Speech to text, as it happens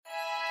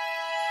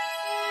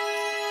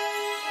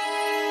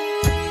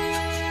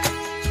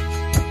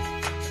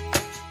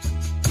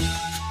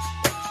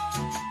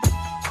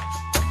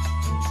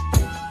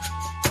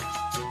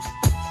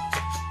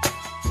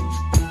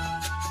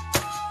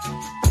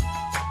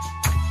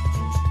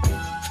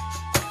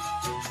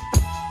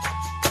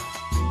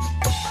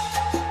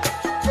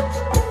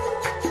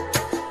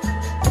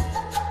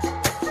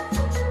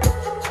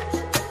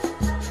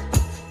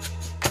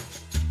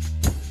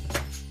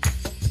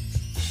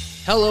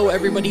Hello,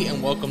 everybody,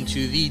 and welcome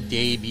to the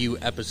debut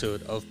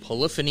episode of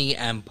Polyphony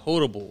and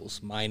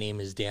Potables. My name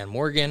is Dan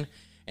Morgan,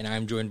 and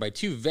I'm joined by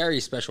two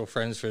very special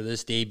friends for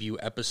this debut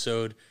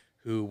episode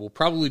who will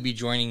probably be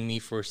joining me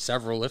for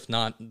several, if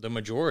not the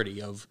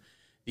majority of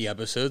the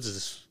episodes.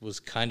 This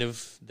was kind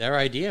of their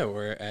idea,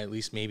 or at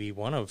least maybe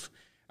one of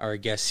our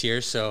guests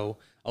here, so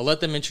I'll let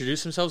them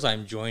introduce themselves.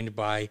 I'm joined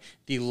by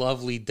the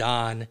lovely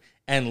Don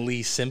and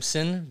Lee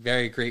Simpson,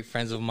 very great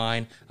friends of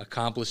mine,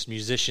 accomplished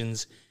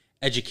musicians,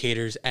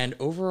 educators, and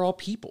overall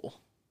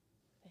people.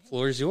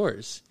 Floor is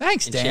yours.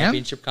 Thanks, Dan.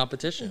 Championship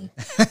competition.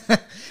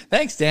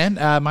 Thanks, Dan.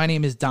 My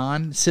name is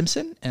Don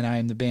Simpson, and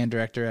I'm the band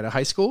director at a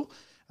high school.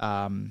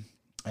 And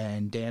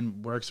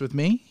Dan works with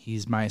me.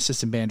 He's my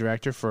assistant band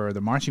director for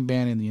the marching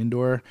band in the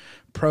indoor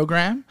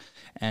program.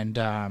 And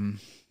I'm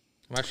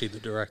actually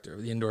the director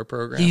of the indoor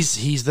program.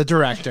 He's the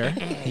director.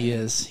 He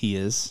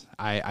is.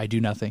 I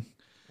do nothing.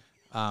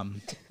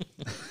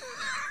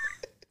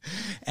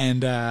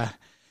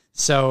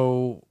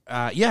 So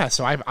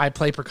I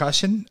play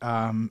percussion.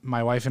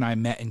 My wife and I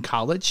met in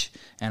college,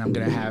 and I'm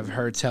going to have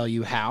her tell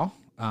you how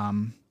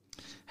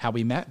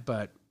we met,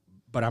 but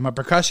I'm a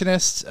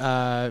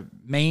percussionist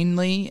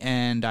mainly,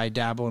 and I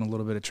dabble in a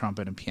little bit of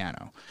trumpet and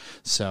piano.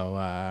 So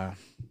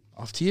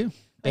off to you,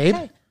 babe.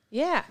 Okay.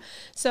 Yeah.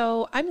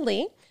 So I'm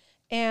Lee.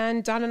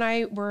 And Don and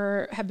I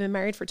have been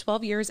married for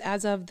 12 years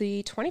as of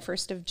the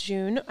 21st of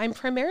June. I'm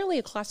primarily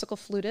a classical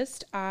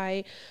flutist.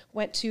 I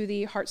went to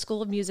the Hart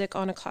School of Music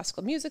on a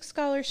classical music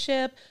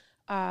scholarship.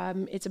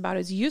 It's about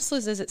as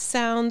useless as it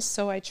sounds,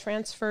 so I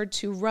transferred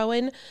to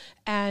Rowan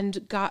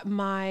and got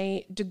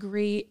my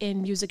degree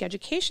in music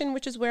education,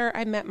 which is where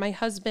I met my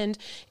husband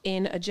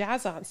in a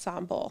jazz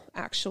ensemble,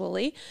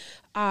 actually.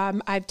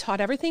 I've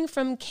taught everything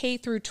from K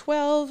through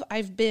 12.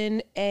 I've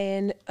been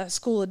a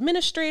school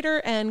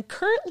administrator, and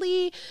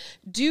currently,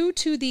 due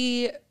to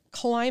the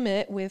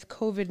climate with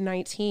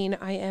COVID-19,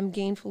 I am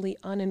gainfully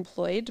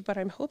unemployed, but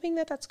I'm hoping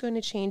that that's going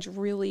to change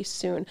really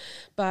soon.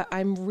 But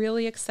I'm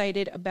really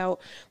excited about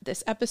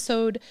this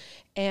episode,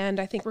 and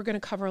I think we're going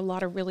to cover a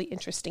lot of really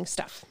interesting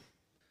stuff.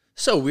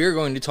 So we're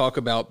going to talk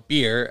about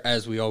beer,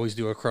 as we always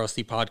do across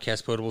the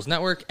Podcast Potables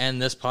Network,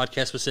 and this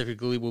podcast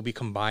specifically will be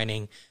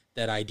combining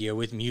that idea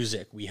with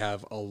music. We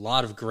have a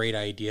lot of great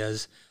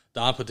ideas.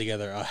 Don put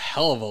together a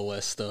hell of a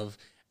list of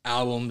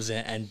albums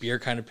and beer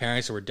kind of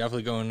pairings, so we're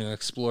definitely going to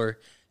explore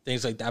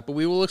things like that, but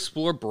we will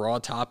explore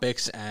broad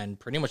topics and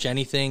pretty much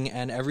anything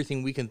and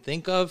everything we can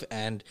think of.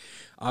 And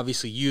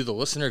obviously you, the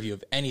listener, if you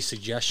have any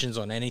suggestions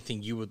on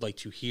anything you would like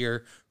to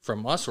hear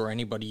from us or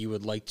anybody you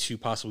would like to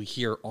possibly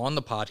hear on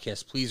the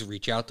podcast, please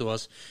reach out to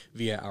us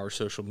via our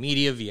social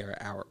media, via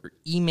our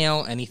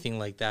email, anything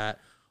like that.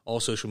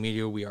 All social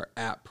media, we are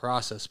at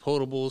Process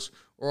Potables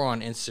or on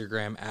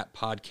Instagram at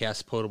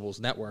Podcast Potables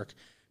Network.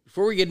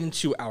 Before we get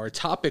into our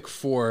topic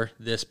for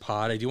this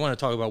pod, I do want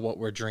to talk about what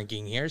we're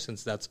drinking here,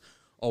 since that's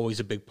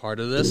always a big part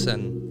of this,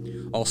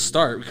 and I'll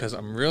start because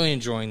I'm really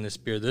enjoying this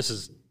beer. This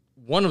is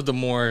one of the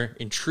more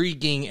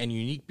intriguing and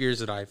unique beers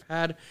that I've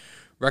had,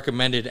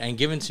 recommended and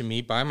given to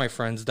me by my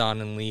friends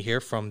Don and Lee here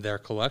from their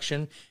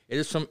collection. It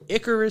is from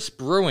Icarus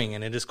Brewing,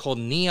 and it is called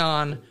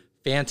Neon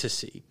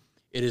Fantasy.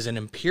 It is an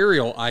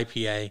Imperial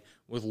IPA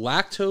with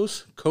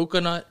lactose,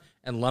 coconut,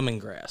 and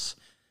lemongrass.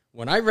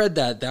 When I read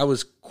that, that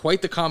was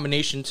quite the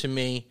combination to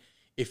me.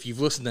 If you've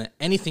listened to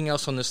anything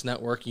else on this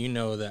network, you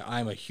know that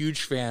I'm a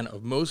huge fan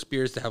of most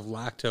beers that have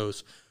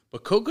lactose,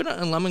 but coconut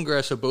and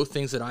lemongrass are both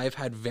things that I've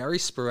had very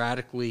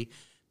sporadically.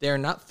 They are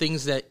not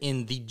things that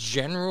in the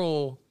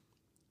general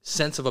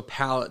sense of a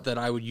palate that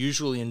I would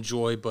usually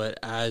enjoy, but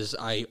as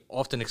I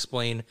often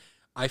explain,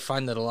 I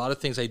find that a lot of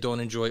things I don't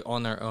enjoy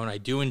on their own, I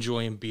do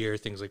enjoy in beer,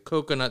 things like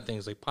coconut,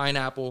 things like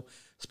pineapple,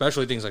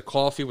 especially things like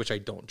coffee, which I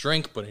don't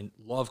drink, but I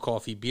love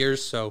coffee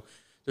beers, so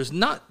There's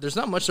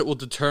not much that will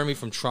deter me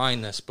from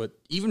trying this, but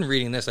even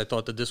reading this, I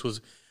thought that this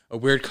was a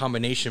weird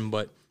combination,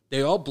 but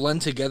they all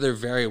blend together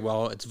very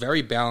well. It's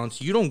very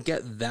balanced. You don't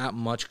get that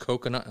much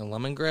coconut and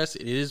lemongrass.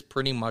 It is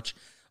pretty much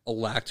a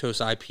lactose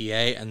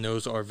IPA, and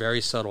those are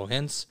very subtle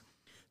hints.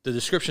 The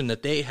description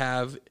that they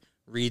have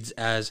reads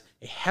as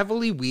a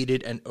heavily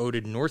wheated and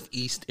oated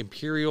Northeast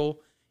Imperial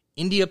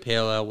India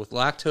Pale Ale with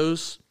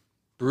lactose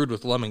brewed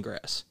with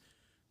lemongrass.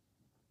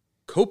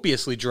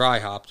 Copiously dry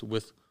hopped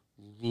with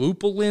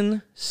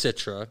Lupulin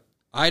Citra,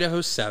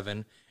 Idaho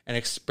 7, and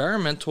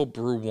Experimental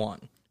Brew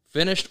 1,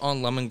 finished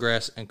on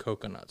lemongrass and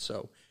coconut.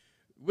 So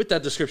with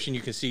that description,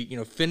 you can see,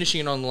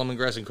 finishing it on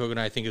lemongrass and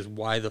coconut, I think, is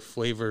why the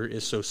flavor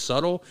is so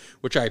subtle,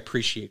 which I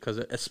appreciate, because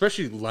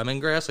especially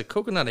lemongrass, like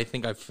coconut, I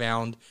think I've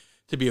found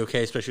to be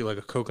okay, especially like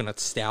a coconut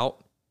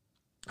stout.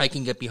 I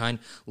can get behind.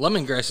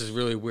 Lemongrass is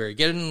really weird.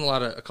 Get in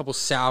a couple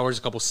sours,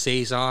 a couple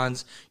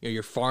saisons,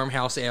 your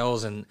farmhouse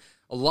ales, and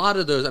a lot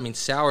of those,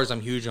 sours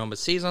I'm huge on, but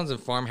saisons and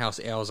farmhouse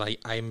ales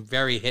I'm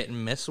very hit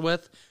and miss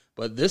with.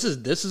 But this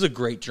is a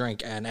great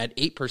drink, and at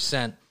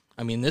 8%,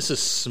 this is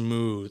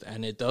smooth,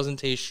 and it doesn't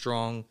taste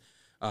strong.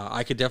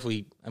 I could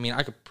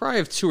probably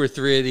have 2 or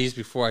 3 of these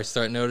before I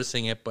start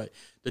noticing it, but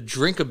the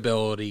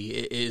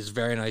drinkability is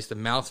very nice. The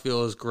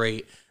mouthfeel is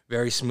great,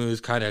 very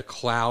smooth, kind of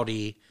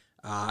cloudy.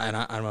 and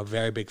I'm a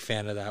very big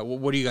fan of that.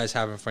 What do you guys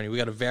have in front of you? We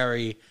got a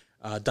very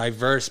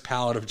diverse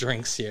palette of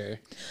drinks here.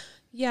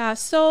 Yeah,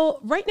 so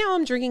right now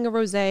I'm drinking a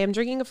rosé. I'm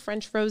drinking a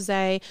French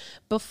rosé.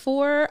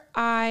 Before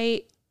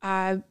I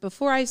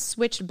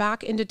switched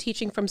back into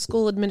teaching from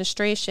school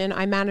administration,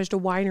 I managed a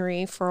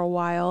winery for a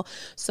while.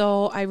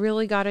 So I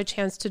really got a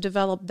chance to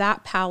develop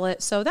that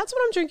palate. So that's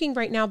what I'm drinking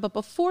right now. But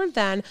before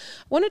then,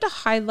 I wanted to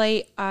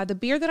highlight the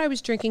beer that I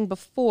was drinking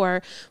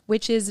before,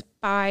 which is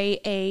by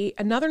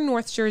another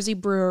North Jersey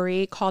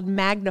brewery called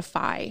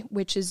Magnify,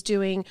 which is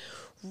doing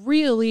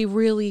really,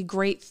 really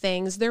great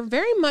things. They're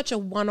very much a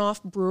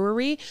one-off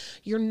brewery.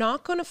 You're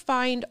not going to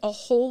find a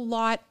whole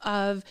lot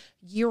of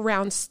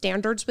year-round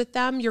standards with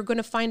them. You're going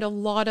to find a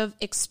lot of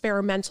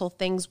experimental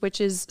things, which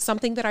is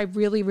something that I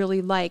really,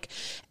 really like.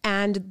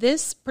 And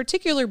this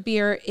particular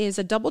beer is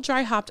a double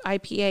dry hopped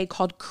IPA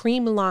called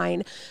Cream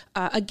Line.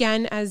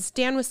 Again, as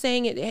Dan was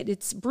saying,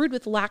 it's brewed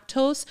with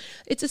lactose.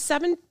 It's a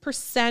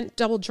 7%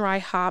 double dry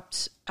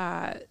hopped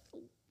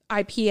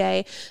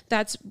IPA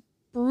that's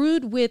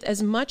brewed with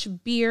as much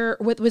beer,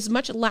 with as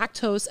much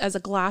lactose as a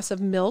glass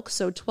of milk,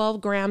 so 12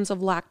 grams of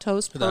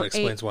lactose per That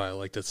explains why I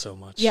liked it so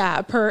much.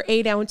 Yeah, per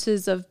 8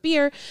 ounces of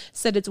beer.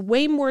 Said it's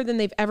way more than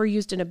they've ever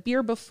used in a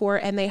beer before,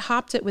 and they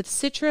hopped it with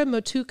Citra,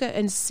 Motueka,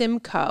 and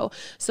Simcoe.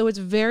 So it's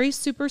very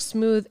super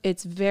smooth.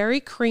 It's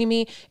very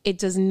creamy. It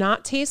does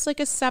not taste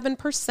like a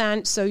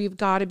 7%, so you've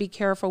got to be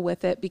careful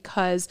with it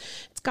because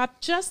it's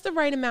got just the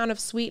right amount of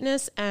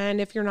sweetness,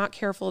 and if you're not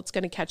careful, it's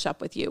going to catch up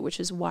with you, which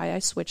is why I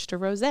switched to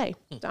rosé.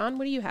 Don,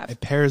 what do you have? It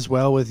pairs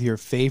well with your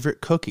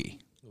favorite cookie.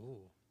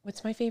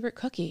 What's my favorite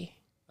cookie?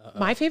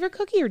 My favorite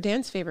cookie or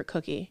Dan's favorite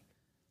cookie?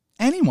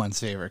 Anyone's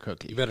favorite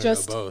cookie. You better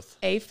Just know both.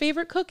 a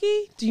favorite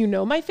cookie? Do you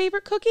know my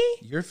favorite cookie?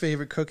 Your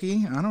favorite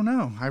cookie? I don't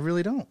know. I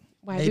really don't.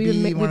 Why, Maybe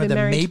we've been one of the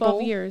married maple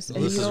 12 years.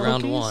 Well, this You is don't-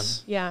 round cookies? one.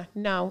 Yeah,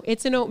 no,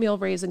 it's an oatmeal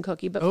raisin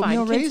cookie, but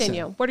Oatmeal fine, raisin.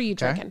 continue. What are you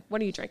Okay. drinking?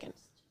 What are you drinking?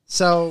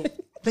 So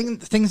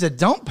things that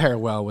don't pair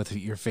well with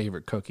your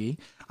favorite cookie.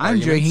 I'm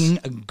Arguments? drinking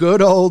a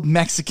good old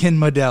Mexican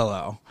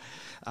Modelo.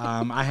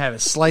 I have a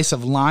slice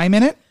of lime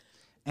in it,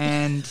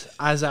 and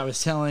as I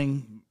was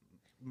telling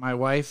my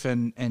wife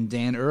and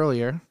Dan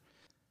earlier,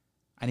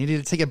 I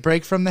needed to take a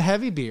break from the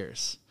heavy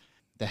beers.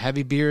 The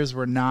heavy beers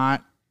were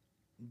not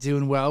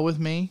doing well with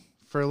me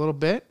for a little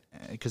bit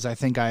because I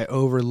think I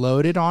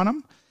overloaded on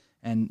them.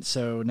 And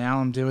so now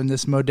I'm doing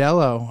this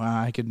Modelo.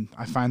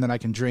 I find that I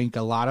can drink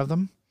a lot of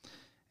them,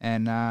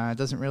 and it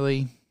doesn't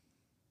really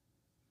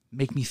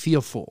make me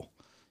feel full.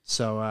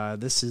 So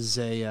this is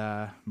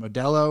a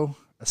Modelo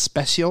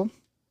Especial.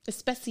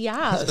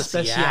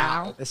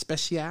 Especial.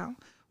 Especial.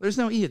 There's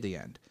no E at the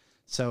end.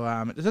 So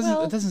it doesn't.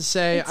 Well, it doesn't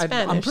say. it's I'm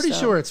Spanish, pretty so,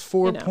 sure it's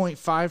you know.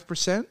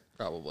 4.5%,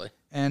 Probably.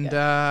 and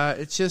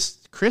it's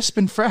just crisp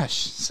and fresh.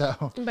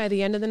 So By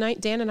the end of the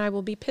night, Dan and I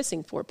will be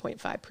pissing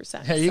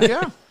 4.5%. there you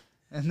go.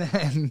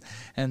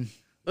 and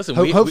Listen,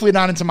 hopefully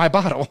not into my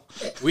bottle.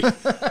 we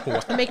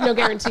I make no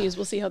guarantees.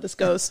 We'll see how this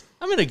goes.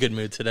 I'm in a good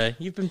mood today.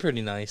 You've been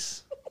pretty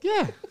nice.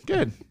 Yeah,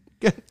 good.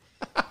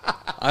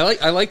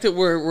 I like that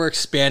we're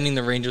expanding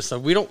the range of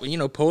stuff. We don't,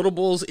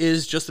 potables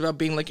is just about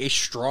being like a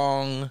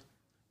strong,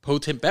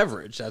 potent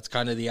beverage. That's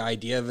kind of the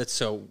idea of it.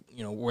 So,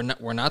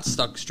 we're not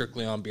stuck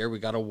strictly on beer. We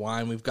got a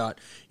wine. We've got,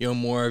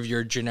 more of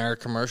your generic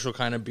commercial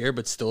kind of beer,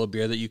 but still a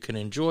beer that you can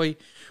enjoy.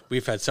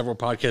 We've had several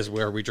podcasts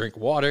where we drink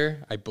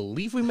water. I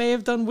believe we may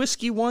have done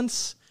whiskey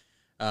once.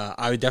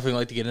 I would definitely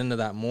like to get into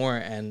that more.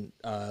 And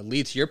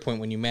Lee, to your point,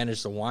 when you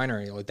manage the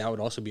winery, like that would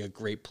also be a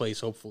great place.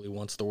 Hopefully,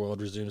 once the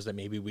world resumes, that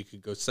maybe we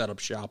could go set up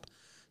shop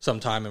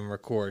sometime and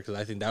record, because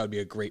I think that would be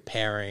a great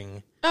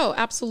pairing. Oh,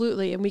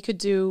 absolutely. And we could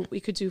do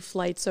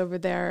flights over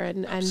there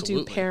and do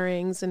Absolutely.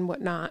 pairings and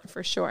whatnot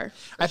for sure.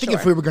 I think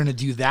if we were going to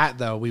do that,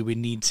 though, we would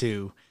need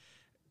to,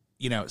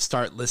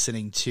 start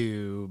listening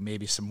to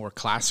maybe some more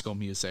classical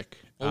music.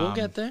 Well, we'll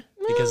get there.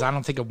 Because I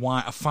don't think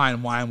a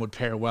fine wine would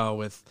pair well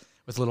with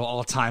a little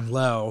all-time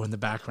low in the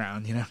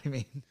background. You know what I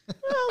mean?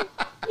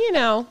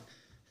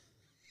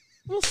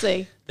 We'll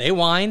see. They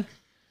whine.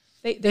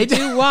 They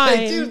do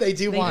wine. They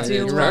do wine.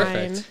 do It's wine.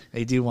 perfect.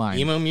 They do wine.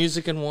 Emo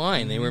music and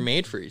wine. They were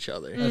made for each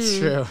other. That's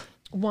true.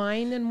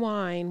 Wine and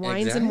wine.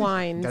 Wines Exactly. and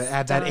wines. Got to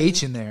add that Done.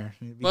 H in there.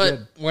 It'd be But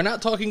good. we're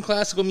not talking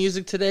classical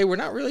music today. We're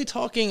not really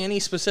talking any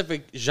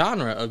specific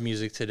genre of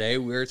music today.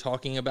 We're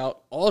talking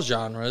about all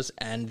genres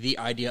and the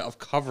idea of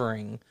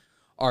covering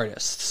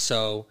artists.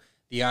 So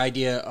the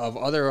idea of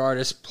other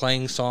artists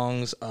playing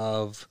songs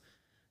of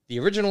the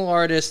original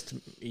artist,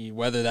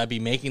 whether that be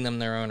making them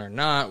their own or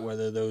not,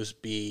 whether those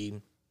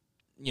be,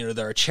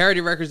 there are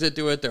charity records that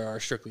do it. There are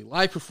strictly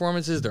live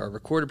performances. There are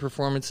recorded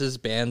performances.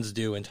 Bands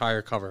do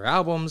entire cover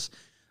albums.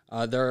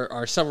 There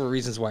are several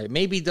reasons why it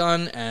may be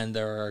done, and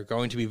there are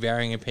going to be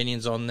varying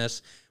opinions on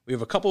this. We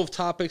have a couple of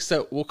topics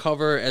that we'll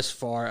cover as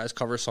far as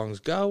cover songs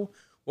go.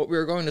 What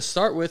we're going to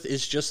start with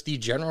is just the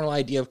general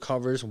idea of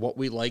covers, what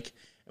we like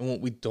and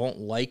what we don't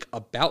like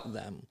about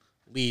them.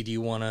 Lee, do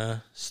you want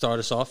to start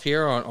us off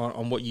here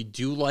on what you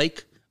do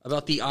like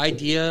about the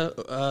idea,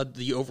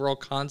 the overall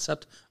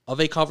concept of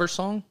a cover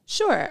song?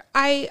 Sure.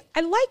 I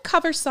like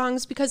cover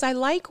songs because I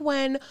like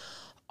when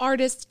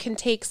artists can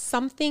take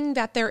something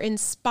that they're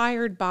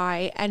inspired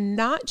by and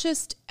not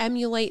just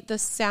emulate the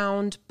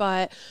sound,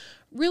 but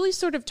really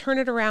sort of turn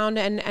it around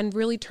and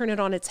really turn it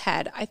on its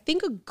head. I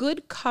think a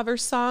good cover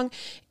song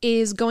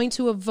is going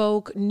to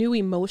evoke new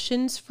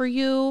emotions for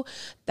you,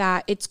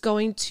 that it's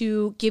going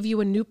to give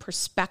you a new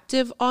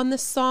perspective on the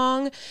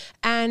song,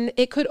 and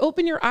it could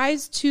open your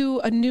eyes to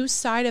a new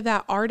side of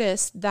that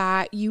artist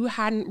that you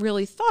hadn't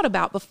really thought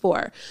about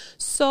before.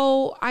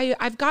 So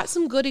I've got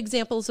some good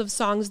examples of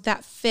songs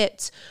that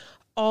fit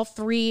all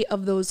three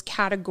of those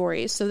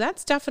categories. So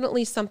that's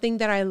definitely something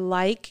that I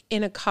like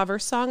in a cover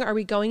song. Are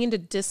we going into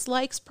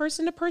dislikes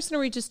person to person, or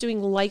are we just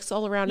doing likes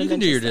all around? You can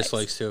do your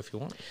dislikes too if you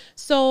want.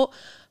 So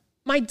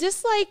my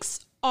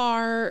dislikes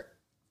are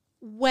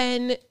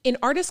when an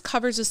artist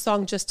covers a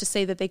song just to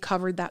say that they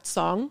covered that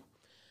song,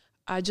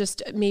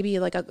 just maybe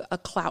like a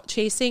clout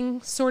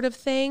chasing sort of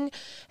thing.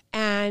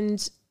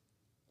 And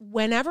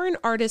whenever an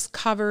artist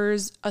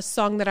covers a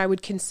song that I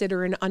would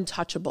consider an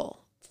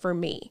untouchable for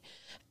me,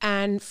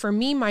 and for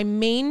me, my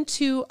main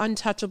two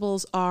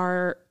untouchables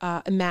are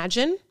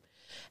Imagine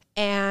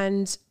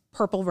and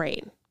Purple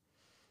Rain.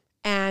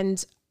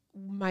 And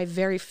my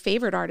very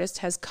favorite artist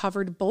has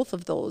covered both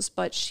of those,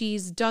 but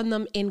she's done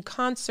them in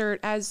concert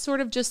as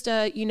sort of just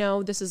a,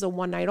 this is a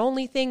one night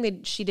only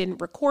thing. She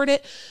didn't record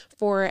it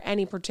for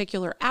any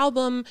particular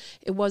album.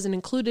 It wasn't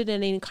included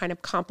in any kind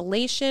of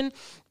compilation.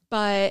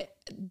 But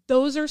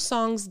those are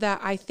songs that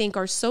I think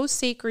are so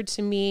sacred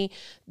to me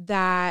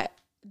that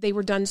they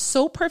were done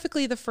so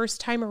perfectly the first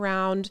time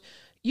around.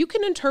 You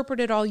can interpret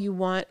it all you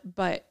want,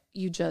 but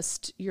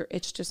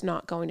it's just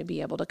not going to be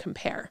able to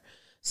compare.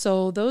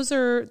 So those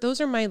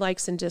are my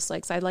likes and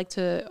dislikes. I like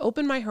to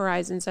open my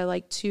horizons. I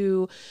like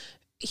to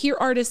hear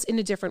artists in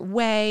a different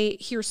way,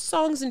 hear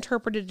songs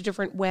interpreted a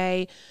different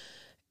way.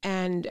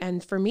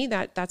 And for me,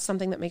 that's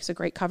something that makes a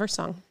great cover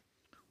song.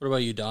 What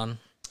about you, Don?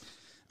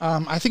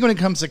 I think when it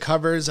comes to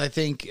covers, I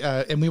think,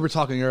 and we were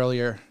talking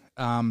earlier,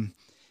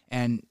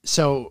 and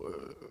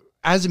so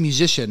as a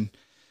musician,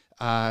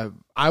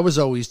 I was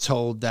always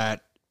told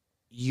that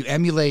you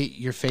emulate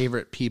your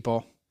favorite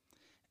people,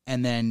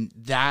 and then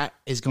that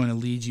is going to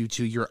lead you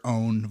to your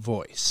own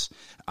voice.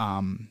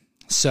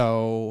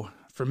 So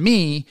for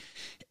me,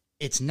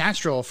 it's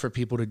natural for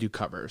people to do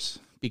covers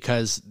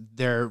because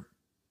they're,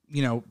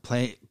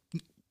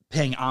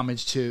 paying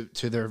homage to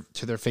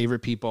their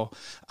favorite people.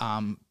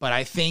 But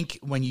I think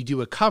when you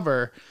do a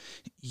cover,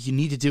 you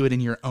need to do it in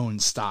your own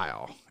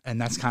style.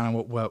 And that's kind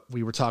of what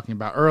we were talking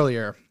about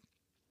earlier.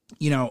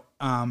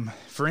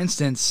 For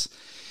instance,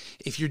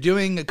 if you're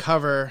doing a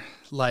cover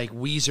like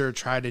Weezer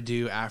tried to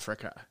do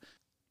Africa,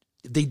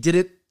 they did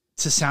it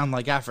to sound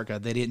like Africa.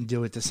 They didn't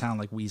do it to sound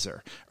like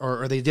Weezer,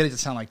 or they did it to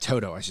sound like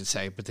Toto, I should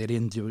say, but they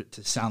didn't do it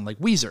to sound like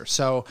Weezer.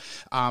 So,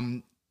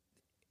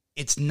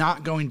 it's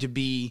not going to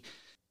be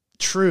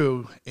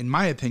true, in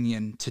my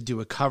opinion, to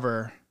do a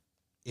cover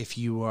if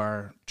you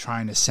are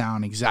trying to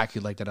sound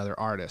exactly like that other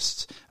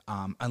artist,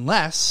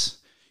 unless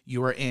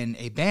you are in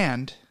a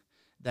band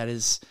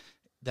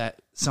that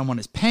someone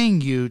is paying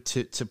you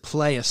to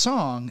play a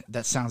song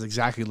that sounds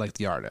exactly like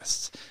the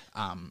artist.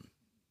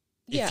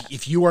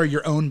 If you are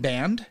your own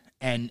band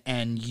and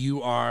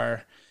you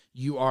are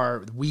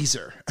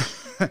Weezer,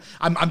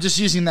 I'm just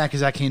using that because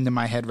that came to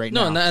my head right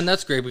now. No, and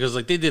that's great because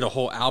they did a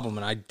whole album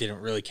and I didn't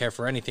really care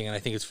for anything, and I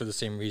think it's for the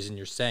same reason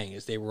you're saying,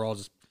 is they were all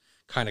just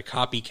kind of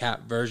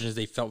copycat versions.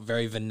 They felt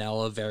very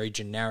vanilla, very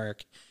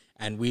generic,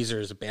 and Weezer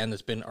is a band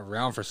that's been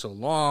around for so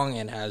long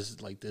and has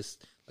this.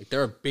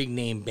 They're a big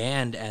name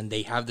band and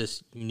they have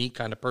this unique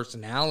kind of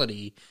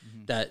personality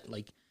that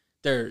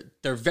they're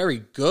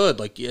very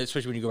good.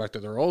 Especially when you go back to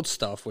their old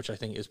stuff, which I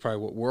think is probably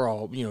what we're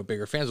all,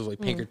 bigger fans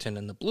of, Pinkerton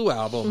and the Blue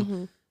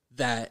Album,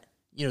 that,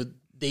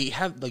 they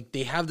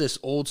have this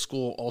old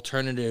school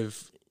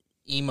alternative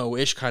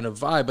emo-ish kind of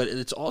vibe, but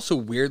it's also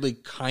weirdly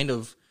kind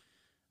of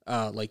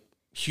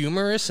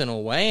humorous in a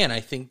way. And I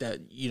think that,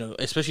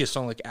 especially a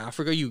song like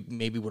Africa, you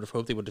maybe would have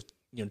hoped they would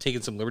have,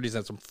 taken some liberties and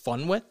had some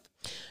fun with.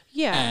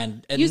 Yeah,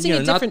 and using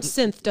a different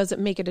synth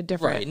doesn't make it a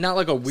different right. Not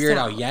like a Weird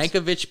Al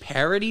Yankovic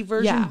parody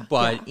version,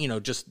 but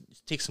just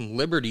take some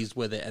liberties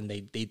with it, and they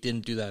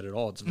didn't do that at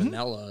all. It's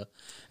vanilla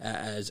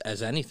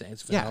as anything.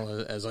 It's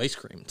vanilla as ice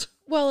cream.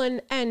 Well,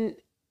 and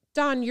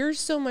Don, you're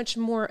so much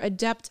more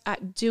adept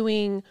at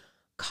doing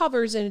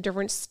covers in a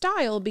different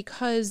style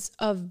because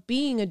of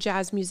being a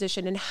jazz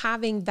musician and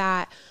having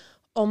that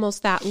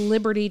almost that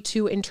liberty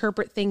to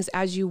interpret things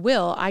as you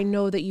will. I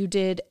know that you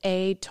did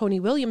a Tony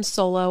Williams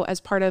solo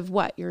as part of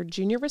your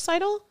junior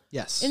recital?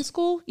 Yes. In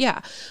school? Yeah.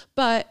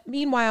 But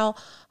meanwhile,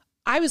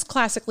 I was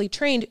classically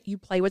trained. You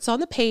play what's on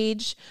the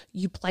page.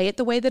 You play it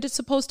the way that it's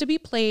supposed to be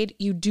played.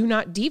 You do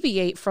not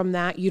deviate from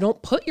that. You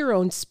don't put your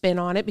own spin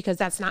on it because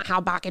that's not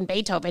how Bach and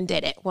Beethoven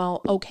did it.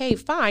 Well, okay,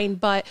 fine.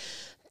 But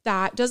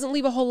that doesn't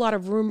leave a whole lot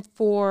of room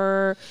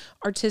for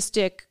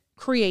artistic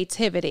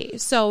creativity.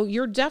 So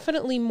you're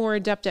definitely more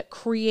adept at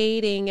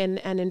creating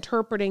and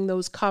interpreting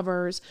those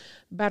covers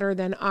better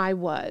than I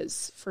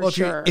was, for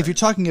sure. If you're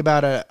talking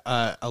about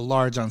a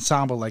large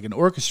ensemble like an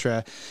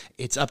orchestra,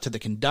 it's up to the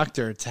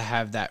conductor to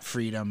have that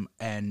freedom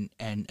and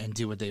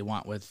do what they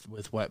want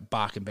with what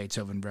Bach and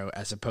Beethoven wrote,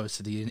 as opposed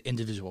to the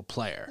individual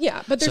player.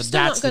 Yeah, but there's still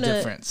that's not gonna, the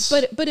difference.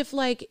 But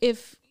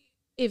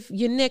if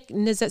Yannick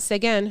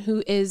Nézet-Séguin,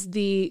 who is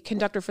the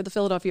conductor for the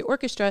Philadelphia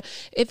Orchestra,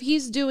 if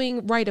he's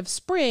doing Rite of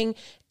Spring,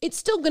 it's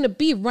still going to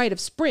be Rite of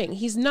Spring.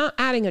 He's not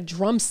adding a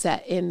drum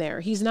set in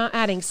there. He's not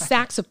adding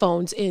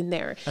saxophones in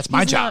there. That's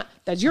my job.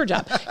 That's your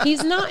job.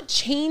 He's not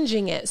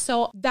changing it.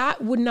 So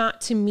that would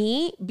not, to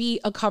me, be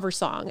a cover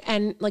song.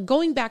 And like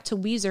going back to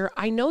Weezer,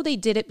 I know they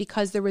did it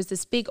because there was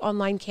this big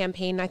online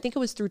campaign, I think it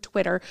was through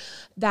Twitter,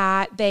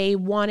 that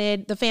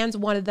the fans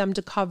wanted them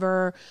to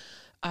cover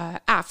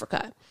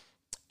Africa.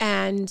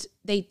 And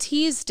they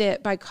teased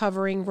it by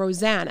covering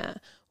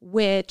Rosanna,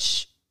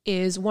 which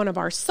is one of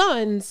our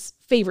son's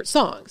favorite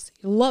songs.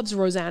 He loves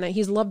Rosanna.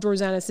 He's loved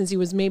Rosanna since he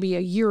was maybe a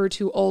year or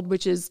two old,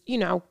 which is,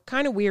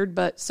 kind of weird,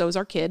 but so's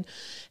our kid.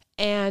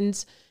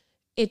 And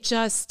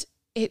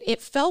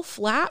it fell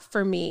flat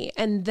for me.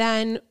 And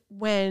then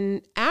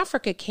when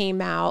Africa came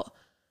out,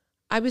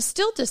 I was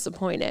still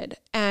disappointed.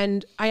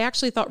 And I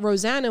actually thought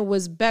Rosanna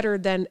was better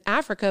than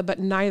Africa, but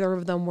neither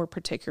of them were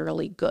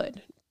particularly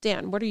good.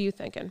 Dan, what are you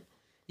thinking?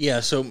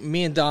 Yeah, so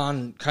me and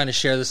Don kind of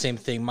share the same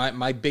thing.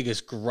 My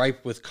biggest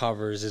gripe with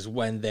covers is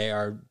when they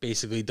are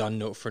basically done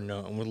note for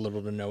note and with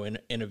little to no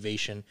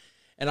innovation.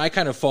 And I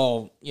kind of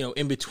fall,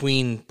 in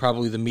between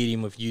probably the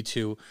medium of you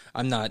two.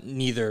 I'm not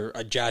neither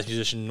a jazz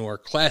musician nor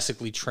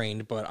classically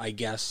trained, but I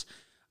guess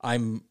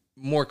I'm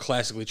more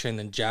classically trained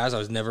than jazz. I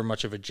was never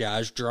much of a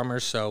jazz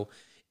drummer, so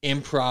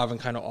improv and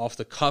kind of off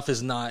the cuff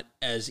is not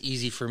as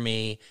easy for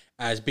me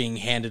as being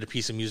handed a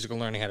piece of music and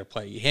learning how to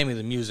play. You hand me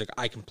the music,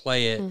 I can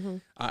play it,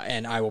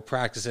 and I will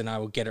practice it, and I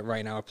will get it right,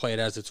 and I will play it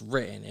as it's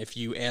written. If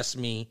you ask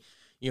me,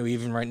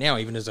 even right now,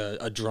 even as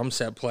a drum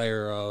set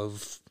player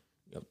of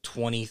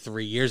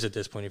 23 years at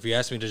this point, if you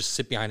ask me to just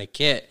sit behind a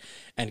kit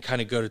and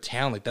kind of go to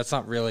town, like that's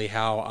not really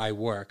how I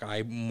work.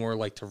 I more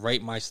like to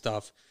write my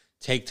stuff,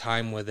 take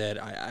time with it.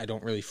 I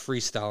don't really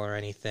freestyle or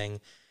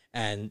anything.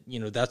 And,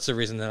 that's the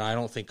reason that I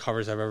don't think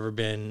covers have ever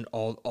been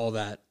all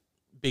that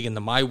big into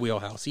my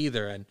wheelhouse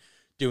either. And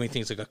doing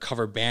things like a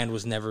cover band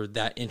was never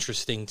that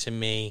interesting to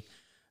me.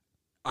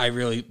 I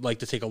really like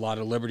to take a lot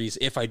of liberties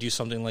if I do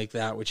something like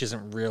that, which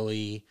isn't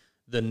really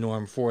the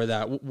norm for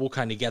that. We'll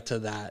kind of get to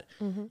that.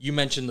 Mm-hmm. You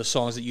mentioned the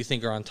songs that you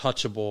think are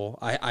untouchable.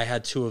 I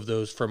had two of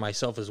those for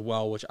myself as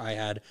well, which I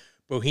had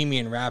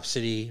Bohemian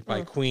Rhapsody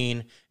by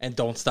Queen and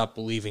Don't Stop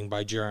Believing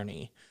by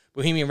Journey.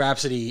 Bohemian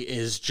Rhapsody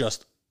is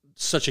just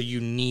such a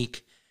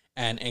unique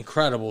and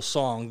incredible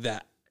song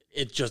that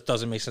it just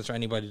doesn't make sense for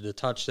anybody to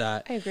touch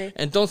that. I agree.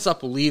 And Don't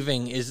Stop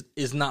Believing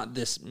is not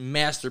this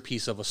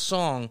masterpiece of a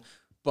song,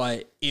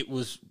 but it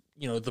was,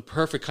 the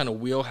perfect kind of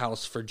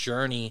wheelhouse for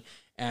Journey.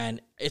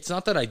 And it's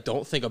not that I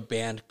don't think a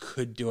band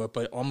could do it,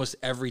 but almost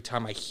every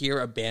time I hear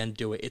a band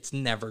do it, it's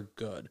never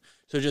good.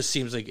 So it just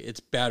seems like it's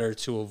better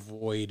to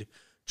avoid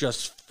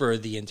just for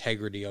the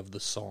integrity of the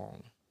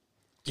song.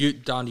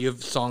 Don, do you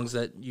have songs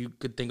that you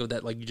could think of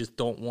that like you just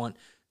don't want?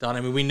 Don,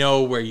 I mean, we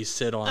know where you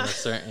sit on a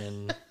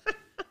certain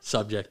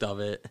subject of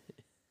it.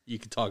 You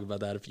could talk about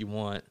that if you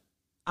want.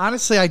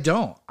 Honestly, I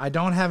don't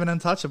have an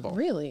untouchable.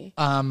 Really?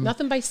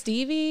 Nothing by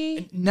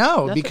Stevie?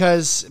 No, Nothing?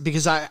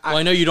 because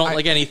I know you don't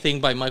like anything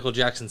by Michael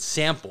Jackson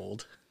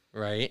sampled,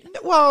 right?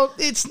 Well,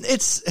 it's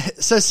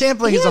so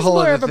sampling is a whole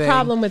other thing. He has more of a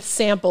problem with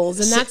samples,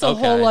 and that's a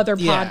whole other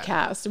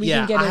podcast. We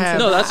can get into that.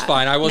 No, that's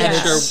fine. I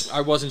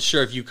wasn't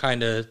sure if you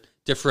kind of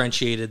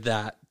differentiated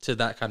that to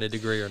that kind of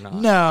degree or not.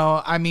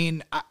 No, I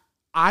mean,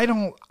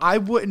 I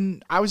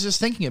wouldn't. I was just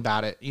thinking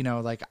about it.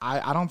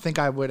 I don't think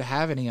I would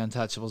have any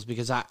untouchables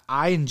because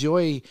I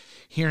enjoy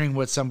hearing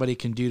what somebody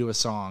can do to a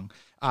song.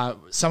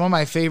 Some of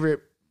my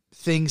favorite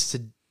things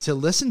to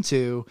listen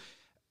to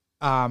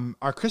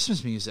are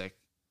Christmas music,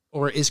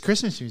 or is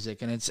Christmas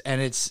music,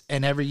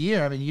 and every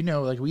year, I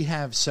mean, we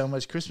have so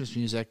much Christmas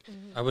music.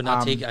 I would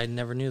not take. I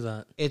never knew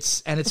that.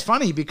 It's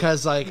funny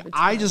because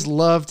I just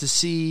love to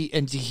see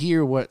and to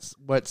hear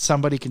what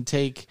somebody can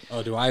take.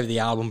 Oh, do I have the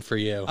album for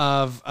you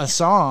of a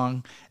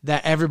song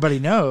that everybody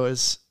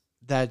knows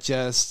that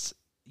just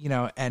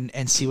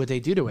and see what they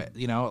do to it.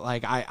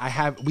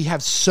 We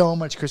have so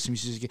much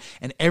Christmas music,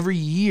 and every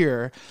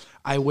year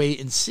I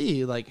wait and see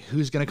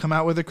who's going to come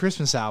out with a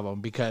Christmas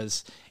album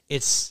because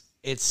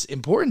it's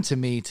important to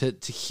me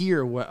to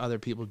hear what other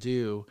people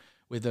do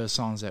with those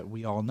songs that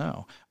we all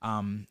know.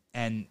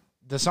 And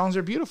the songs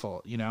are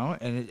beautiful,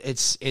 and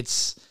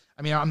it's,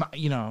 I mean,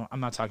 I'm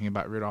not talking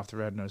about Rudolph the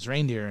Red-Nosed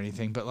Reindeer or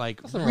anything, but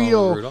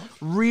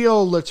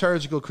real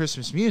liturgical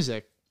Christmas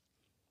music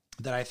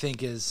that I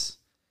think is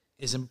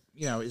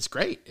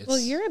great. Well,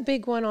 you're a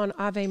big one on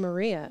Ave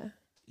Maria.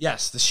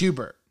 Yes. The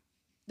Schubert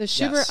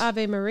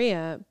Ave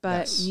Maria,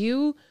 but yes.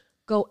 You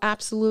go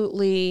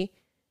absolutely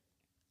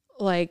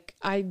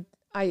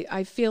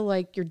I feel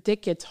like your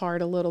dick gets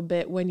hard a little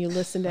bit when you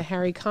listen to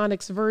Harry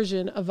Connick's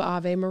version of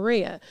Ave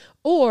Maria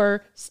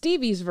or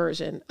Stevie's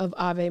version of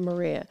Ave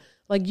Maria.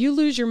 Like, you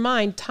lose your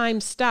mind,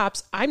 time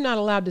stops. I'm not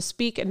allowed to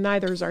speak, and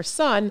neither is our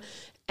son.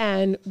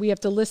 And we have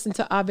to listen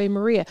to Ave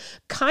Maria.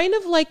 Kind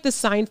of like the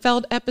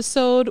Seinfeld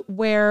episode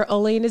where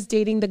Elaine is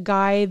dating the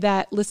guy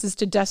that listens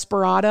to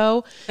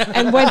Desperado.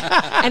 And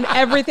and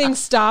everything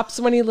stops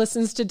when he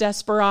listens to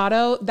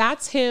Desperado.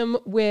 That's him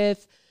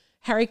with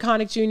Harry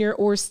Connick Jr.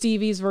 or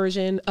Stevie's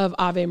version of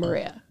Ave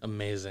Maria.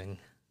 Amazing.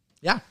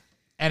 Yeah.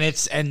 And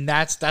that's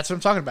what I'm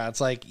talking about.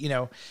 It's like,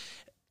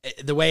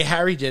 the way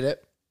Harry did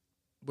it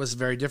was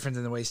very different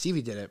than the way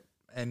Stevie did it.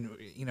 And,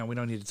 we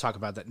don't need to talk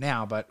about that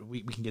now, but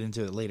we can get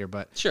into it later.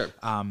 But sure.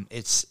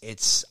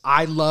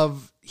 I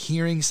love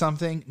hearing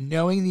something,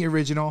 knowing the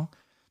original,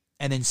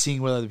 and then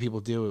seeing what other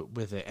people do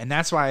with it. And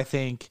that's why I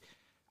think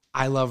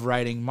I love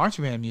writing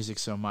marching band music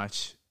so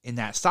much in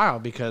that style,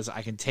 because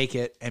I can take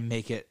it and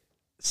make it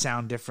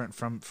sound different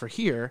for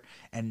here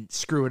and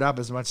screw it up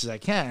as much as I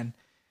can,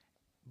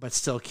 but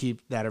still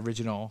keep that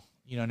original.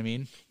 You know what I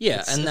mean?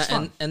 Yeah,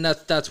 and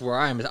that's where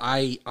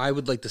I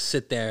would like to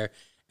sit there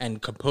and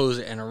compose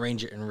it and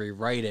arrange it and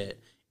rewrite it.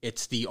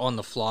 It's the on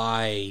the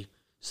fly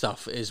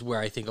stuff is where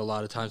I think a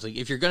lot of times, like,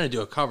 if you're going to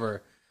do a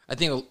cover, I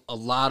think a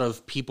lot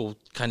of people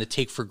kind of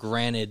take for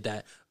granted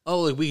that,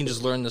 like, we can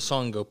just learn the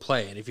song and go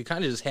play it. If you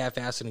kind of just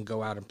half-ass it and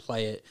go out and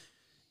play it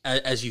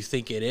as you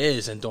think it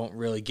is and don't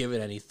really give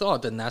it any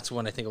thought, then that's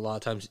when I think a lot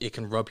of times it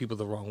can rub people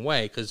the wrong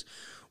way. Because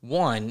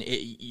one,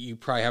 you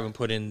probably haven't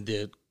put in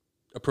the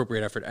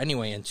appropriate effort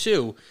anyway, and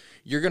two,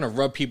 you're going to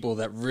rub people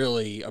that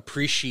really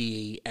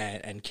appreciate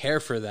and care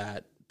for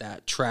that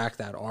track,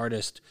 that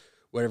artist,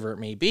 whatever it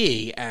may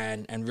be,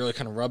 and really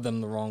kind of rub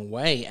them the wrong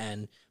way.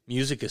 And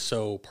music is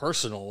so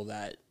personal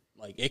that,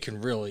 like, it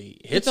can really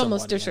hit it's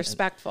almost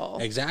disrespectful.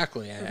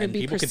 Exactly. And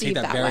people can take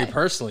that very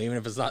personally, even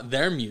if it's not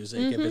their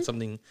music, if it's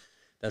something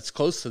that's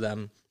close to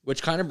them.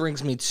 Which kind of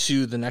brings me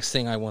to the next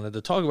thing I wanted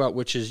to talk about,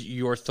 which is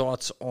your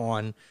thoughts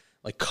on,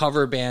 like,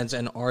 cover bands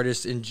and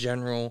artists in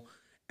general.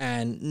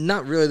 And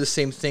not really the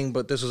same thing,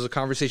 but this was a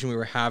conversation we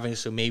were having,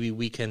 so maybe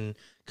we can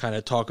kind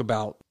of talk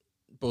about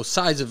both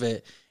sides of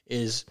it.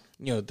 Is,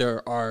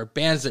 there are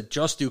bands that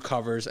just do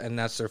covers, and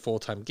that's their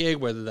full-time gig,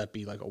 whether that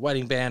be like a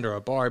wedding band or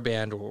a bar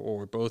band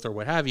or both or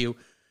what have you.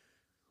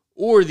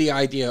 Or the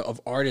idea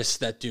of artists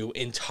that do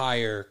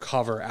entire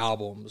cover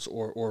albums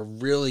or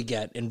really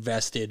get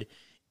invested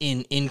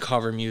in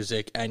cover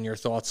music, and your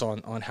thoughts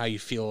on how you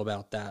feel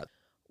about that.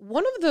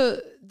 One of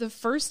the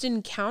first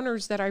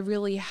encounters that I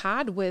really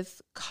had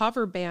with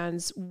cover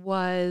bands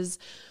was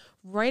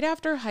right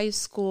after high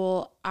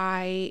school.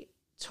 I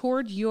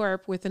toured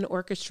Europe with an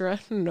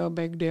orchestra, no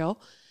big deal.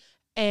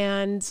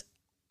 And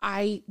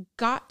I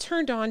got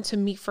turned on to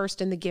Me First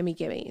and the Gimme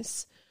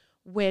Gimmes,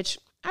 which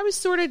I was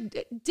sort of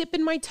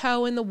dipping my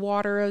toe in the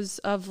waters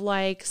of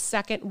like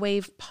second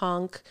wave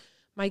punk.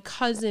 My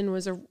cousin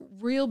was a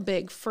real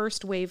big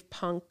first wave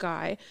punk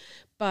guy,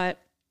 but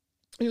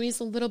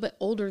he's a little bit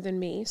older than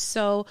me.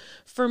 So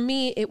for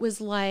me, it was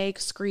like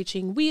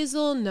Screeching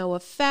Weasel,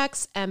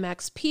 NoFX,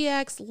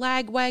 MXPX,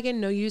 Lagwagon,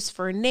 No Use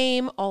for a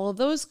Name, all of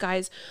those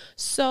guys.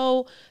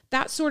 So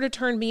that sort of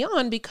turned me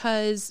on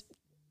because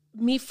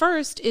Me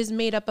First is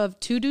made up of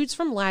two dudes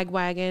from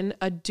Lagwagon,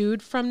 a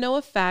dude from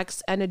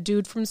NoFX, and a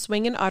dude from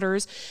Swingin'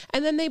 Utters.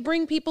 And then they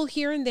bring people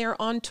here and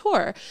there on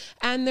tour.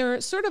 And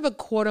they're sort of a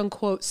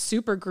quote-unquote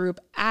super group,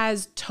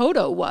 as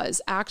Toto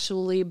was,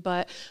 actually,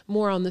 but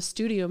more on the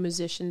studio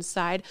musician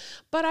side.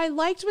 But I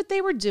liked what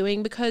they were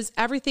doing because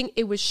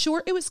it was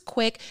short, it was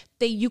quick.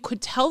 You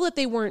could tell that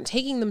they weren't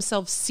taking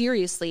themselves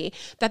seriously,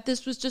 that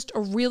this was just a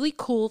really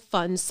cool,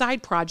 fun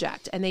side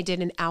project. And they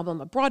did an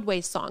album of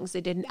Broadway songs.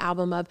 They did an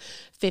album of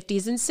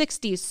 50s and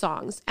 60s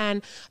songs.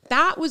 And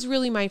that was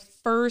really my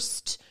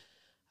first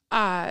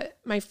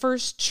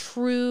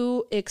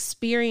true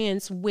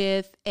experience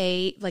with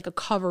a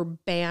cover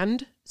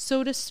band,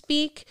 so to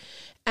speak.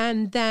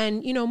 And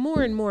then,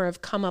 more and more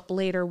have come up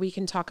later. We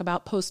can talk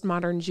about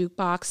Postmodern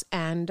Jukebox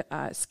and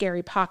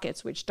Scary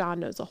Pockets, which Don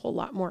knows a whole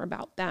lot more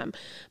about them.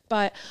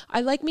 But I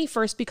like Me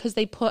First because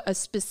they put a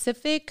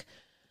specific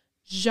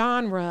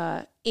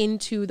genre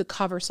into the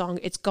cover song.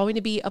 It's going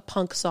to be a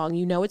punk song.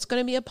 It's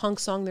going to be a punk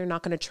song. They're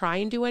not going to try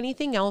and do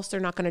anything else. They're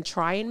not going to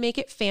try and make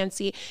it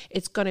fancy.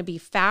 It's going to be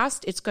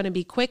fast. It's going to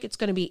be quick. It's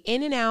going to be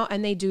in and out,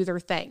 and they do their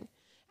thing.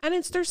 And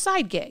it's their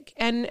side gig.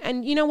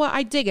 And you know what?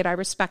 I dig it. I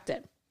respect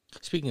it.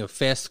 Speaking of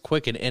fast,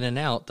 quick, and in and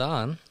out,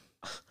 Don.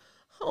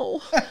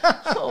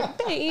 Oh,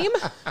 babe.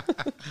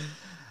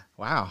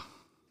 Wow.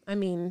 I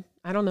mean,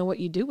 I don't know what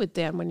you do with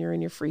Dan when you're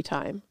in your free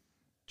time.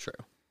 True.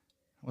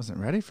 I wasn't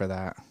ready for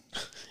that.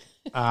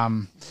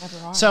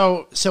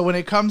 So when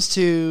it comes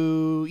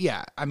to,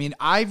 I mean,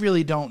 I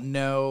really don't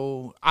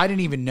know. I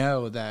didn't even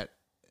know that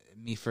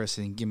Me First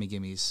and Gimme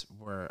Gimmes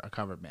were a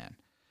cover band.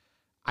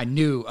 I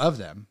knew of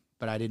them,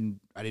 but I didn't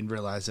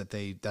realize that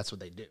that's what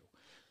they do.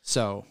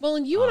 So well,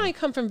 and you and I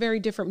come from very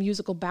different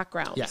musical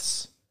backgrounds.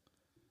 Yes.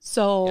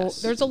 So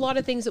Yes. there's a lot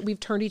of things that we've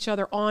turned each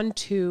other on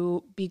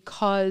to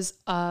because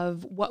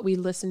of what we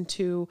listened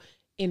to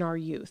in our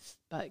youth.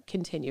 But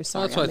continue.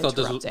 Sorry, That's why I I'm thought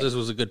interrupting. this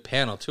was a good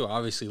panel too.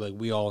 Obviously, like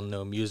we all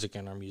know music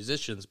and are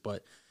musicians,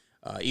 but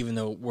even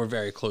though we're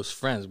very close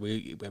friends,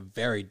 we have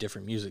very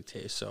different music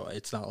tastes. So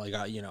it's not like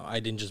I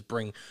didn't just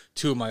bring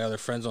two of my other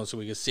friends on so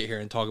we could sit here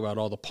and talk about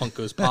all the Punk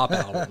Goes Pop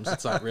albums.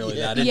 It's not really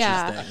that interesting.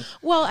 Yeah.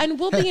 Well, and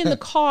we'll be in the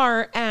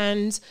car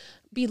and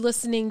be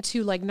listening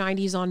to like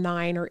 90s on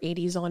 9 or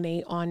 80s on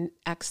 8 on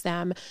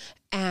XM,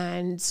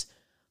 and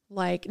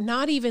like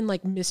not even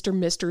like Mr.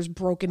 Mister's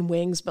Broken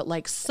Wings, but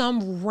like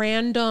some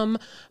random,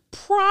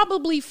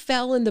 probably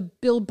fell in the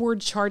Billboard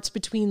charts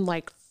between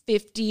like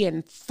 50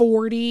 and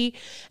 40.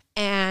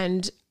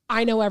 And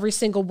I know every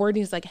single word. And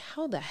he's like,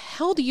 how the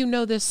hell do you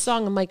know this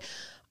song? I'm like,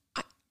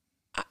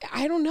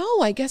 I don't know.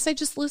 I guess I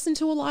just listened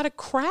to a lot of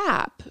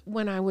crap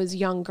when I was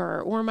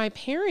younger, or my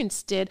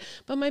parents did.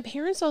 But my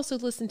parents also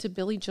listened to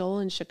Billy Joel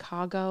in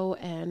Chicago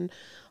and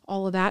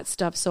all of that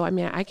stuff. So, I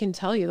mean, I can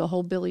tell you the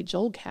whole Billy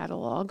Joel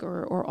catalog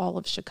or all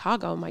of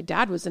Chicago. My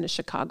dad was in a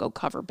Chicago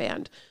cover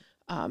band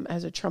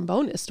as a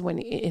trombonist when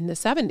in the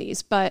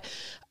 70s. But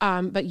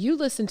you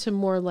listen to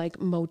more like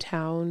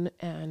Motown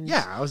and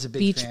Yeah, I was a big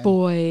Beach fan.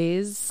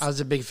 Boys. I was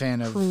a big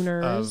fan of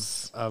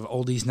Crooners. of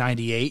Oldies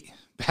 98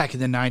 back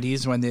in the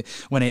 90s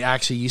when they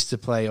actually used to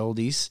play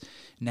oldies.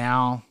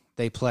 Now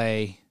they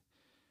play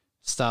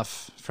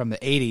stuff from the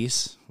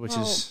 80s, which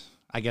is,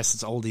 I guess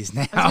it's oldies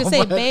now. I was going to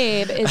say, but-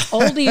 babe, it's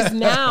oldies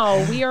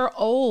now. We are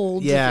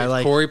old. yeah,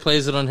 like Corey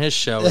plays it on his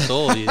show. It's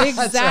oldies.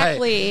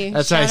 Exactly.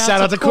 That's right.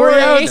 Shout out to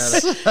Corey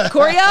Oates.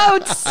 Corey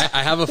Oates.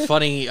 I have a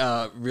funny,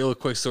 real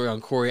quick story on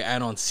Corey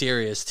and on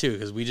Sirius too,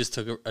 because we just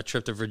took a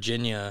trip to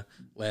Virginia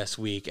last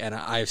week, and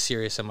I have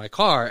Sirius in my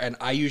car, and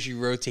I usually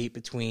rotate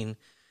between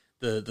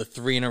the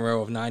 3 in a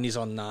row of 90s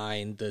on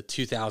 9, the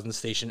 2000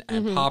 station,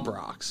 and Pop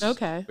Rocks.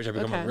 Okay, Which I've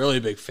become okay. a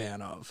really big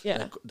fan of.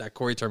 Yeah. That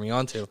Corey turned me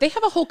on to. They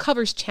have a whole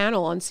covers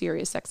channel on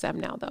Sirius XM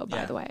now, though,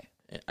 by the way.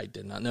 I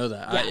did not know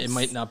that. Yes. It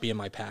might not be in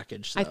my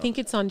package. I though. think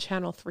it's on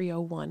channel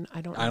 301.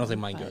 I don't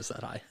think mine but goes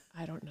that high.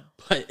 I don't know.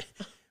 But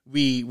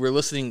we were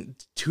listening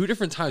 2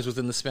 different times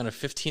within the span of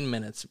 15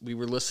 minutes. We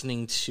were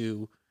listening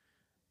to,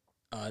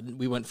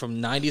 we went from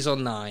 90s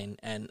on 9,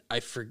 and I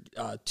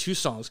forgot 2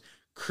 songs,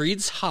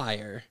 Creed's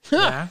Higher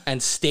yeah.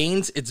 and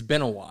Stain's It's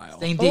Been a While.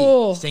 Stain D.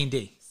 Oh. Stain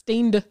D.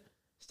 Stained.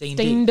 Stain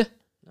D. Stained.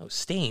 No,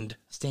 Stained.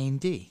 Stain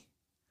D.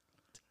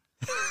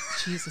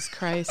 Jesus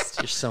Christ.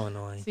 You're so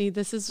annoying. See,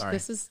 this is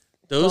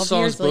Those 12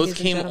 songs years, both ladies and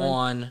came gentlemen.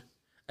 on.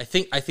 I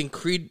think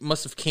Creed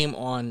must have came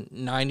on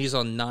 90s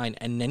on 9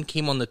 and then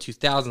came on the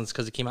 2000s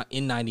because it came out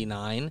in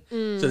 99,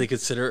 so they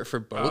consider it for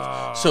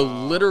both. So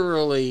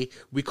literally,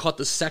 we caught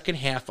the second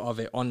half of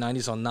it on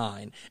 90s on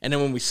 9, and then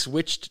when we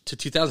switched to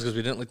 2000s because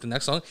we didn't like the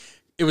next song,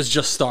 it was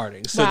just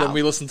starting. So Wow. then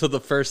we listened to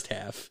the first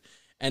half.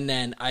 And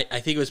then I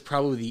think it was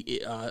probably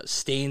the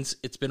Stains,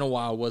 It's Been a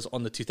While was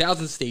on the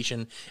 2000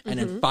 station, and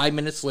then 5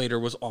 minutes later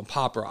was on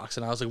Pop Rocks.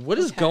 And I was like, what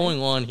is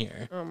going on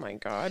here? Oh, my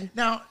God.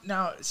 Now,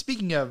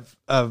 speaking of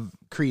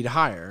Creed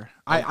Higher,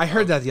 I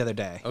heard that the other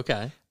day.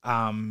 Okay.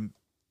 On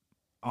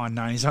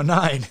 90s on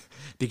 9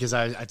 because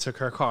I took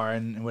her car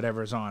and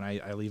whatever's on,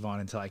 I leave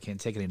on until I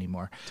can't take it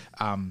anymore.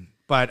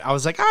 But I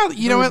was like, oh,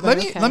 you know what? Let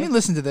me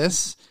listen to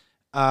this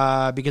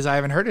because I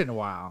haven't heard it in a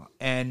while.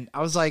 And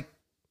I was like,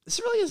 this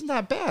really isn't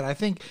that bad. I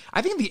think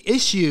the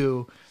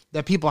issue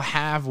that people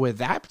have with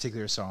that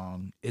particular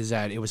song is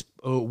that it was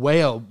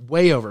way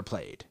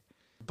overplayed.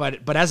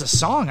 But as a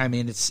song, I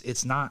mean,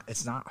 it's not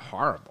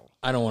horrible.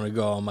 I don't want to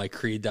go on my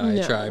Creed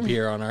diatribe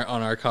here on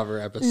our cover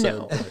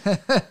episode. No.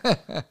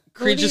 But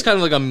Creed's just kind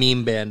of like a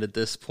meme band at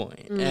this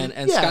point. And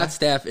Yeah. Scott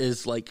Stapp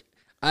is like,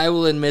 I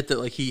will admit that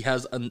like he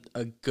has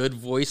a good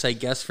voice, I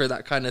guess, for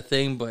that kind of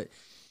thing, but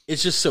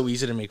it's just so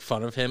easy to make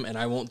fun of him, and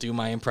I won't do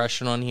my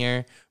impression on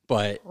here.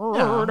 But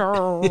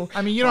No.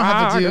 I mean, you don't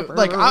have to do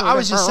like I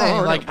was just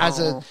saying, like as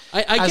a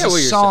I as get a what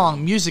you're song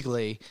saying.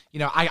 musically, you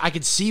know, I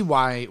could see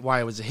why it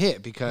was a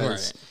hit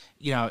because Right.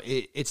 you know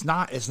it's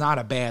not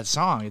a bad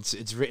song.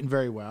 It's written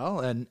very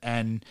well and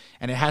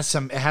it has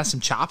some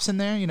chops in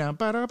there. You know,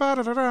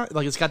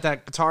 like it's got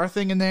that guitar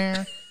thing in there,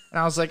 and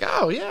I was like,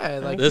 oh yeah,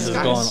 like This is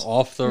guys- going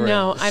off the rails.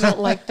 No, I don't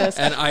like this.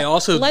 And I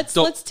also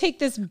let's take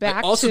this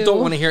back I also to...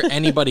 don't want to hear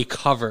anybody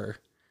cover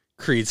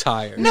Creed's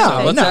Higher. No,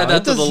 so let's no, add it that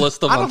to the doesn't-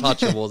 list of I don't-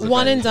 untouchables. if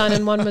One and anything. done,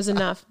 and one was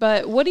enough.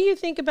 But what do you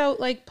think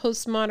about like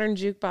postmodern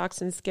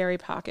jukebox and Scary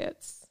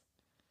Pockets?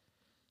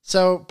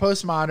 So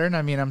postmodern.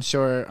 I mean, I'm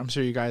sure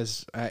you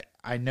guys.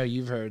 I know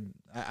you've heard.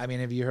 I mean,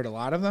 have you heard a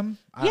lot of them?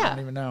 I Yeah.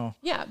 don't even know.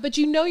 Yeah, but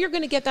you know you're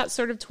going to get that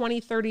sort of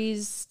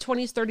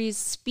 20s,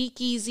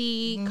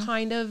 speakeasy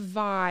kind of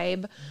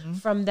vibe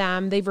from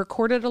them. They've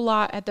recorded a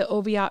lot at the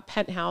Oviatt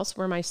Penthouse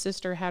where my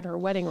sister had her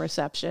wedding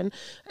reception,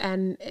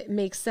 and it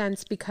makes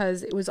sense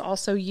because it was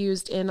also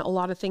used in a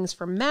lot of things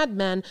from Mad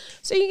Men.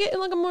 So you get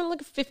like a more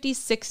like a 50s,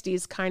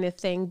 60s kind of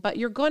thing, but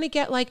you're going to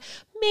get like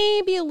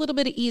maybe a little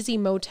bit of easy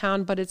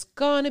Motown, but it's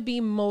going to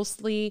be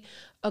mostly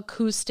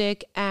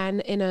acoustic and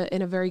in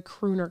a very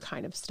crooner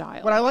kind of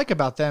style. What I like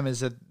about them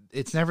is that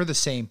it's never the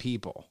same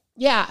people.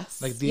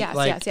 Yes. Like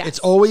yes. it's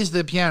always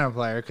the piano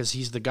player because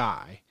he's the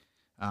guy.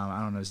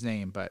 I don't know his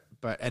name, but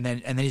and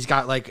then he's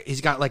got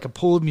like a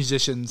pool of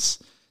musicians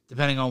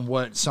depending on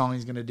what song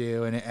he's gonna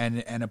do,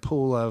 and a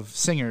pool of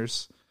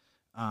singers,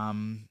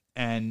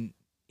 and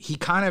he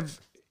kind of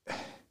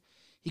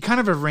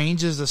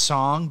arranges the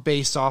song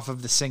based off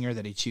of the singer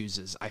that he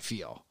chooses. I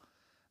feel.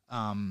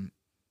 I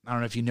don't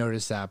know if you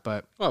noticed that,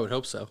 but I would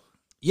hope so.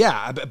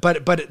 Yeah,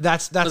 but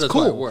that's that's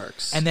cool. Why it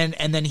works. And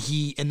then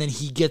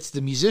he gets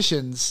the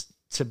musicians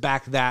to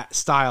back that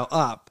style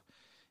up,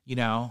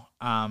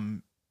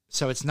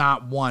 so it's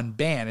not one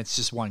band, it's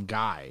just one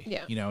guy.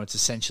 Yeah. It's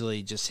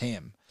essentially just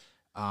him.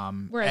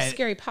 Whereas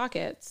Scary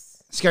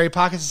Pockets,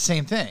 the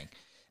same thing.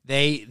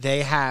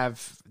 They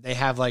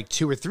have like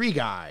 2 or 3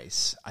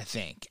 guys, I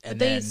think. And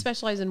they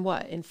specialize in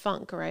what? In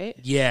funk, right?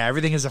 Yeah,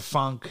 everything is a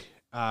funk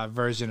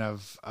version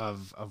of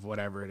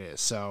whatever it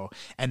is. So,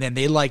 and then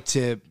they like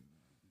to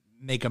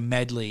make a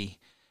medley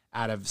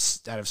out of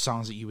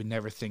songs that you would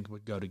never think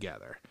would go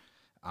together.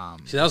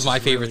 See, that was my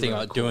favorite thing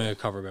about doing a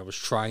cover band, was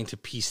trying to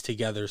piece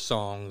together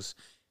songs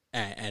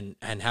and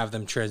have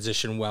them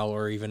transition well,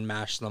 or even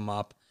mash them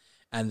up.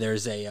 And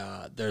there's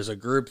a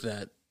group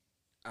that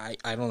I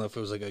don't know if it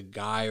was like a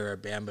guy or a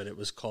band, but it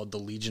was called the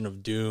Legion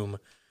of Doom,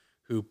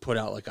 who put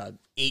out like a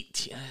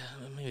 18,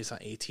 maybe it's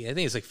not 18, I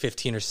think it's like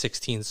 15 or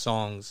 16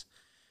 songs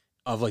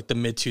of like the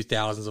mid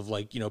 2000s of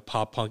like,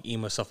 pop punk,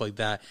 emo, stuff like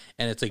that.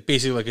 And it's like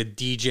basically like a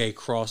DJ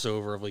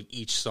crossover of like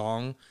each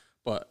song,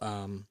 but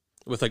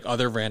with like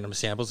other random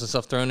samples and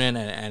stuff thrown in.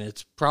 And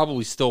it's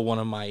probably still one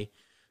of my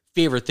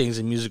favorite things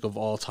in music of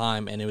all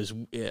time. And it was,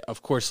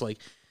 of course, like,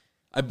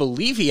 I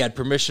believe he had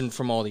permission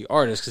from all the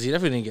artists, because he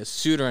definitely didn't get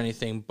sued or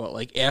anything. But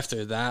like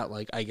after that,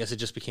 like I guess it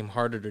just became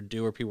harder to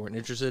do, or people weren't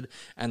interested.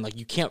 And like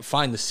you can't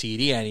find the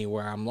CD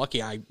anywhere. I'm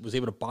lucky I was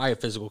able to buy a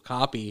physical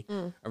copy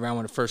around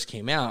when it first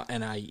came out,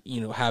 and I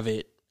have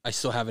it. I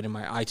still have it in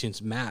my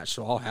iTunes Match,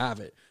 so I'll have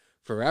it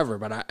forever.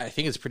 But I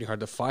think it's pretty hard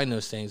to find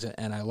those things,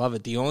 and I love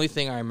it. The only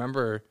thing I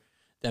remember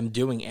them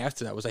doing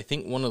after that was, I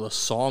think, one of the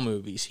Saw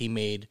movies. He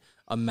made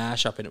a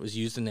mashup, and it was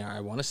used in there. I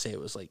want to say it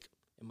was like,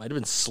 it might have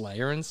been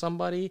Slayer and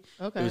somebody.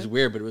 Okay. It was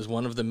weird, but it was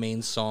one of the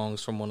main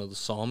songs from one of the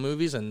Saw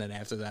movies, and then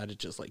after that, it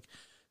just like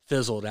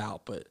fizzled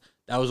out. But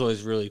that was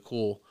always really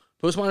cool.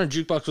 Postmodern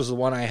Jukebox was the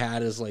one I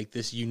had as like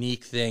this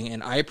unique thing,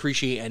 and I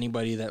appreciate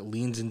anybody that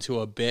leans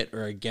into a bit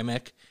or a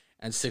gimmick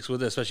and sticks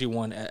with it, especially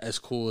one as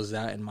cool as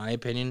that, in my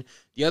opinion.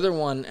 The other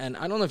one, and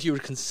I don't know if you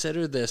would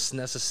consider this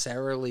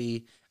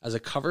necessarily as a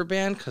cover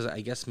band, because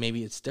I guess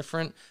maybe it's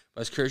different,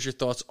 but I was curious your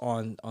thoughts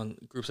on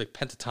groups like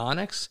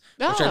Pentatonix,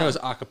 which I know is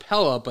a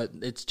cappella, but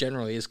it's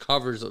generally is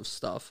covers of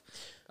stuff.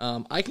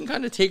 I can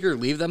kind of take or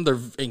leave them. They're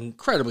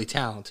incredibly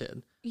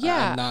talented.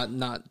 Yeah. I'm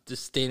not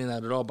disdaining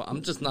that at all, but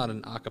I'm just not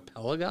an a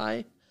cappella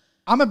guy.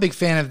 I'm a big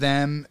fan of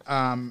them.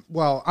 I'm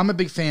a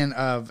big fan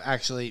of,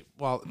 actually,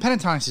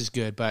 Pentatonix is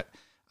good, but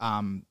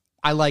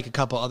I like a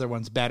couple other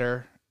ones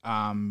better.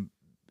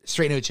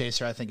 Straight No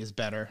Chaser, I think, is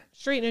better.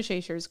 Straight No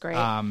Chaser is great.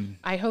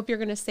 I hope you're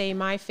going to say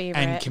my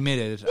favorite. And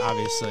Committed,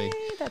 obviously.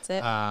 That's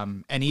it.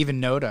 And even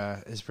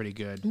Noda is pretty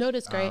good.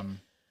 Noda's great.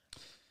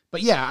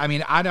 But yeah, I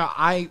mean,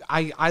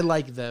 I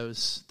like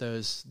those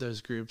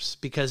groups,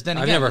 because then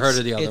again, I've never heard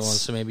of the other ones,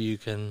 so maybe you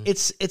can.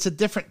 It's a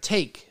different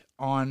take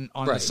on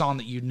the song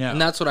that and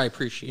that's what I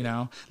appreciate.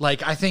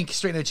 Like I think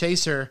Straight No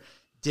Chaser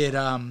did.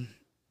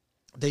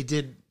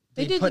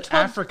 They put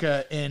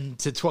Africa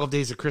into 12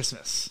 Days of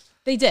Christmas.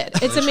 They did.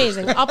 It's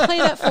amazing. I'll play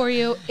that for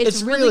you.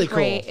 It's really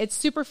great. Cool. It's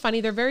super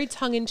funny. They're very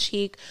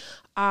tongue-in-cheek.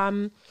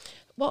 And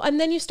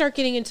then you start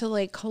getting into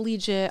like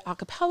collegiate a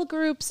cappella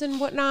groups and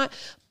whatnot.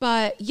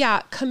 But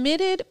yeah,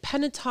 Committed,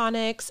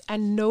 Pentatonix,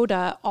 and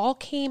Noda all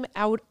came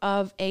out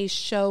of a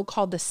show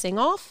called The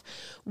Sing-Off,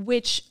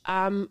 which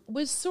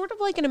was sort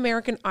of like an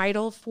American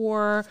Idol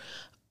for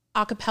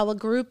a cappella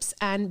groups,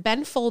 and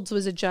Ben Folds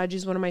was a judge.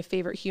 He's one of my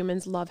favorite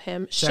humans. Love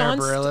him. Sarah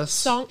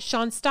Bareilles.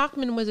 Sean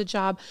Stockman was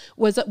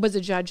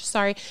a judge.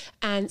 Sorry,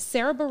 and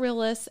Sarah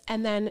Bareilles,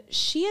 and then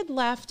she had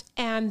left,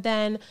 and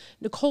then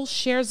Nicole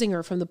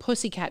Scherzinger from the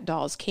Pussycat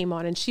Dolls came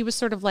on, and she was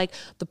sort of like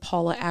the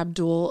Paula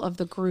Abdul of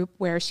the group,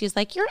 where she's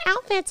like, "Your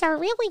outfits are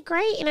really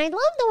great, and I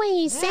love the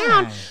way you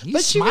sound,"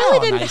 but she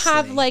really didn't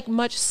have like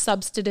much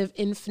substantive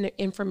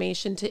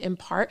information to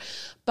impart.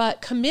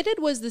 But Committed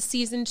was the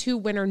season 2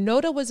 winner.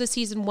 Noda was a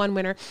season 1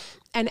 winner.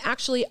 And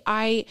actually,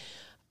 a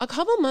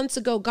couple months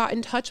ago, got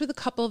in touch with a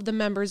couple of the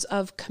members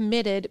of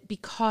Committed,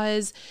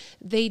 because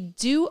they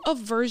do a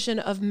version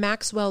of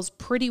Maxwell's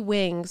Pretty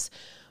Wings,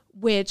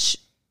 which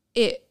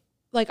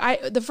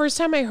the first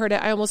time I heard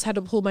it, I almost had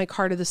to pull my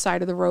car to the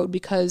side of the road,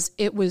 because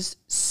it was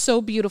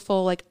so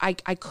beautiful. Like I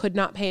could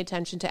not pay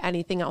attention to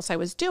anything else I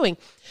was doing.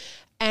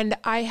 And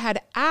I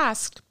had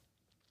asked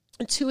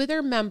 2 of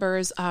their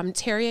members,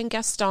 Terry and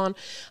Gaston,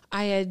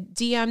 I had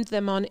DM'd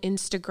them on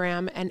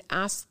Instagram and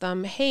asked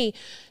them, hey,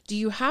 do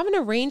you have an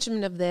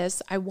arrangement of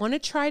this? I want to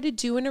try to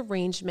do an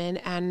arrangement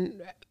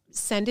and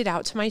send it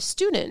out to my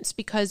students,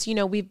 because,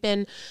 we've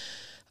been,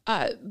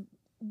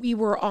 we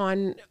were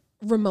on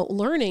remote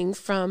learning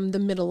from the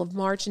middle of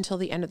March until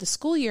the end of the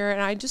school year.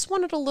 And I just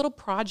wanted a little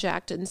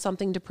project and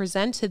something to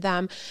present to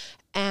them.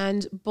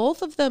 And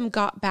both of them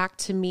got back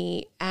to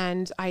me,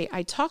 and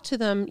I talked to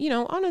them,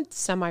 on a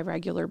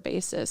semi-regular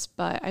basis,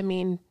 but I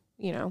mean,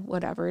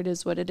 whatever, it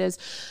is what it is.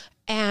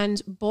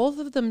 And both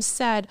of them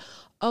said,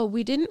 oh,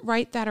 we didn't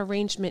write that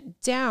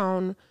arrangement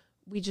down.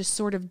 We just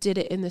sort of did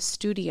it in the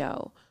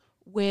studio,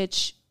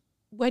 which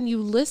when you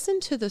listen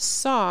to the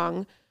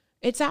song,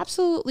 it's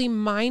absolutely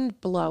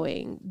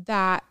mind-blowing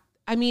that,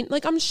 I mean,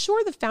 like, I'm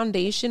sure the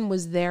foundation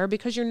was there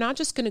because you're not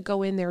just going to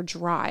go in there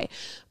dry,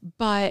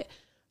 but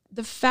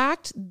the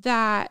fact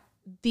that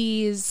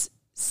these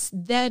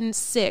then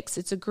 6,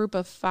 it's a group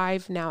of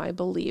 5 now, I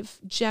believe,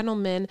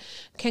 gentlemen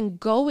can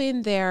go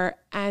in there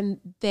and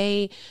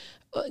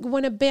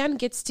when a band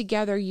gets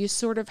together, you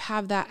sort of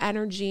have that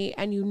energy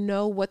and you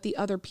know what the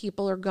other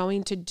people are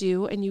going to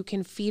do, and you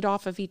can feed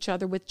off of each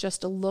other with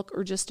just a look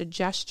or just a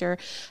gesture.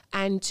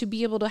 And to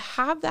be able to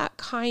have that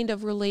kind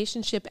of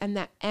relationship and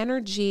that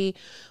energy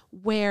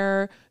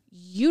where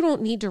you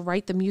don't need to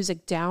write the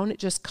music down, it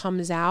just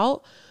comes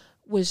out,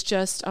 was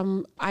just,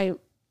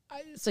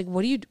 it's like,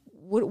 what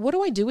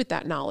do I do with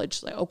that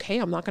knowledge? Like, okay,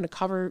 I'm not going to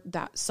cover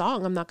that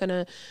song. I'm not going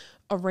to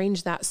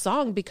arrange that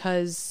song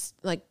because,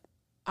 like,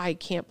 I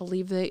can't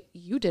believe that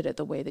you did it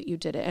the way that you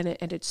did it.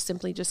 And it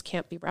simply just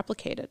can't be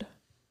replicated.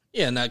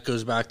 Yeah. And that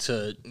goes back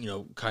to,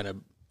 kind of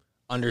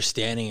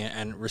understanding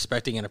and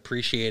respecting and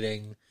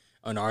appreciating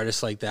an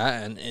artist like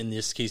that. And in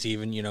this case,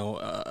 even,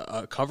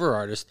 a cover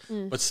artist,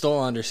 but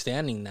still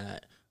understanding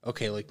that,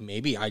 okay, like,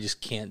 maybe I just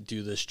can't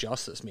do this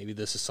justice. Maybe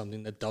this is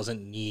something that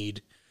doesn't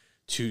need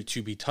to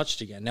be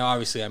touched again. Now,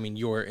 obviously, I mean,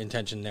 your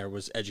intention there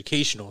was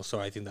educational, so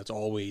I think that's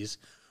always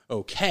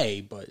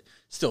okay, but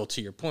still,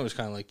 to your point, it was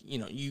kind of like,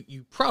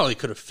 you probably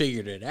could have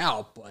figured it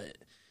out, but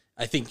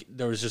I think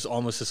there was just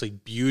almost this,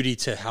 like, beauty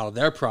to how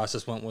their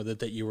process went with it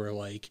that you were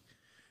like,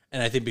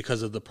 and I think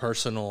because of the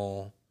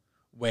personal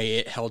way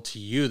it held to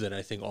you, that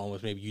I think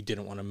almost maybe you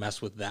didn't want to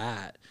mess with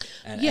that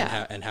and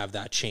have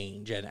that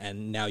change,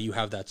 and now you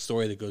have that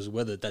story that goes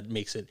with it that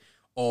makes it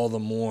all the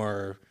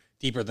more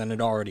deeper than it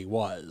already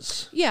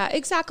was. Yeah,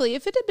 exactly.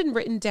 If it had been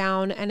written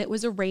down and it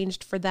was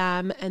arranged for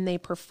them and they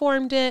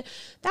performed it,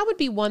 that would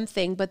be one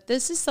thing. But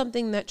this is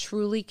something that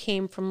truly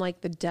came from,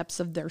 like, the depths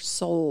of their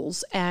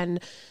souls. And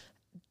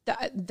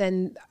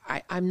then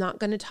I'm not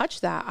going to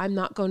touch that. I'm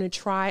not going to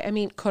try. I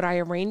mean, could I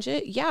arrange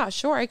it? Yeah,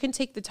 sure. I can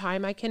take the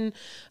time. I can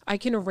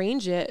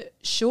arrange it,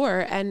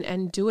 sure,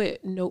 and do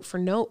it note for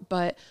note.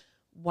 But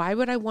why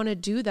would I want to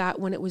do that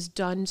when it was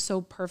done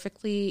so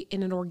perfectly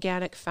in an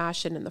organic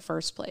fashion in the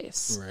first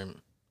place? Right.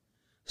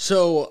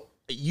 So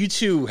you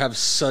two have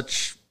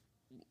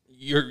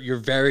you're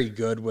very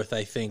good with,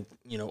 I think,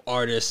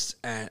 artists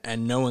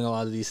and knowing a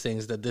lot of these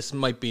things, that this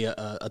might be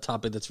a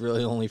topic that's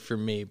really only for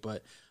me,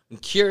 but I'm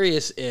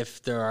curious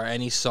if there are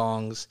any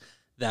songs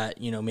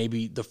that,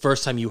 maybe the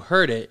first time you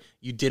heard it,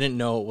 you didn't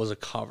know it was a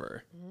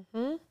cover.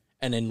 Mm-hmm.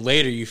 And then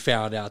later you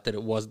found out that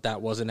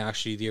that wasn't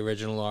actually the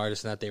original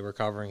artist and that they were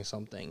covering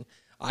something.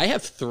 I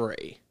have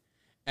 3,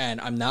 and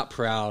I'm not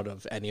proud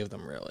of any of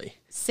them, really.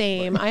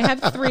 Same. I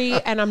have 3,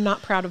 and I'm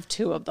not proud of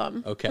 2 of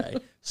them. Okay.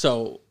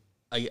 So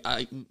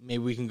I maybe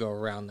we can go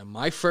around them.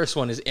 My first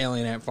one is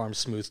Alien Ant Farm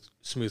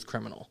Smooth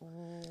Criminal.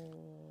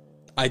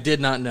 I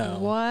did not know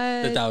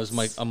that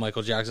was a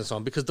Michael Jackson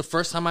song, because the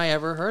first time I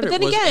ever heard it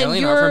was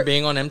Alien Ant Farm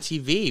being on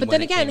MTV. But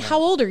then again, how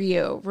old are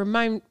you?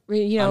 I'm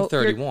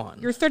 31.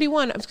 You're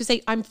 31. I was going to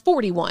say I'm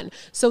 41.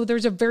 So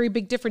there's a very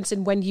big difference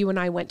in when you and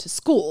I went to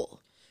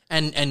school.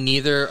 And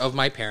neither of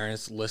my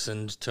parents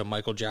listened to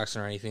Michael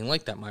Jackson or anything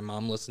like that. My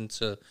mom listened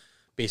to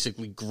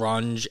basically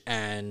grunge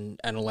and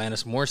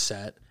Alanis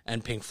Morissette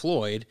and Pink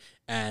Floyd,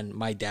 and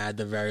my dad,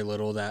 the very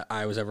little that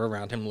I was ever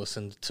around him,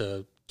 listened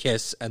to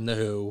Kiss and The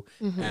Who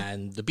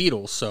and the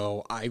Beatles.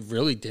 So I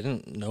really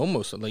didn't know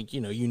most of, like,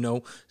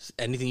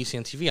 anything you see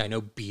on TV. I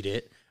know Beat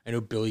It. I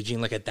know Billie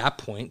Jean, like, at that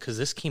point, because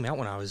this came out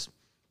when I was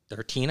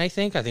 13, I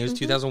think. I think it was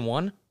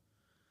 2001.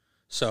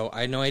 So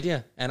I had no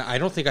idea. And I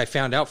don't think I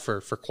found out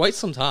for quite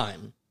some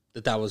time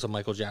that was a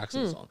Michael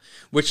Jackson song,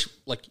 which,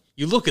 like,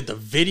 you look at the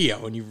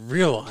video and you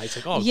realize,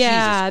 like, oh,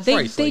 yeah, Jesus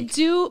Christ. They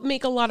do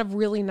make a lot of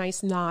really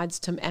nice nods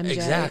to MJ.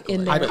 Exactly.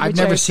 In there, I've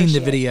never seen the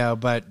video,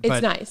 but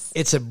it's nice.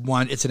 It's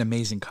an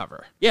amazing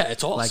cover. Yeah,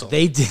 it's awesome.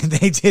 Like,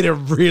 they did a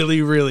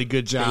really, really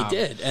good job.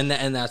 They did, and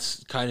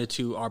that's kind of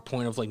to our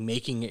point of, like,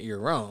 making it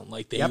your own.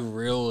 Like, they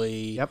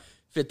really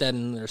fit that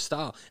in their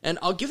style. And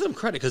I'll give them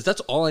credit, because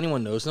that's all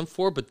anyone knows them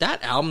for. But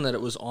that album that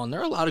it was on, there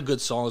are a lot of good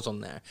songs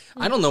on there.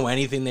 I don't know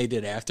anything they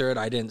did after it.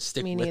 I didn't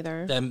stick with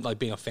them, like,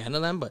 being a fan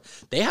of them. But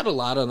they had a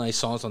lot of nice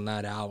songs on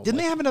that album. Didn't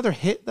they have another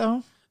hit,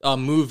 though?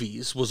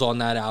 Movies was on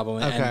that album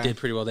and did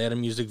pretty well. They had a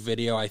music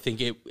video. I think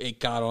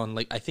it got on,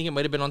 like, I think it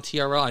might have been on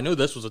TRL. I know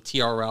this was a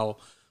TRL,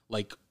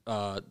 like,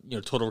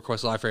 Total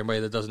Request Live for anybody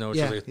that doesn't know, which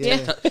Yeah, is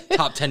yeah.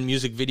 top 10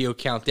 music video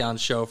countdown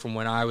show from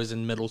when I was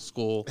in middle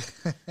school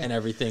and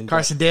everything.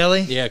 Carson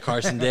Daly? Yeah,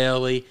 Carson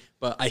Daly.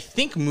 But I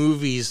think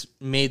Movies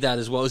made that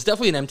as well. It was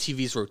definitely an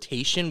MTV's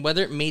rotation.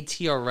 Whether it made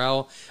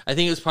TRL, I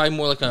think it was probably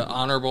more like an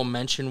honorable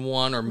mention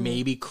one, or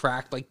maybe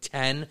cracked like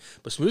 10.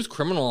 But Smooth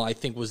Criminal, I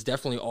think, was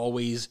definitely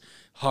always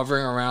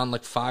hovering around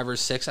like 5 or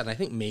 6, and I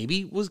think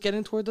maybe was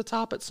getting toward the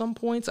top at some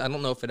points. I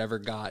don't know if it ever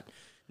got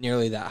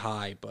nearly that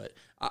high, but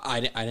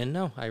I didn't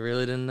know. I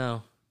really didn't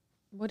know.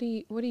 What do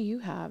you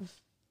have?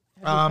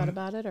 Have you thought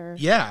about it, or?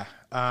 Yeah.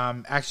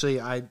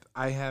 Actually, I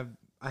have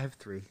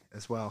 3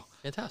 as well.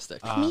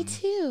 Fantastic. Me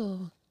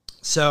too.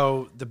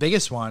 So the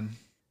biggest one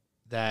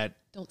that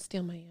Don't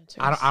steal my answers.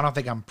 I don't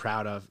think I'm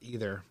proud of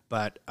either,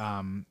 but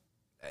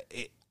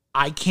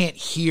I can't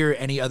hear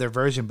any other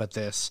version but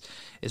this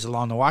is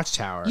Along the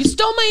Watchtower. You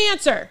stole my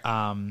answer.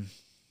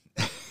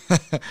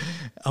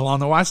 Along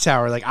the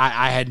Watchtower, like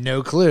I had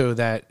no clue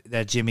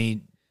that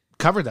Jimmy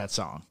covered that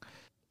song.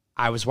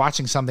 I was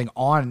watching something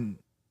on,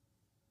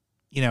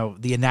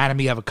 the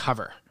anatomy of a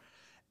cover,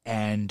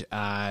 and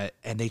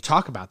they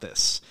talk about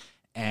this,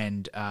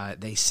 and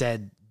they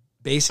said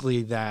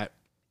basically that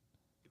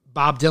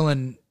Bob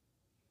Dylan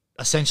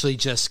essentially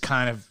just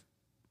kind of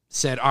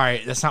said, all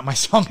right, that's not my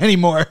song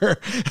anymore.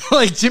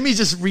 Like Jimmy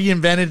just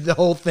reinvented the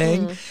whole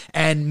thing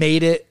and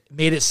made it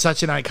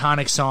such an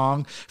iconic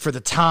song for the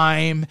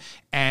time.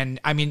 And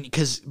I mean,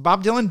 because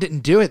Bob Dylan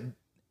didn't do it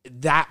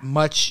that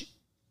much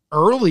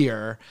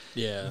earlier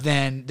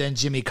than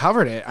Jimmy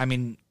covered it. I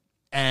mean,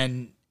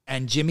 and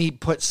Jimmy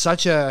put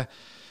such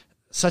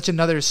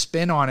another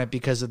spin on it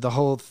because of the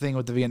whole thing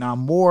with the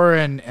Vietnam War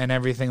and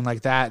everything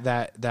like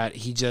that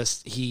he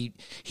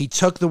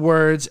took the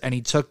words and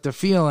he took the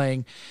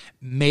feeling,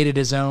 made it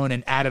his own,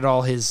 and added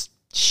all his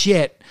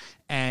shit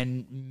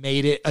and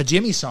made it a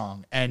Jimmy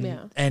song.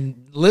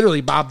 And literally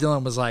Bob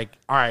Dylan was like,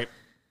 all right,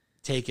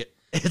 take it.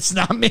 It's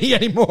not me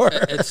anymore.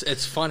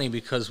 It's funny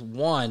because,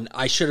 one,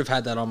 I should have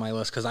had that on my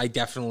list because I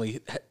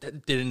definitely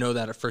didn't know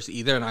that at first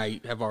either, and I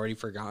have already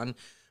forgotten.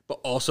 But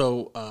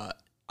also,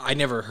 I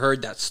never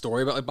heard that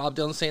story about like Bob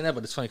Dylan saying that,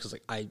 but it's funny because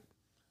I'm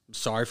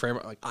sorry for him.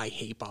 Like, I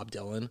hate Bob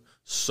Dylan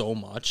so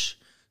much,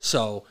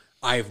 so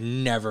I've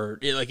never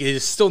it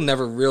has still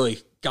never really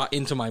got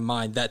into my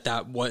mind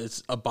that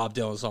was a Bob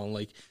Dylan song.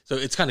 Like, so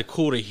it's kind of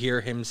cool to hear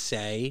him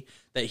say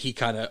that he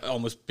kind of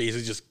almost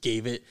basically just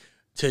gave it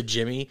to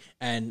Jimmy.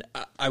 And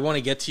I want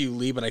to get to you,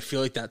 Lee, but I feel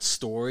like that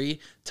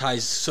story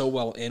ties so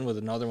well in with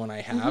another one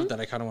I have that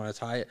I kind of want to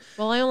tie it.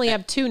 Well, I only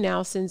have 2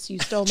 now since you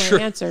stole my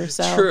answer.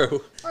 So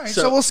True. All right,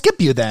 so we'll skip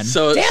you then.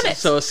 So, Damn it.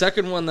 So a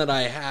second one that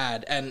I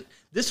had, and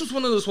this was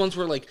one of those ones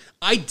where like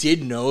I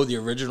did know the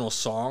original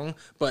song,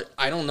 but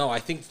I don't know. I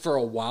think for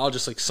a while,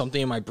 just like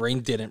something in my brain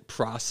didn't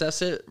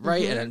process it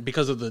right, and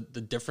because of the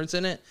difference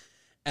in it,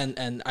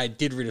 and I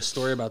did read a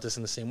story about this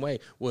in the same way,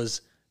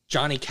 was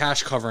Johnny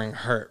Cash covering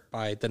 "Hurt"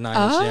 by the Nine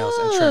Inch Nails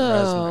and Trent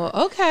Reznor.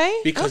 Okay.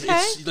 Because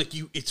it's like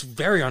it's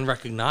very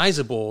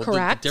unrecognizable.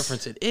 Correct. The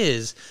difference it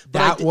is.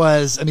 That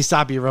was, let me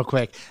stop you real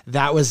quick.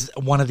 That was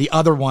one of the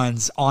other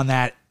ones on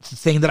that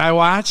thing that I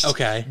watched.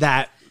 Okay.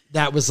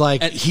 That was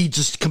like, he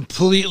just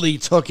completely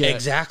took it.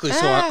 Exactly.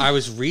 So I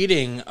was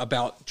reading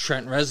about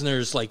Trent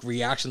Reznor's like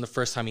reaction the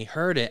first time he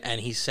heard it, and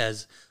he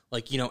says,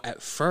 like,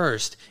 at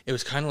first it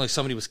was kind of like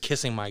somebody was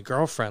kissing my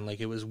girlfriend. Like,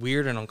 it was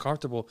weird and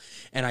uncomfortable,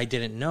 and I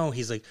didn't know.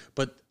 He's like,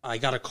 but I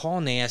got a call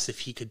and they asked if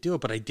he could do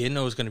it, but I didn't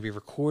know it was going to be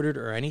recorded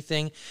or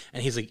anything.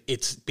 And he's like,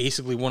 it's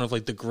basically one of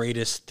like the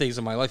greatest things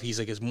in my life. He's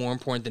like, it's more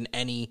important than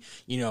any,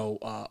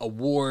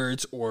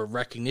 awards or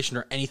recognition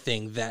or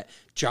anything that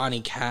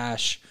Johnny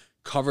Cash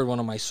covered one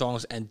of my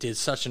songs and did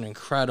such an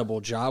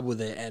incredible job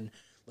with it. And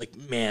like,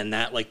 man,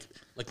 that like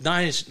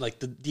Nine Inch, like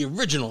the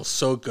original is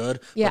so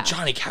good. Yeah. But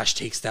Johnny Cash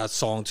takes that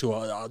song to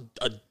a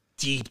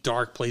deep,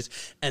 dark place.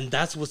 And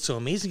that's what's so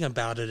amazing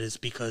about it, is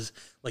because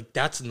like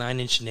that's 9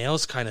 Inch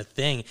Nails kind of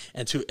thing.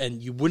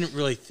 And you wouldn't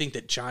really think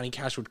that Johnny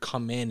Cash would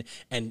come in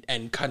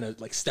and kind of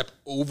like step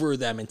over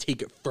them and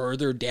take it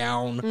further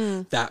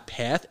down that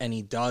path. And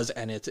he does.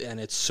 And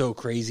it's so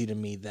crazy to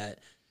me that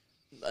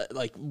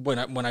like when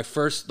I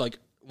first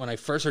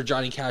heard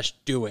Johnny Cash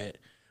do it,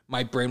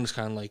 my brain was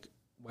kind of like,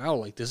 wow,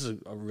 like this is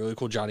a really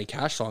cool Johnny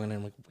Cash song. And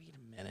I'm like, wait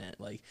a minute.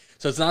 Like,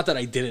 so it's not that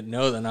I didn't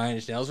know the 9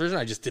 Inch Nails version.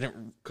 I just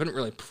couldn't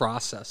really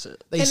process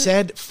it. They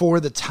said for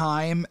the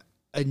time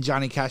in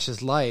Johnny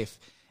Cash's life,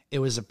 it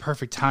was a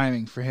perfect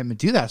timing for him to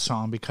do that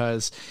song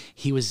because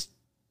he was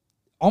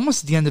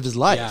almost at the end of his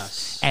life.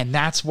 Yes. And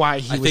that's why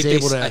he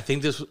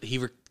he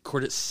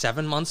recorded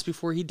 7 months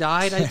before he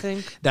died, I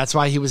think. That's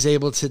why he was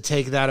able to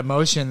take that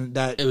emotion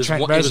that Trent it was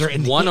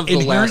Reznor one of the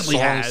last songs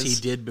has.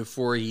 he did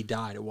before he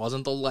died. It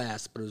wasn't the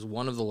last, but it was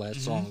one of the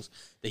last songs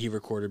that he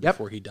recorded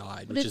before he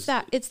died. But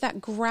it's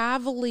that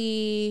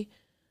gravelly,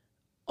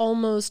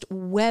 almost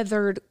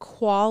weathered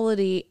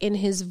quality in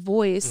his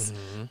voice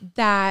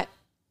that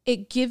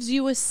it gives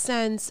you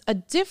a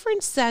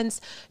different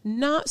sense,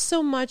 not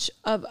so much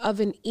of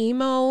an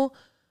emo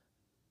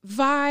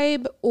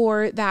vibe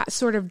or that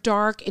sort of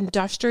dark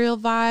industrial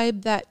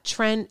vibe that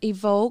Trent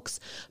evokes,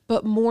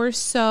 but more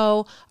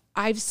so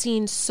I've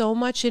seen so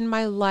much in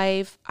my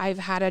life. I've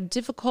had a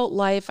difficult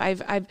life.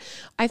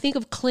 I think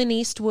of Clint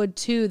Eastwood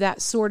too, that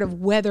sort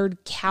of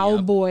weathered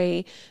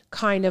cowboy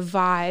kind of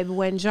vibe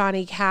when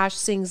Johnny Cash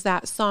sings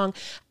that song.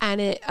 And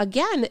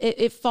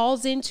it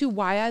falls into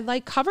why I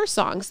like cover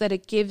songs, that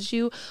it gives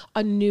you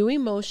a new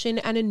emotion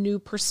and a new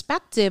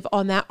perspective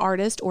on that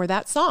artist or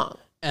that song.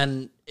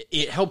 And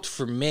it helped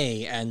for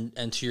me, and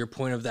to your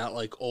point of that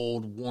like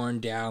old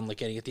worn down like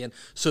getting at the end.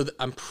 So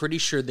I'm pretty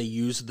sure they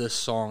used this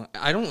song.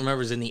 I don't remember if it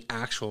was in the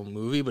actual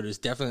movie, but it was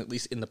definitely at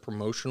least in the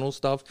promotional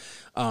stuff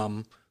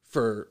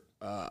for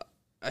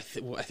I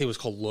think it was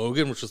called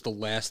Logan, which was the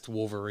last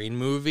Wolverine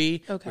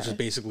movie, which is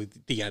basically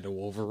the end of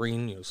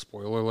Wolverine. You know,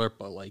 spoiler alert,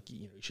 but like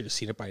you should have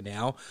seen it by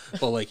now.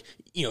 But like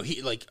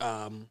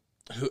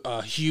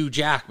Hugh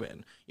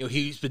Jackman,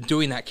 he's been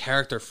doing that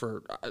character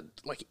for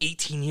like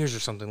 18 years or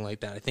something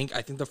like that. I think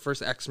the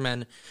first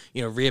X-Men,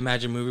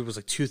 reimagined movie was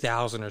like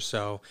 2000 or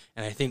so,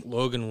 and I think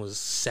Logan was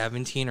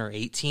 17 or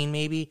 18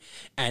 maybe.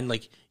 And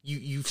like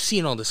you've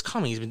seen all this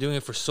coming. He's been doing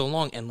it for so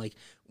long, and like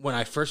when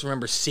I first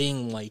remember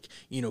seeing like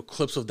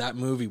clips of that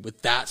movie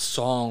with that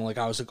song, like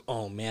I was like,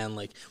 oh man,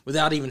 like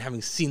without even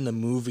having seen the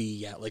movie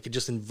yet, like it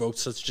just invoked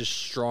such a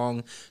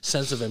strong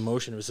sense of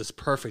emotion. It was this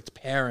perfect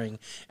pairing,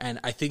 and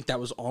I think that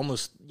was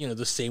almost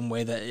the same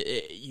way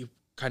that you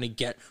kind of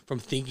get from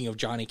thinking of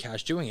Johnny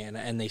Cash doing it.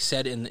 And they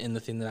said in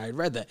the thing that I had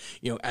read that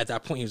at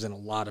that point he was in a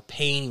lot of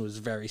pain, he was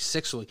very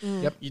sick. So like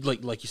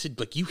you said,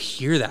 like you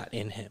hear that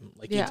in him.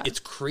 Like it's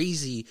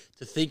crazy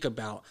to think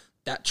about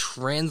that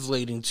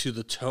translating to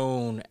the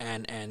tone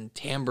and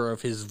timbre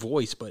of his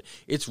voice, but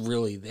it's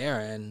really there.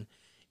 And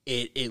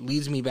it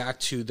leads me back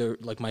to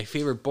my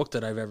favorite book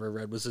that I've ever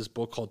read was this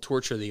book called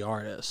Torture the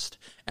Artist.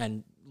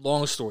 And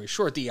long story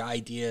short, the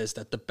idea is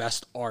that the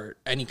best art,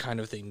 any kind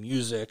of thing,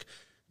 music,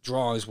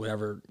 drawings,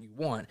 whatever you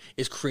want,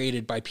 is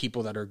created by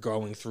people that are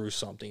going through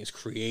something. It's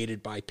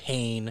created by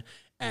pain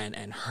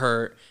and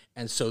hurt.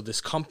 And so this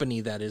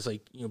company that is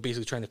like,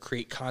 basically trying to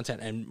create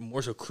content and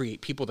more so create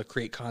people that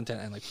create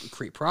content and like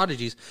create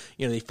prodigies,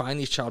 they find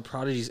these child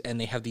prodigies and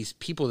they have these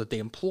people that they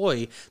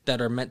employ that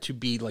are meant to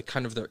be like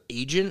kind of their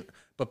agent,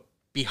 but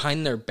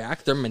behind their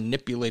back, they're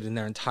manipulating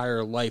their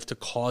entire life to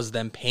cause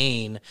them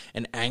pain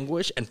and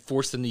anguish and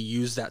force them to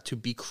use that to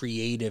be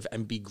creative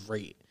and be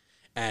great.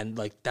 And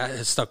like that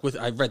has stuck with,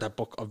 I've read that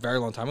book a very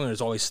long time ago and it's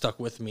always stuck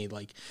with me,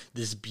 like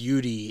this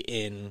beauty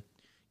in,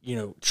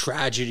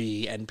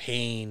 tragedy and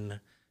pain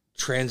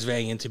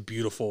transveying into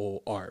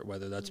beautiful art,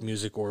 whether that's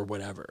music or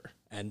whatever.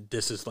 And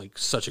this is like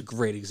such a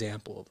great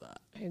example of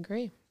that. I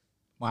agree.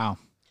 Wow.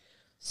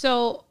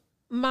 So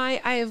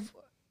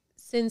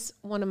since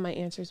one of my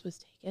answers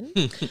was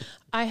taken,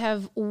 I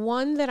have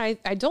one that I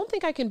don't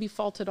think I can be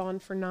faulted on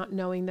for not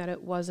knowing that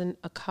it wasn't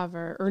a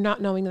cover or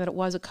not knowing that it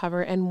was a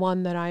cover, and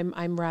one that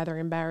I'm rather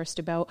embarrassed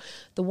about.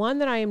 The one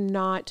that I am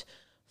not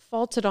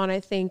faulted on, I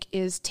think,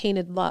 is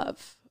Tainted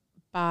Love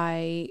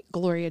by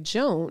Gloria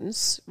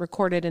Jones,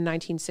 recorded in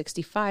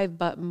 1965,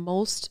 but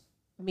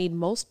made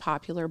most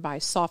popular by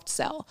Soft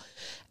Cell.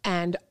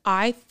 And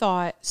I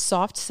thought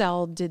Soft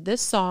Cell did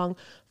this song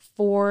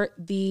for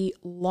the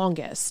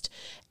longest.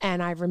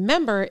 And I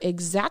remember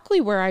exactly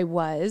where I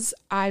was.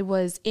 I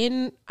was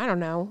in, I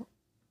don't know,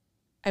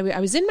 I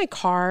was in my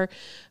car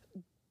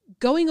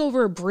going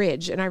over a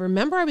bridge. And I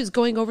remember I was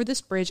going over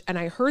this bridge and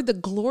I heard the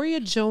Gloria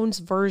Jones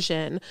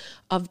version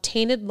of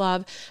Tainted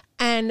Love.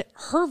 And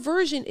her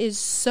version is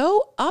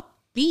so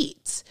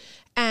upbeat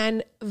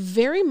and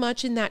very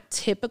much in that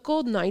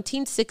typical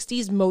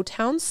 1960s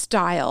Motown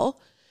style.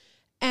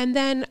 And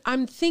then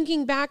I'm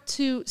thinking back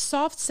to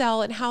Soft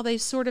Cell and how they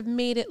sort of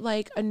made it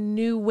like a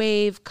new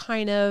wave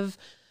kind of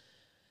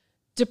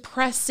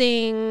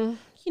depressing,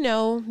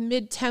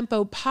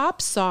 mid-tempo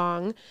pop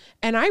song.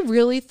 And I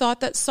really thought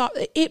that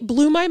it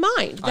blew my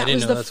mind. I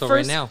didn't know that's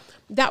right now.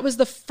 That was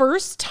the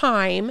first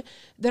time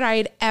that I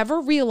had ever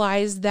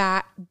realized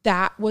that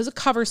was a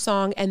cover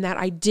song and that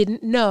I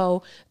didn't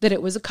know that it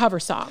was a cover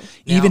song.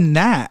 Even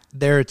that,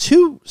 there are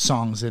two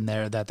songs in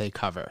there that they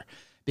cover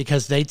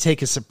because they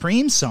take a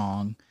Supreme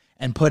song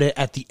and put it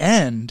at the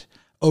end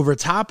over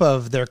top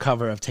of their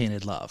cover of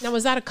Tainted Love. Now,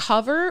 was that a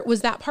cover?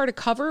 Was that part a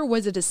cover or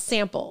was it a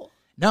sample?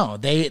 No,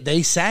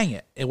 they sang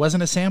it. It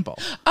wasn't a sample.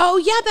 Oh,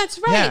 yeah, that's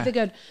right. Yeah. They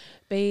go,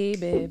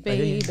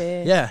 baby.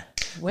 Yeah.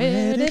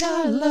 Where did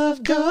our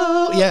love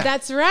go? Yeah.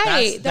 That's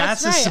right.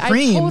 That's right.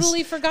 Supremes. I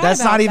totally forgot That's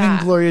about not even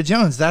that. Gloria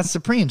Jones. That's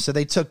Supreme. So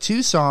they took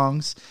two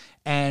songs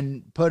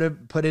and put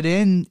it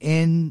in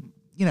and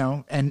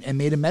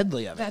made a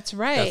medley of it. That's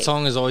right. That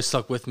song has always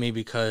stuck with me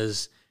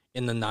because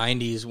in the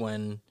 90s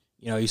when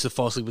I used to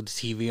fall asleep with the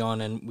TV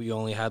on, and we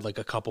only had like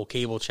a couple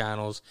cable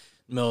channels.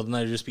 In the middle of the night,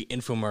 it'd just be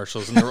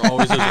infomercials, and there were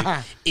always those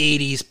like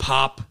 80s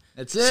pop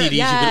That's it.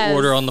 CDs you could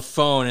order on the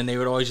phone, and they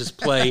would always just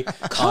play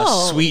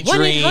Sweet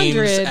 1-800,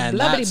 Dreams and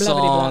blah, that blah, song,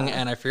 blah, blah, blah.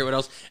 and I forget what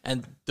else.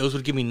 And those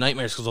would give me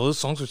nightmares because all those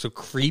songs were so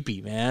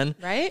creepy, man.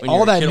 Right? When All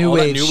you're a that kid, new all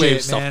wave that new wave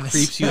shit, stuff man.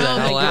 creeps you the Oh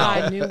my hell out.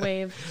 God, new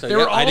wave. So, There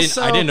were I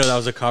also- didn't know that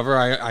was a cover.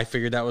 I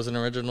figured that was an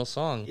original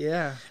song.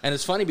 Yeah. And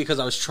it's funny because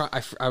I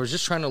was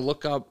just trying to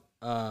look up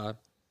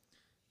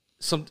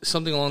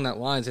something along that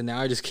lines, and now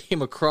I just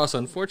came across,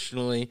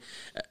 unfortunately,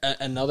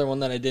 another one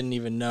that I didn't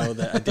even know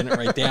that I didn't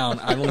write down.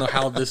 I don't know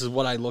how this is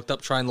what I looked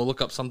up, trying to look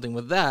up something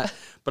with that,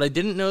 but I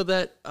didn't know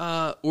that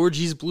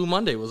Orgy's Blue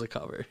Monday was a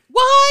cover.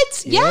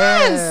 What? Yeah.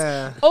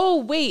 Yes.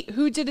 Oh, wait.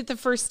 Who did it the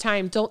first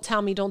time? Don't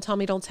tell me. Don't tell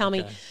me. Don't tell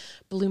me.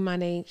 Blue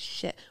Monday.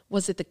 Shit.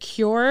 Was it The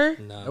Cure?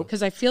 No.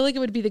 Because I feel like it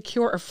would be The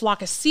Cure or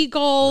Flock of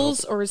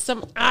Seagulls or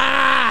some.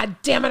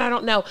 Damn it. I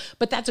don't know.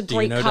 But that's a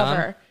great know,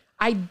 cover. Don?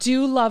 I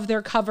do love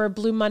their cover,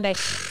 Blue Monday.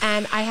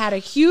 And I had a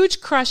huge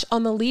crush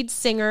on the lead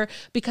singer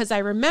because I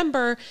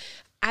remember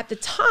at the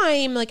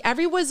time, like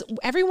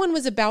everyone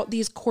was about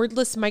these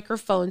cordless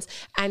microphones,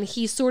 and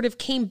he sort of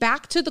came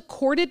back to the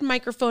corded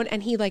microphone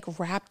and he like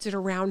wrapped it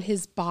around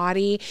his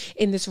body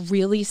in this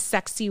really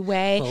sexy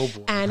way. Oh,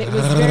 boy. And it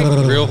was very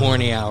Real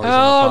horny hours. oh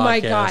on the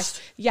my podcast.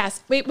 gosh.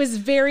 Yes. It was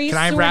very Can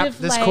I sort wrap of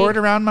this like, cord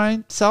around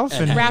myself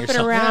and wrap it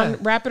yourself? around Yeah.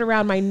 wrap it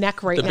around my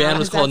neck right The now. band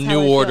was 'cause called that's how New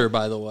I feel. Order,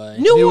 by the way.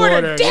 New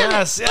Order, damn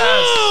yes, it.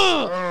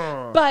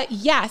 yes. But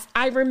yes,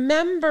 I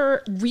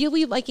remember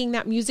really liking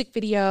that music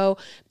video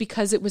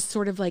because it was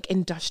sort of like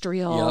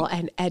industrial Yep.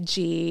 and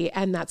edgy,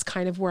 and that's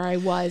kind of where I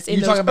was in You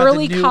those talking about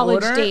early the New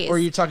college Order, days. or are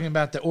you talking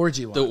about the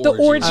orgy one? The The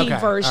orgy Okay, all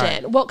version.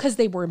 right. Well, because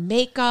they wore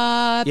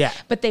makeup. Yeah.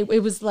 But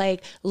it was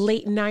like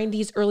late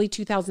 90s, early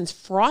 2000s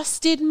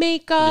frosted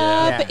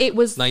makeup. Yeah. It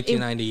was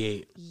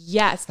 1998.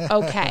 Yes.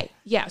 Okay.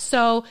 Yeah.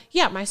 So,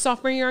 yeah, my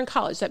sophomore year in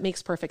college, that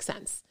makes perfect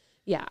sense.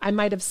 Yeah. I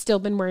might have still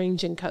been wearing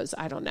Jinkos.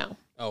 I don't know.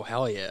 Oh,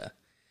 hell yeah.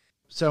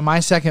 So my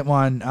second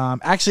one,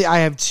 actually, I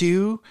have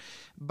two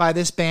by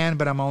this band,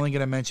 but I'm only going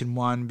to mention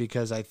one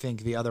because I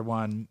think the other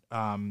one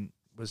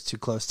was too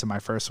close to my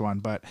first one.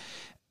 But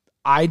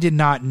I did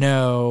not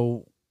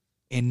know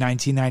in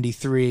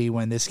 1993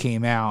 when this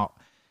came out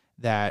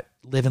that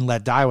 "Live and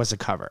Let Die" was a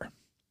cover.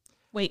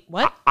 Wait,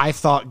 what? I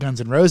thought Guns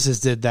N' Roses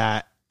did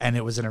that, and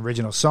it was an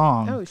original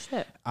song. Oh,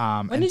 shit.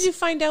 Um, When did you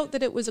find out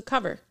that it was a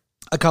cover?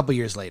 a couple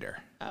years later.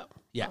 Oh.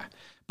 Yeah.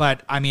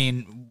 But I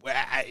mean,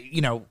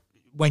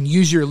 when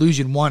Use Your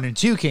Illusion 1 and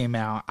 2 came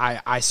out,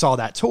 I saw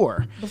that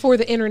tour. Before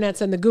the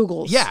internets and the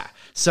Googles. Yeah.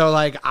 So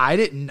like I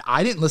didn't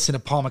listen to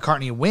Paul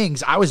McCartney and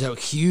Wings. I was a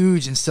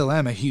huge and still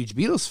am a huge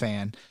Beatles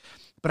fan,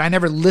 but I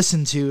never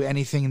listened to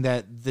anything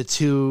that the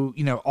two,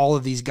 all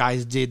of these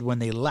guys did when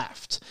they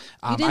left.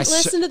 You didn't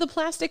listen to the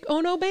Plastic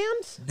Ono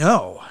Band?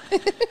 No.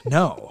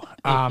 No.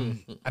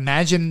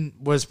 Imagine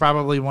was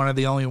probably one of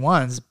the only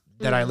ones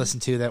that I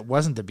listened to that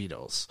wasn't the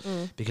Beatles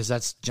because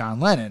that's John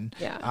Lennon.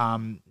 Yeah.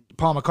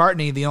 Paul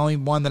McCartney, the only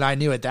one that I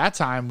knew at that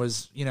time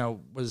was Paul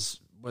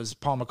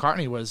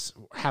McCartney was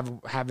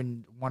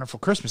having Wonderful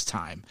Christmas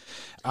Time.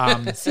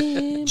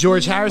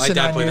 George My Harrison,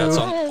 dad I played that knew.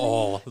 song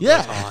all the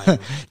Yeah, time.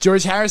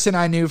 George Harrison,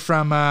 I knew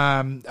from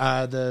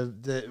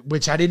the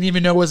which I didn't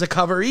even know was a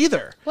cover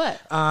either. What?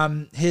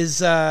 His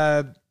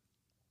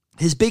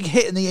big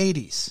hit in the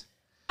 '80s.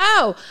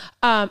 Oh,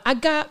 I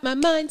got my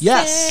mind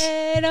Yes.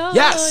 set on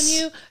Yes,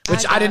 you.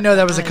 which I got didn't know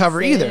that my was a mind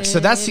cover either. So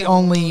that's the set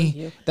on only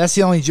you.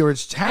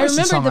 George I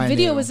Harrison song remember the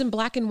video knew. was in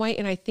black and white,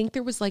 and I think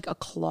there was like a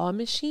claw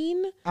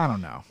machine I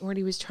don't know, where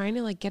he was trying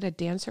to like get a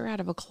dancer out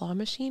of a claw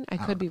machine. I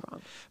could be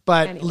wrong.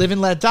 but Anyway. "Live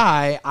and Let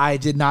Die" I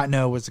did not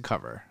know was a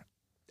cover,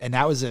 and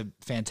that was a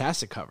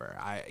fantastic cover.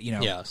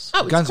 Yes.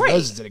 Oh, it's Guns N' great.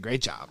 Roses did a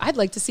great job. I'd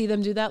like to see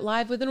them do that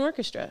live with an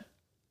orchestra.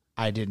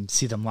 I didn't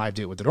see them live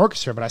do it with an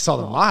orchestra, but I saw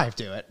them live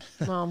do it.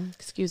 Well,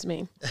 excuse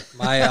me.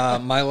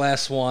 My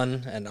last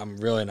one, and I'm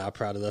really not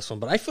proud of this one,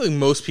 but I feel like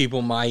most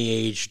people my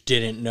age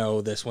didn't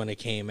know this when it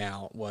came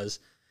out, was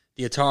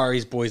the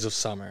Ataris' Boys of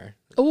Summer.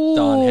 Don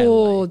Henley.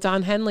 Oh,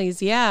 Don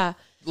Henley's, yeah.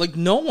 Like,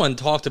 no one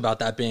talked about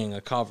that being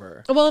a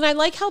cover. Well, and I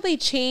like how they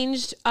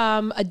changed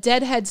a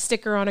Deadhead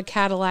sticker on a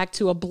Cadillac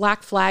to a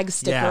Black Flag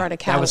sticker Yeah, on a that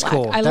Cadillac. was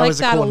cool. I That like was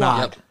a that cool a lot.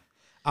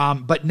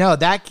 nod. But no,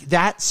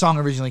 that song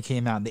originally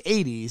came out in the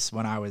 '80s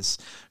when I was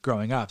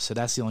growing up, so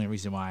that's the only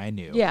reason why I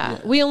knew. Yeah,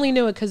 we only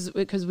knew it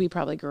because we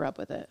probably grew up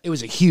with it. It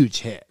was a huge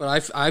hit.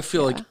 But I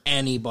feel like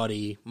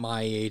anybody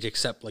my age,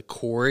 except like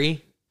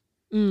Corey,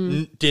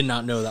 did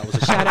not know that was a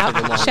cover. Shout for the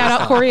out, longest shout out,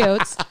 time. Corey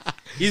Oates.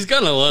 He's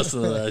gonna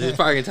listen to this. He's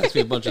probably gonna text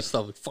me a bunch of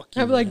stuff. Like, fuck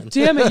you, I'm man. like,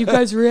 damn it, you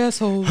guys are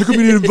assholes. How come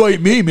you didn't invite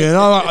me, man?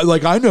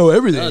 I know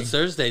everything. No, it's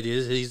Thursday,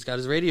 dude. He's got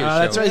his radio show.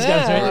 That's right. He's got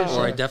his radio Or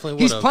show. I definitely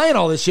would He's have. playing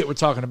all this shit we're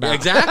talking about.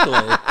 Exactly.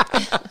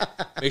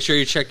 Make sure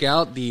you check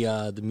out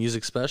the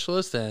music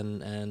specialist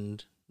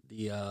and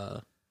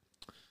the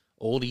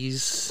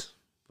oldies,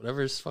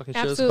 whatever his fucking show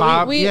is. Absolutely.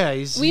 Bob, we, yeah,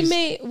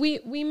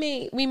 we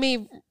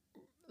may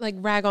like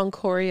rag on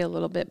Corey a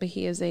little bit, but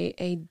he is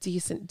a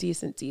decent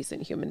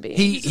human being.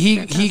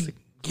 He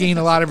gain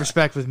a lot of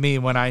respect with me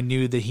when I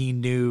knew that he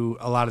knew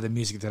a lot of the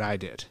music that I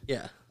did.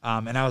 Yeah.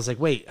 And I was like,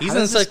 wait, He's how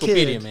an does this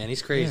encyclopedia, kid- man.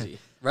 He's crazy.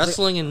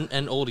 Wrestling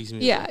and oldies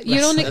music. Yeah, you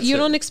That's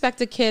don't it.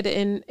 expect a kid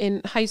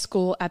in high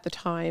school at the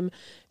time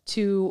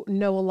to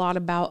know a lot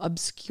about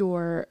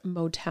obscure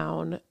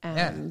Motown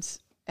and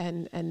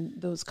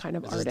those kind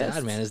of His artists.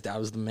 dad, man. His dad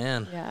was the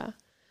man. Yeah.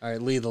 All right,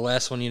 Lee, the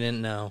last one you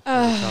didn't know.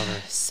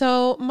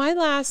 So my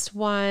last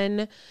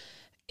one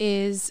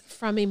is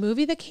from a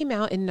movie that came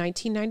out in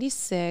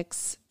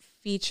 1996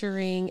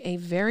 featuring a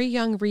very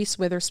young Reese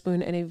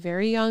Witherspoon and a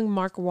very young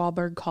Mark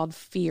Wahlberg called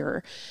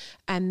Fear.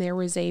 And there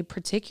was a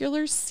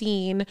particular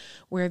scene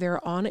where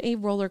they're on a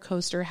roller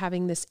coaster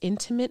having this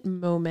intimate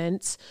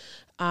moment.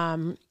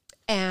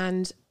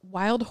 And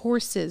Wild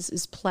Horses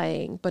is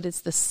playing, but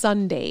it's the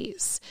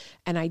Sundays.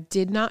 And I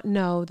did not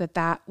know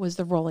that was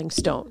the Rolling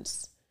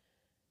Stones.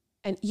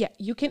 And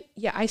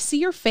I see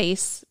your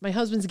face. My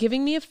husband's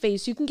giving me a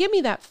face. You can give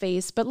me that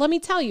face. But let me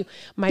tell you,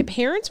 my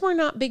parents were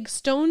not big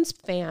Stones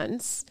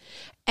fans.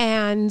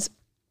 And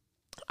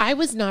I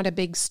was not a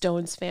big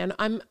Stones fan.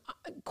 I'm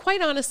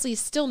quite honestly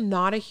still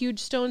not a huge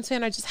Stones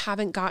fan. I just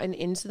haven't gotten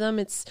into them.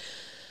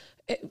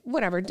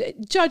 Whatever.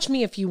 Judge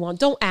me if you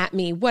want. Don't at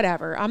me.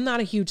 Whatever. I'm not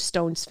a huge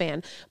Stones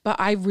fan. But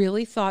I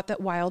really thought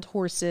that Wild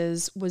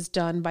Horses was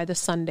done by the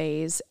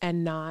Sundays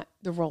and not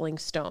the Rolling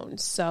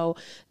Stones. So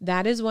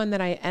that is one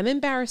that I am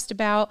embarrassed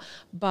about.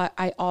 But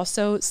I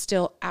also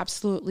still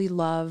absolutely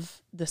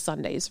love the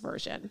Sundays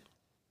version.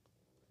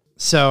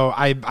 So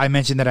I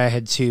mentioned that I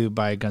had 2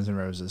 by Guns N'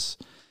 Roses.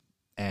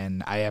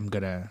 And I am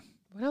going to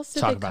What else did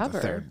talk they about cover?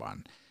 the third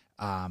one.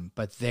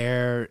 But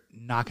they're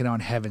Knocking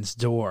on Heaven's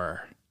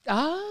Door.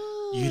 Oh.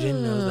 You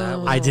didn't know that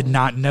one? I did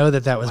not know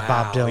that was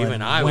Bob Wow, Dylan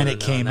even I when would've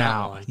it came known that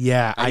out. one.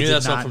 Yeah, I knew did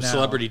that song not from know.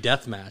 Celebrity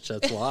Deathmatch.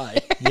 That's why.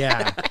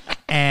 Yeah.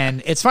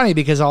 And it's funny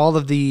because all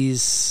of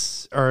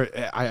these, or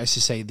I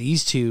should say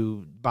these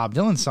 2 Bob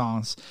Dylan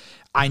songs,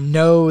 I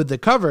know the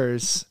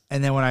covers,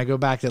 and then when I go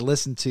back to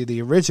listen to the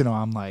original,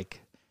 I'm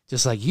like,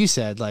 just like you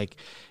said, like,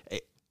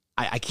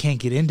 I can't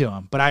get into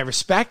him. But I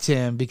respect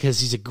him because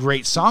he's a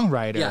great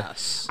songwriter.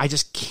 Yes. I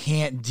just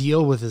can't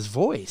deal with his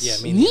voice. Yeah,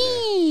 me neither.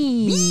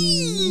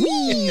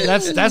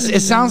 That's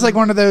it sounds like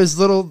one of those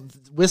little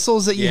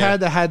whistles that you had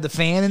that had the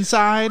fan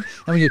inside.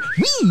 And when you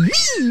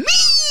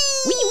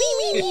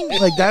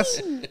like that's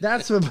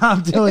what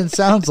Bob Dylan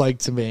sounds like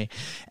to me.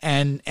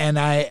 And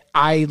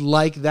I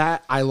like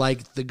that. I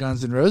like the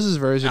Guns N' Roses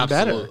version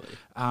Absolutely.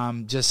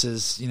 better. Just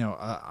as,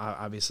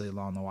 obviously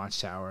Along the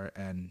Watchtower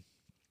and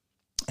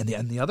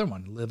the other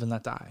one, Live and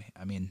Let Die.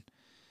 I mean,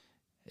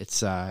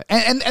 it's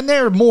and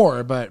there are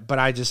more, but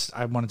I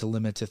wanted to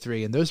limit to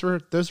 3, and those were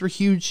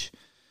huge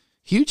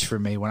for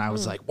me when I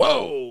was like,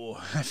 whoa,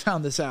 I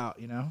found this out,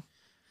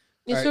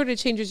 It sort of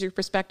changes your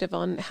perspective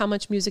on how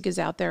much music is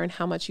out there and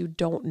how much you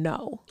don't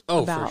know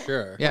about for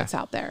sure. what's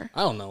out there.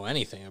 I don't know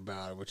anything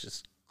about it, which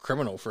is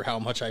criminal for how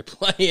much I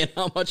play and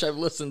how much I've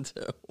listened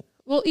to.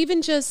 Well,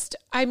 even just,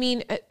 I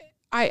mean,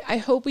 I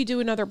hope we do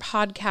another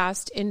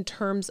podcast in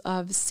terms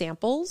of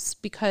samples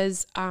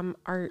because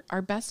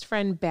our best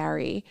friend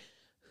Barry,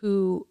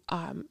 who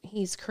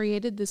he's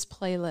created this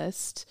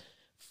playlist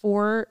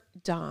for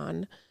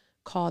Don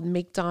called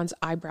Make Don's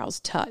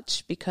Eyebrows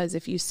Touch, because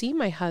if you see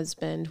my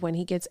husband when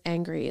he gets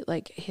angry,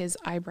 like his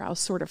eyebrows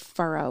sort of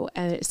furrow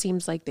and it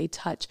seems like they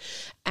touch,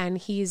 and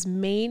he's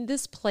made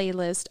this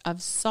playlist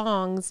of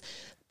songs,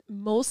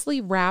 mostly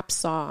rap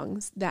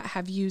songs that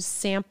have used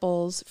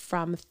samples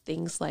from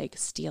things like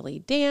Steely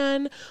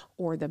Dan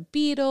or the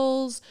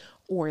Beatles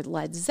or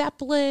Led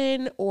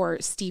Zeppelin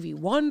or Stevie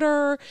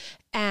Wonder,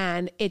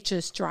 and it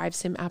just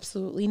drives him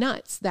absolutely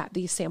nuts that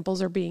these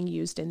samples are being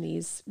used in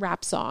these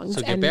rap songs.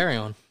 So get Barry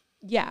on.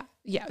 Yeah.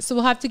 So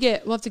we'll have to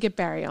get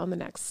Barry on the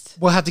next.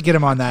 We'll have to get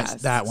him on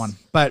that one.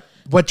 But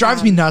what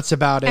drives me nuts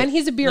about it, And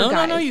he's a beer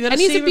guy. No, you gotta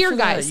and he's save a it beer for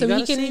guy, that. so You he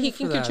gotta can save it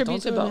for that.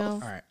 contribute to Don't do it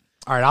both. now.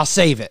 all right, I'll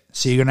save it.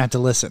 So you're gonna have to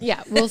listen.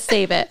 Yeah, we'll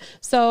save it.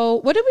 So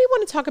what do we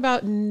want to talk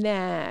about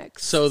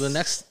next? So the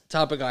next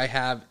topic I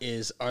have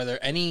is, are there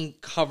any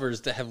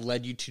covers that have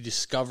led you to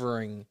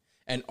discovering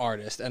an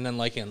artist and then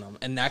liking them?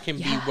 And that can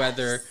be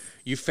whether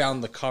you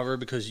found the cover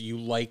because you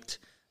liked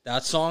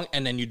that song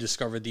and then you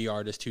discovered the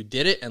artist who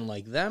did it and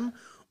liked them,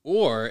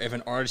 or if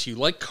an artist you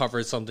like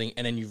covered something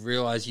and then you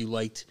realize you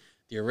liked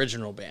the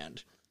original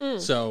band.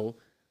 So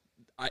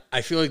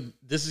I feel like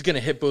this is going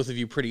to hit both of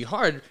you pretty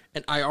hard.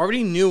 And I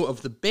already knew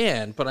of the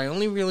band, but I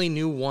only really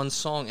knew one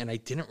song, and I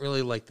didn't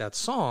really like that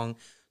song,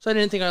 so I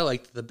didn't think I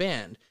liked the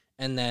band.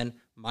 And then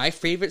my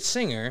favorite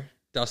singer,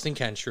 Dustin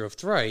Kensher of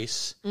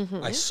Thrice,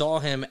 I saw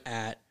him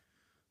at,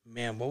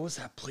 what was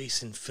that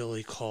place in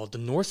Philly called? The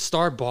North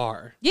Star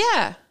Bar.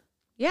 Yeah.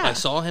 I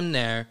saw him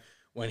there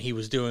when he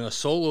was doing a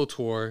solo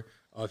tour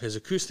of his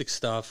acoustic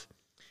stuff,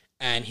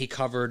 and he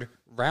covered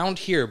Round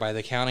Here by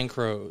the Counting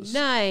Crows.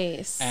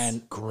 Nice.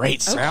 And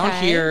Great song.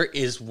 Round Here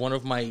is one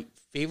of my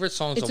favorite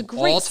songs It's a of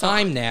great all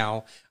time song.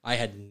 now. I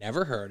had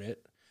never heard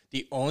it.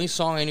 The only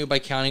song I knew by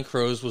Counting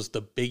Crows was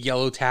the Big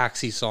Yellow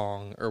Taxi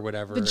song or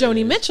whatever. the it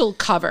Joni is. Mitchell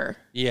cover.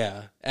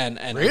 Yeah. And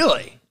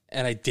Really?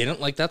 and I didn't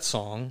like that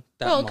song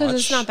that Well, much. because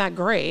it's not that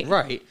great.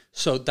 Right.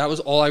 So that was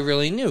all I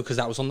really knew because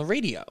that was on the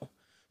radio.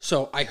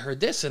 So I heard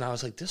this and I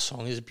was like, this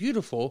song is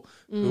beautiful.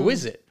 Who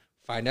is it?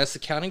 Find out it's the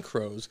Counting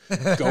Crows.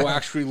 Go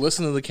actually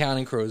listen to the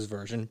Counting Crows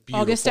version.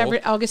 Beautiful.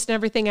 August and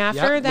Everything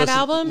After Yep. that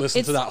album.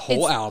 Listen to that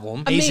whole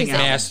album. Amazing.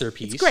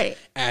 Masterpiece. It's great.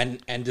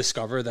 And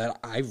discover that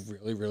I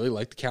really, really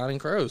like the Counting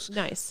Crows.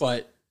 Nice.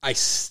 But I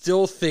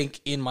still think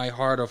in my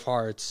heart of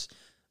hearts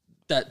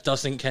that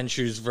Dustin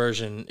Kenshu's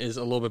version is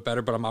a little bit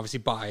better, but I'm obviously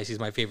biased. He's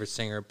my favorite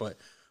singer, but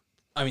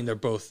I mean, they're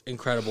both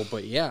incredible.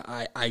 But yeah,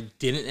 I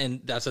didn't,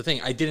 and that's the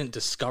thing. I didn't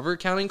discover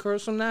Counting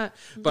Crows from that,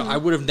 but I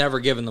would have never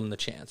given them the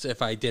chance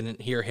if I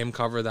didn't hear him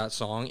cover that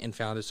song and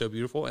found it so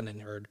beautiful, and then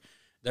heard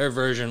their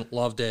version,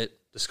 loved it,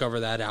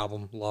 discover that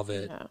album, love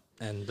it,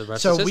 and the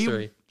rest is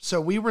history. So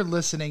we were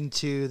listening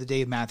to the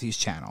Dave Matthews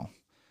channel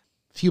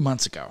a few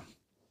months ago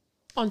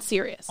On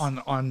Sirius.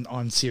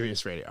 on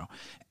Sirius Radio,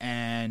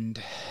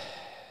 and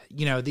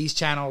you know, these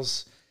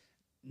channels,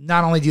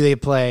 not only do they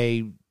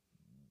play,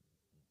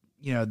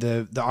 you know,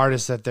 the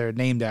artists that they're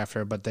named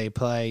after, but they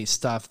play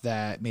stuff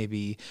that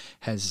maybe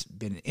has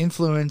been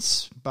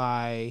influenced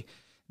by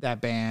that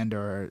band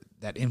or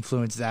that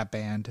influenced that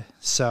band.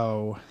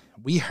 So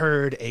we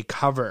heard a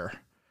cover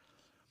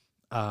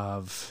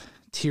of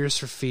Tears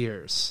for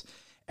Fears,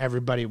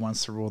 Everybody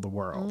Wants to Rule the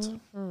World.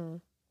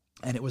 And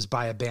it was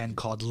by a band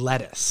called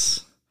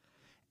Lettuce.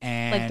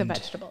 And like the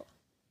vegetable.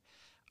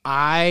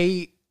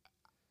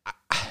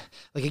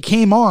 It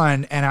came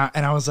on and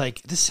I was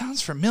like, this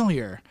sounds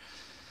familiar.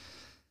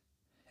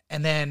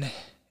 And then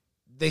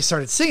they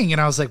started singing, and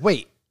I was like,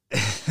 wait,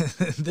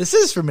 this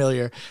is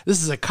familiar.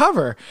 This is a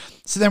cover.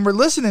 So then we're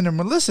listening,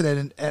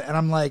 and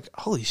I'm like,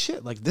 holy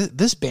shit, like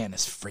this band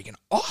is freaking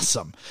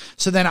awesome.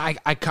 So then I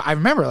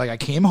remember, like, I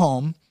came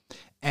home,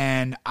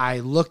 and I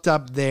looked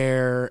up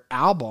their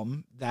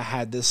album that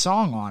had this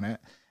song on it,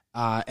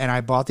 and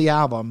I bought the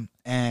album,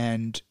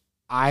 and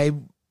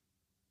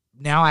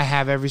now I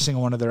have every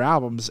single one of their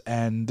albums,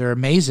 and they're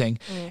amazing,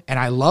 and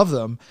I love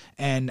them,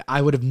 and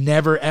I would have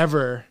never,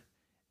 ever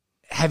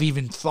have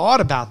even thought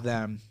about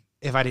them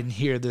if I didn't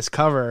hear this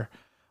cover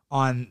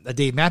on the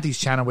Dave Matthews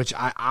channel, which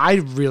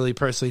I really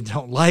personally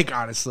don't like,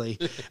 honestly.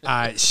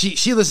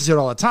 She listens to it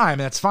all the time,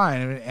 and that's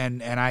fine,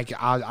 and I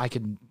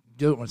can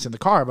do it when it's in the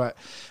car, but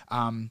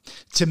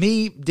to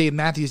me, Dave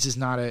Matthews is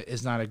not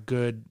a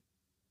good...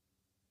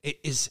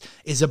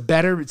 is a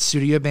better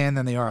studio band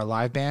than they are a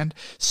live band.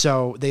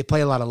 So they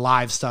play a lot of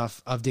live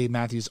stuff of Dave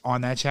Matthews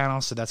on that channel,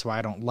 so that's why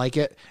I don't like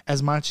it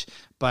as much.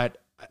 But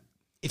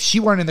if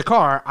she weren't in the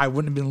car, I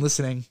wouldn't have been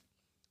listening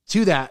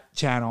to that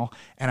channel,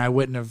 and I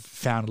wouldn't have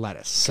found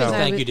Lettuce. So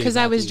thank you, Dave because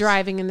I was Matthews.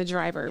 driving and the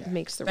driver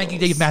makes the rules. Thank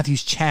you, Dave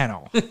Matthews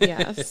channel.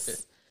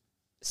 Yes.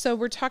 So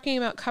we're talking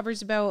about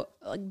covers about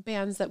like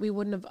bands that we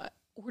wouldn't have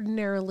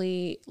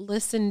ordinarily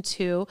listened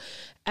to,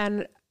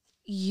 and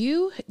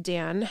you,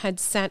 Dan, had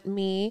sent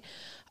me.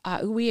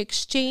 We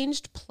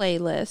exchanged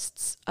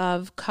playlists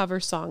of cover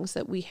songs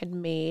that we had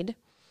made.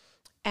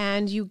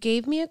 And you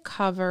gave me a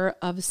cover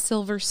of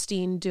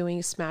Silverstein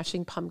doing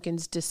Smashing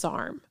Pumpkins'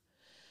 Disarm.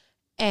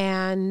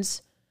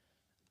 And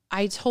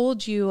I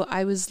told you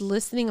I was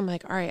listening. I'm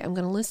like, all right, I'm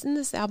going to listen to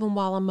this album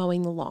while I'm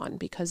mowing the lawn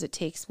because it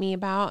takes me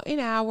about an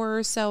hour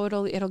or so.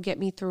 It'll get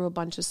me through a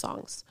bunch of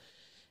songs.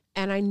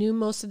 And I knew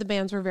most of the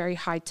bands were very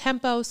high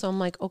tempo, so I'm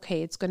like,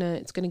 okay, it's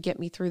gonna get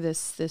me through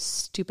this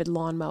stupid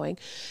lawn mowing.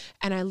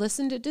 And I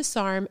listened to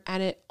Disarm,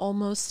 and it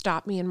almost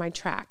stopped me in my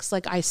tracks.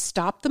 Like, I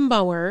stopped the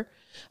mower,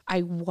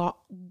 I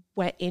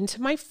went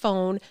into my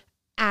phone,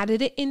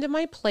 added it into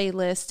my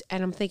playlist,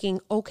 and I'm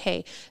thinking,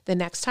 okay, the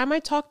next time I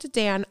talk to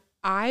Dan,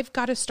 I've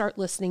got to start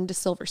listening to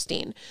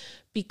Silverstein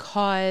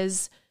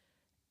because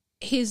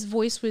his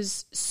voice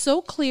was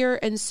so clear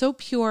and so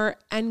pure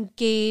and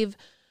gave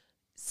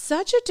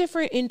such a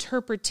different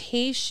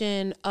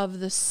interpretation of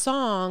the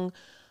song.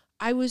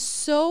 I was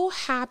so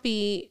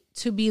happy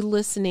to be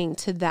listening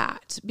to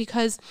that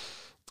because,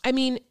 I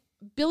mean,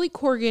 Billy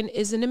Corgan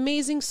is an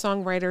amazing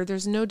songwriter.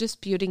 There's no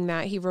disputing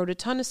that. He wrote a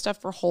ton of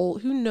stuff for Hole.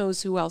 Who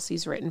knows who else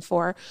he's written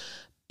for,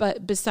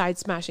 but besides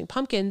Smashing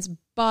Pumpkins,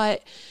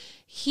 but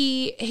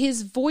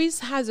his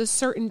voice has a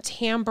certain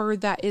timbre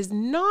that is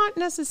not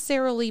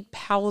necessarily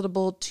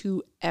palatable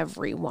to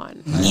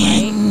everyone.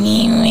 Right?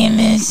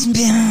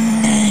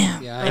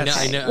 Yeah,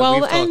 I know. Well,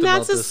 We've talked and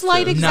that's about a this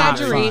slight too.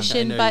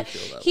 exaggeration, I know but you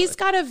feel that he's way.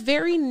 got a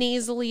very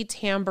nasally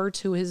timbre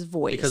to his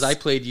voice. Because I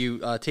played you,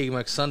 Taking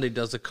Back Sunday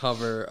does a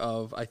cover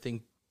of, I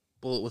think,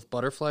 Bullet with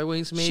Butterfly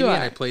Wings, maybe, Sure.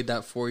 and I played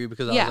that for you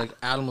because I Yeah. was like,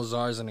 Adam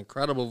Lazar is an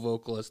incredible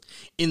vocalist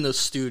in the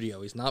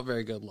studio. He's not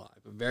very good live,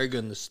 but very good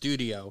in the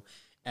studio,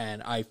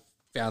 and I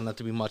found that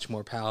to be much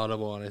more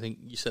palatable, and I think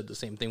you said the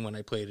same thing when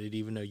I played it,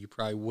 even though you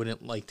probably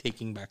wouldn't like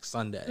Taking Back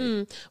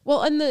Sunday.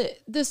 Well, and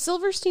the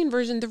Silverstein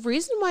version, the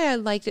reason why I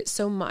liked it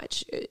so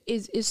much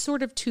is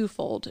sort of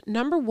twofold.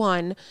 Number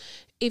one,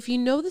 if you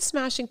know the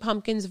Smashing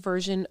Pumpkins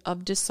version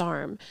of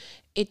Disarm,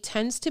 it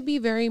tends to be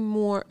very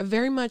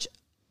much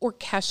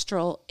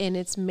orchestral in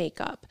its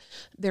makeup.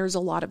 There's a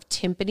lot of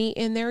timpani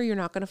in there. You're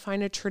not going to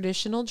find a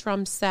traditional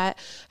drum set,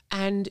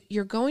 and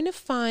you're going to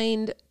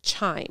find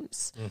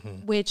chimes,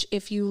 which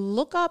if you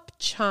look up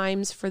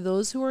chimes, for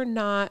those who are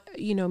not,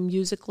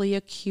 musically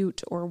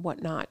acute or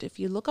whatnot, if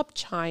you look up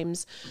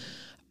chimes,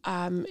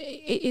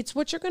 it's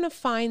what you're going to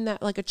find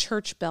that like a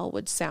church bell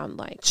would sound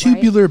like.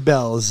 Tubular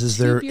bells is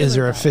their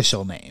Tubular bells.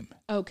 official name.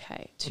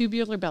 Okay,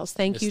 tubular bells.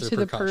 Thank you It's to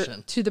their the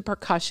percussion. to the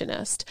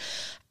percussionist.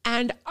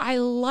 And I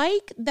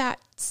like that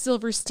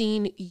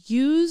Silverstein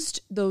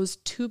used those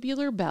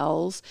tubular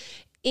bells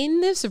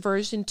in this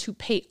version to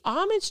pay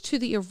homage to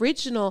the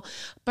original,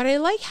 but I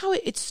like how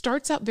it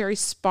starts out very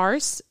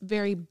sparse,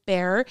 very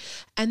bare,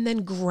 and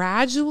then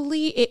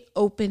gradually it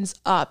opens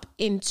up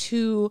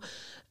into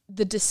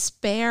the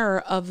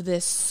despair of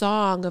this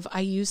song of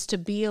I used to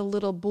be a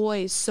little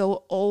boy,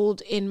 so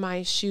old in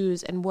my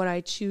shoes, and what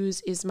I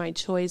choose is my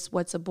choice.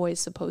 What's a boy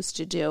supposed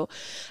to do?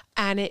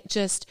 And it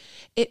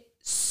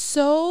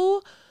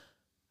so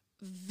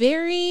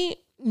very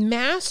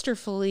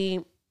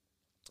masterfully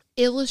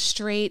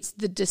illustrates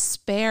the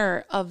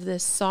despair of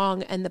this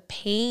song and the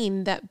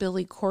pain that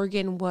Billy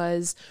Corgan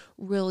was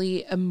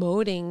really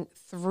emoting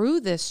through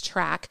this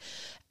track.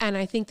 And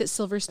I think that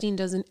Silverstein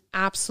does an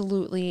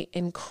absolutely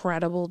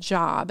incredible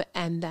job.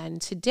 And then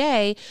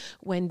today,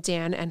 when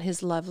Dan and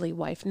his lovely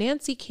wife,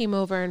 Nancy, came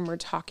over and we're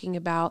talking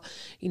about,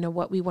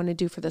 what we want to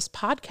do for this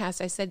podcast,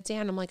 I said,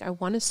 Dan, I'm like, I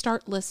want to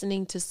start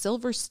listening to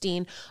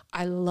Silverstein.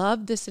 I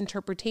love this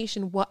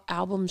interpretation. What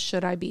album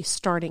should I be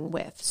starting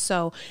with?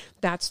 So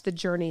that's the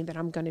journey that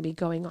I'm going to be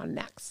going on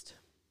next.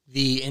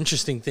 The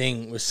interesting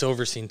thing with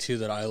Silverstein, too,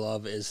 that I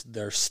love is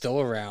they're still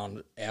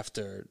around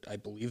after, I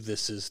believe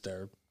this is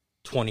their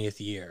 20th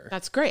year.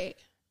 That's great.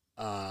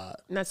 And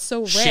that's so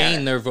rare.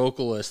 Shane, their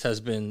vocalist, has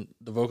been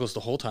the vocalist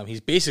the whole time.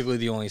 He's basically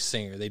the only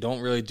singer. They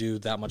don't really do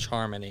that much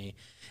harmony.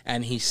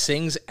 And he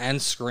sings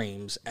and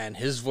screams, and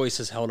his voice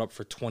has held up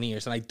for 20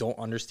 years. And I don't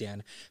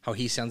understand how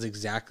he sounds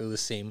exactly the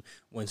same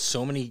when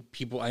so many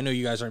people, I know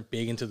you guys aren't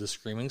big into the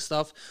screaming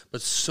stuff,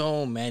 but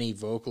so many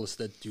vocalists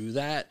that do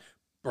that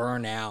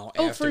burn out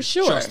after for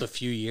sure. just a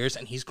few years.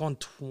 And he's gone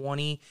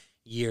 20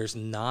 years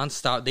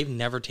nonstop. They've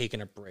never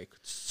taken a break.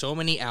 So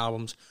many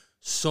albums,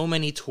 so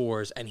many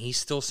tours, and he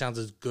still sounds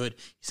as good.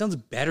 He sounds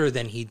better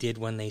than he did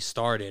when they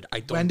started. I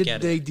don't When did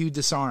get they it. do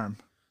Disarm?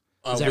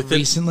 Is that Within-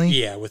 recently?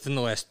 Yeah, within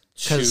the last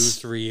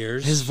 2-3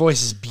 years. His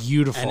voice is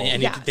beautiful.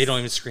 and Yes. they don't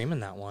even scream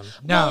in that one.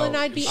 no, Well, and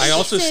I'd be I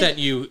also interested- sent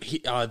you.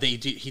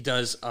 He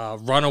does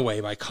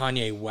 "Runaway" by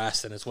Kanye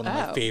West, and it's one of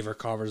my Oh. favorite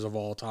covers of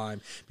all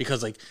time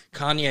because like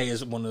Kanye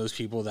is one of those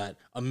people that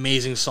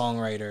amazing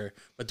songwriter.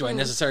 But do I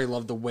necessarily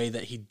love the way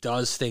that he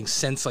does things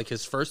since like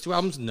his first two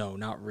albums? No,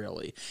 not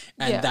really.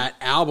 And Yeah. that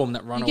album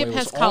that "Runaway" get was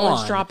past College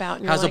on Dropout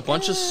and you're has a like,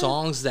 bunch of "Eh."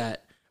 songs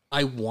that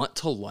I want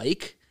to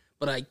like,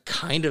 but I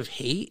kind of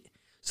hate.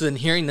 So then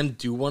hearing them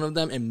do one of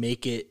them and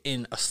make it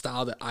in a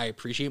style that I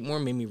appreciate more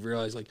made me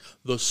realize like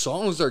the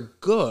songs are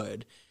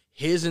good.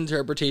 His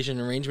interpretation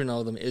and arrangement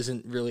of them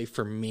isn't really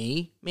for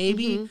me,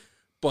 maybe.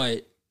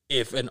 But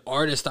if an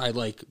artist I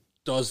like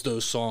does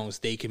those songs,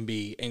 they can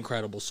be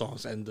incredible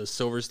songs. And the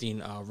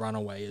Silverstein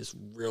 "Runaway" is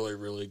really,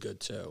 really good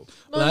too.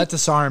 well, that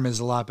Disarm is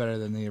a lot better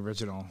than the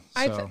original.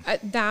 So.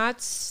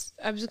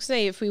 I was going to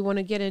say, if we want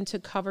to get into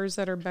covers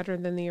that are better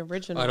than the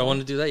original. I don't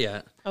want to do that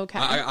yet. Okay.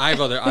 I have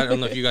other. I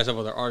don't know if you guys have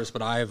other artists,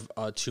 but I have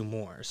two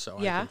more, so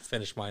I Yeah. can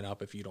finish mine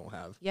up if you don't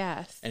have.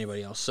 Yes.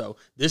 Anybody else? So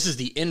this is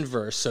the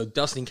inverse. So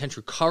Dustin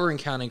Kentry covering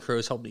Counting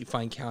Crows helped me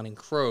find Counting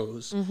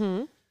Crows.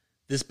 Mm-hmm.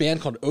 This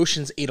band called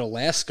Ocean's 8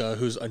 Alaska,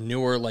 who's a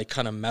newer like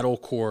kind of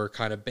metalcore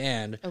kind of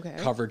band, Okay.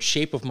 covered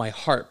 "Shape of My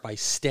Heart" by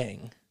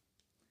Sting.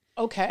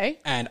 Okay.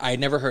 And I had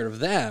never heard of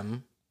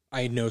them.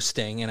 I know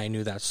Sting and I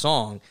knew that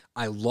song.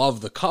 I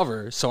love the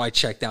cover, so I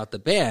checked out the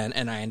band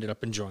and I ended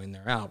up enjoying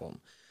their album.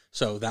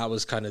 So that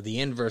was kind of the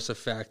inverse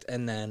effect.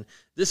 And then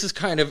this is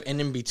kind of an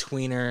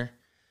in-betweener.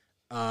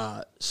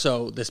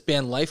 So this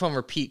band Life on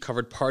Repeat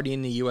covered "Party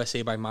in the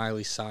USA" by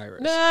Miley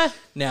Cyrus. Nah.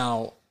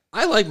 Now,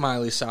 I like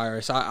Miley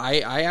Cyrus. I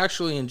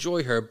actually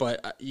enjoy her,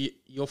 but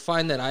you'll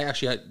find that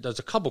there's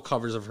a couple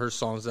covers of her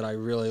songs that I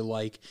really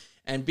like.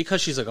 And because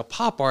she's like a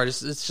pop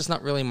artist, it's just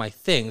not really my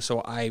thing.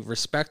 So I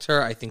respect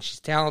her. I think she's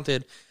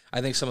talented.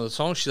 I think some of the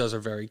songs she does are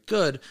very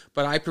good,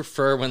 but I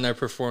prefer when they're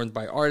performed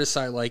by artists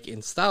I like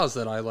in styles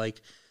that I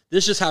like.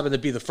 This just happened to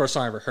be the first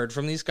song I ever heard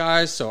from these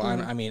guys. So,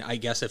 I mean, I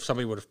guess if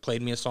somebody would have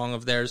played me a song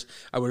of theirs,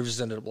 I would have just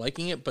ended up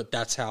liking it. But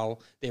that's how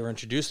they were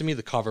introduced to me.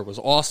 The cover was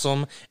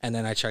awesome. And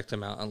then I checked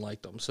them out and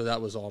liked them. So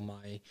that was all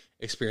my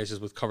experiences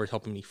with covers,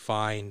 helping me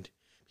find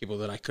people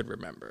that I could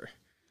remember.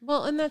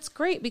 Well, and that's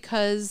great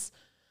because,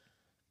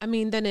 I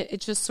mean, then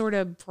it just sort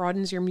of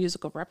broadens your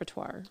musical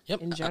repertoire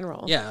in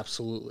general. Yeah,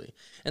 absolutely.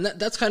 And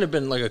that's kind of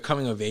been like a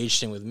coming of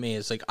age thing with me.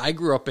 It's like I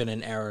grew up in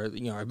an era,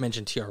 I've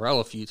mentioned TRL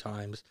a few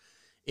times.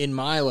 In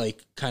my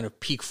like kind of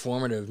peak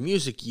formative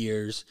music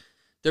years,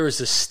 there was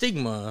a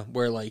stigma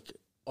where like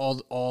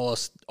all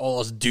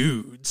us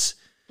dudes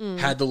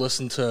had to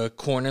listen to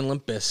Korn and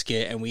Limp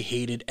Bizkit, and we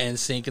hated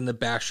NSYNC and the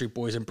Backstreet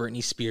Boys and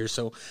Britney Spears.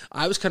 So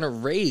I was kind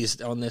of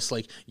raised on this,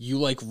 like, you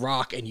like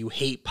rock and you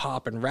hate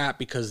pop and rap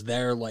because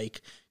they're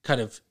like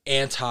kind of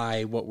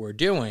anti what we're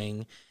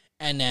doing.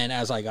 And then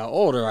as I got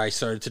older, I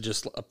started to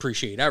just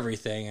appreciate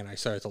everything, and I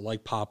started to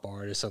like pop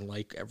artists and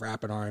like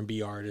rap and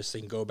R&B artists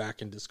and go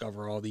back and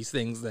discover all these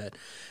things that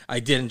I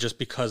didn't just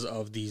because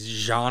of these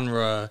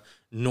genre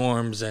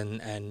norms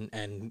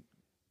and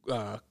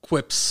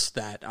quips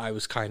that I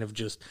was kind of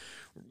just,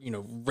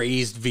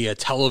 raised via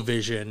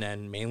television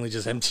and mainly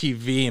just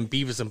MTV and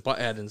Beavis and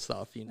Butthead and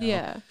stuff,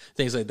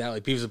 things like that.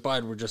 Like Beavis and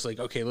Butthead were just like,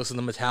 okay, listen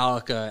to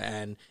Metallica,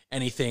 and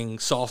anything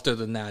softer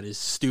than that is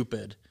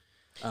stupid.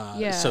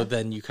 So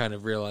then you kind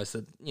of realize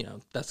that,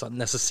 that's not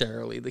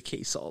necessarily the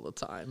case all the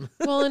time.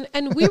 Well,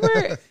 and we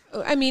were,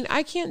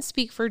 I can't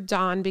speak for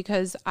Don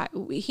because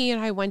he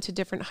and I went to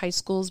different high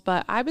schools,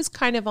 but I was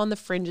kind of on the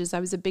fringes.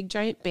 I was a big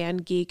giant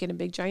band geek and a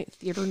big giant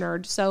theater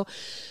nerd. So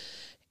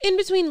in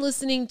between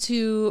listening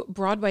to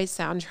Broadway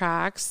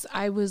soundtracks,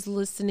 I was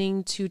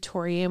listening to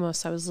Tori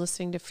Amos, I was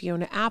listening to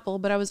Fiona Apple,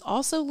 but I was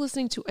also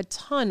listening to a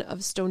ton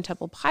of Stone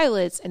Temple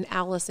Pilots and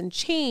Alice in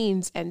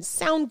Chains and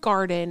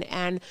Soundgarden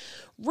and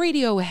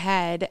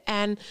Radiohead.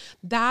 And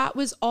that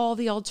was all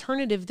the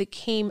alternative that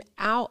came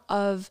out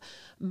of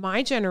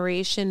my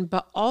generation,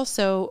 but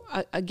also,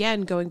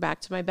 again, going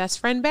back to my best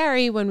friend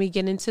Barry, when we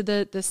get into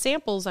the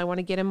samples, I want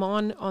to get him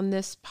on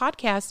this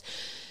podcast.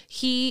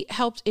 He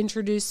helped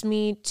introduce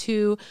me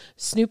to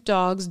Snoop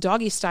Dogg's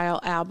Doggy Style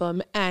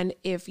album. And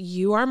if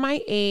you are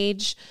my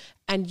age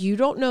and you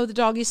don't know the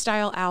Doggy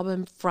Style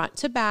album front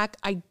to back,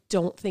 I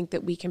don't think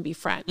that we can be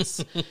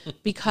friends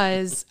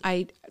because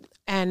I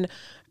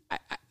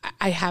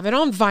have it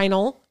on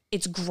vinyl.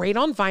 It's great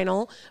on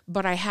vinyl,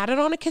 but I had it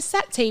on a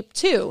cassette tape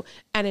too.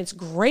 And it's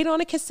great on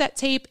a cassette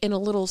tape in a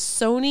little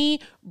Sony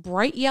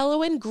bright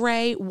yellow and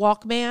gray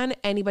Walkman.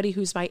 Anybody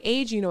who's my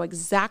age, you know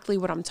exactly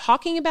what I'm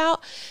talking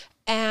about.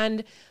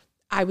 And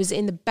I was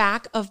in the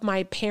back of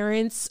my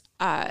parents'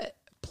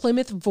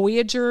 Plymouth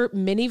Voyager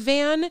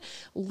minivan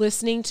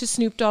listening to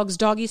Snoop Dogg's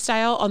Doggy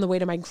Style on the way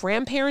to my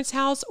grandparents'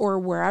 house or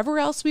wherever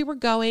else we were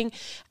going.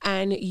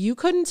 And you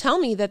couldn't tell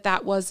me that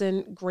that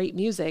wasn't great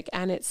music.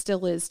 And it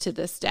still is to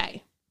this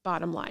day,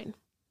 bottom line.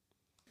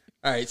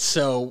 All right.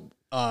 So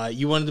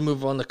you wanted to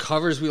move on. The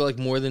covers we like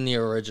more than the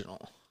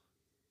original.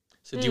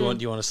 So do you want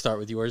to start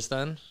with yours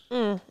then?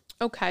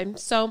 Okay.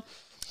 So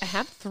I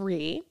have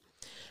 3.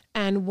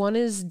 And one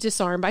is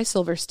Disarm by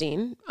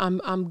Silverstein. I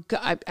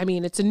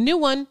mean, it's a new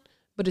one,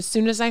 but as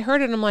soon as I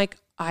heard it, I'm like,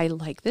 I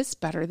like this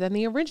better than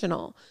the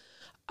original.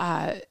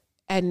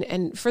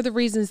 And for the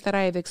reasons that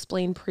I have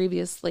explained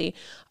previously.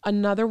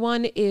 Another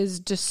one is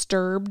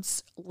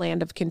Disturbed's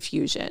Land of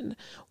Confusion,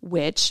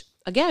 which,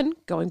 again,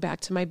 going back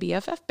to my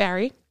BFF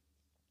Barry,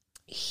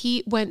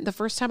 the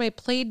first time I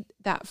played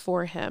that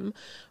for him,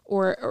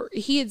 or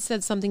he had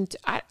said something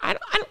I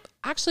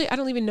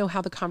don't even know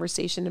how the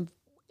conversation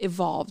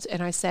evolved.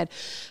 And I said,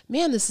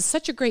 man, this is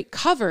such a great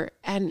cover.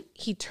 And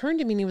he turned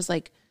to me and he was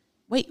like,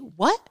 wait,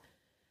 what?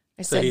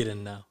 I said, he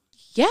didn't know.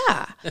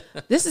 Yeah,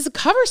 this is a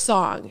cover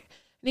song. And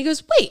he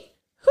goes, wait,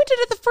 who did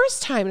it the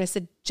first time? And I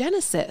said,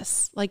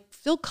 Genesis, like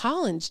Phil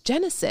Collins,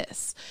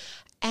 Genesis.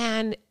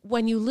 And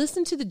when you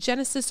listen to the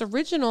Genesis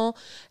original,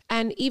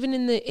 and even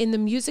in the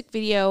music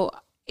video,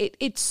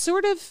 it's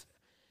sort of,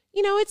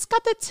 it's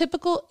got the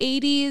typical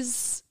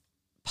 80s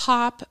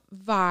pop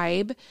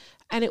vibe,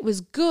 and it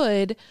was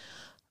good.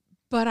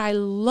 But I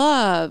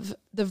love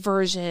the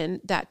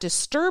version that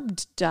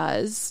Disturbed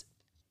does.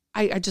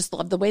 I just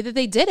love the way that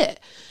they did it.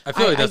 I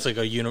feel like that's like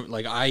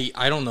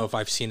I don't know if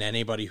I've seen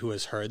anybody who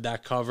has heard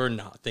that cover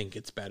not think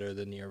it's better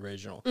than the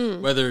original.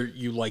 Whether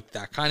you like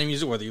that kind of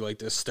music, whether you like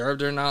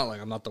Disturbed or not,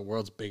 like I'm not the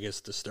world's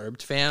biggest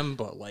Disturbed fan,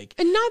 but like,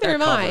 and neither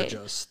am I.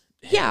 Just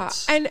hits. Yeah,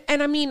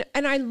 and I mean,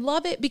 and I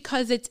love it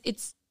because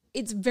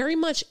it's very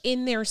much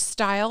in their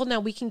style. Now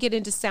we can get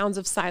into Sounds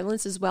of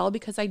Silence as well,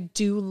 because I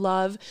do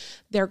love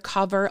their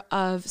cover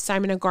of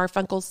Simon and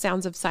Garfunkel's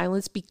Sounds of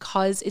Silence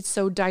because it's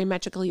so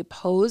diametrically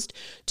opposed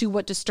to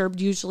what Disturbed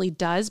usually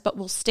does. But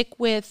we'll stick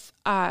with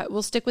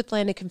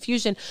Land of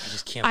Confusion. I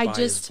just can't buy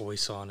his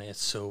voice on it.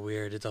 It's so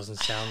weird. It doesn't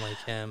sound like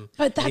him.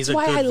 But that's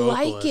why I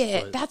like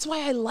it. That's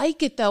why I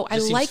like it, though. I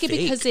like it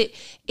because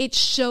it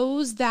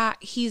shows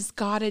that he's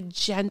got a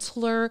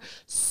gentler,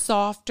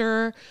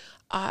 softer,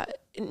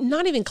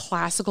 not even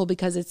classical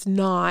because it's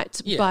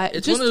not, but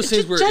it's just one of those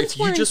things where if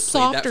you just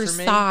played that for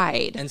me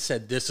side and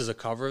said this is a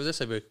cover of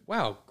this, I'd be like,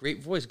 wow,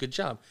 great voice, good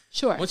job.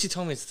 Sure. Once you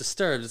told me it's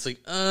Disturbed, it's like,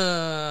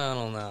 I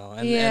don't know,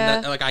 and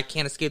that, like I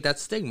can't escape that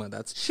stigma.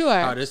 That's sure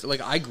how it is.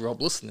 Like I grew up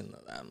listening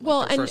to them.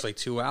 Like, their first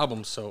 2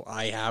 albums, so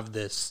I have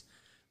this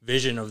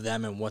vision of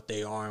them and what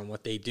they are and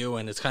what they do,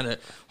 and it's kind of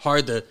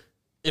hard to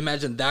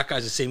imagine that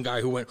guy's the same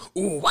guy who went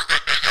ooh.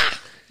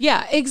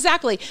 Yeah,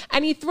 exactly.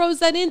 And he throws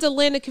that into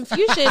Land of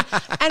Confusion.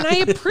 And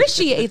I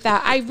appreciate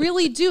that. I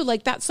really do.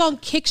 Like that song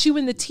kicks you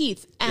in the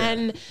teeth.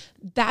 And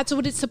that's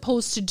what it's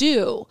supposed to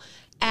do.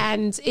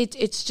 And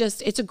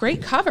it's a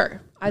great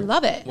cover. I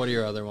love it. What are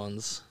your other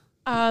ones?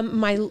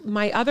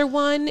 My other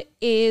one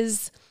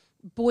is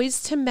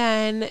Boyz II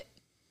Men's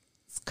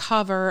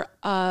cover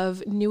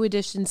of New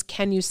Edition's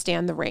 "Can You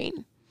Stand the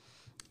Rain,"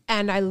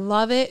 and I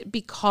love it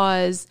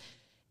because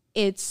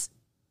it's.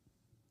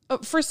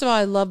 First of all,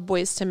 I love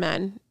Boyz II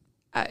Men.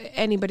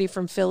 Anybody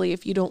from Philly,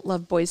 if you don't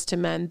love Boyz II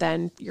Men,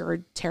 then you're a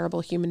terrible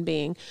human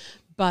being.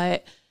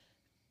 But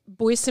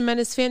Boyz II Men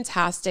is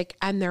fantastic,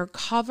 and their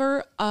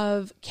cover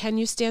of "Can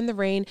You Stand the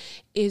Rain"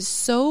 is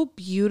so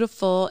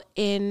beautiful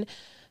in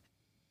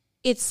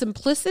its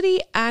simplicity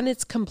and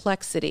its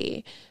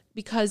complexity,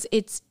 because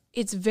it's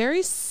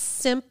very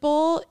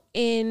simple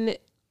in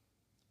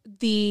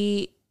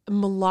the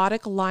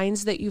melodic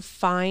lines that you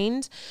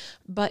find,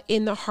 but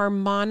in the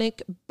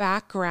harmonic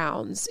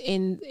backgrounds,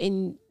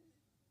 in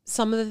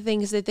some of the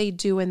things that they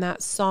do in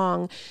that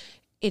song,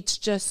 it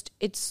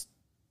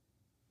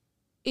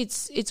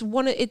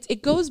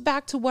goes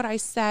back to what I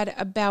said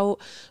about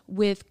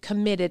with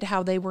Committed,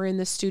 how they were in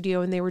the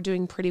studio and they were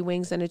doing Pretty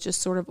Wings and it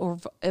just sort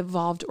of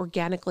evolved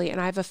organically. And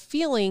I have a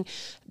feeling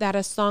that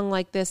a song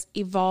like this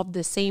evolved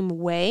the same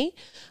way,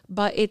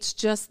 but it's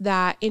just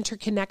that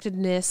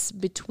interconnectedness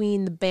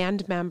between the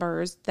band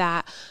members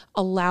that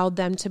allowed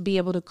them to be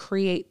able to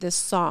create this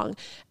song.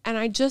 And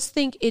I just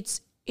think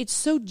it's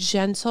so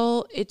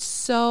gentle. It's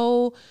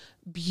so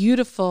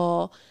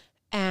beautiful.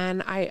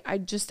 And I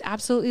just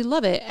absolutely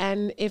love it.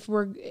 And if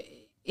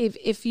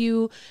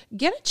you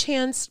get a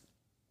chance,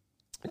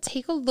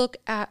 take a look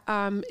at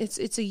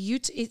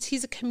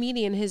he's a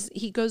comedian.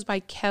 He goes by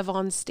Kev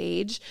on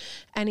Stage,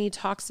 and he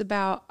talks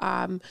about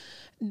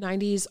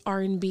 90s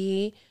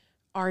R&B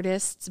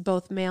artists,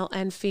 both male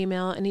and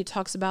female, and he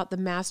talks about the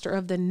master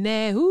of the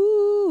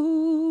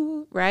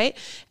nehu, right?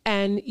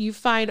 And you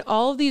find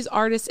all of these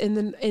artists in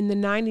the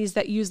 90s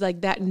that use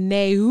like that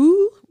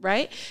nehu,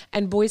 right?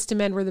 And Boyz II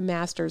Men were the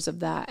masters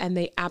of that, and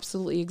they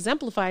absolutely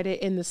exemplified it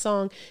in the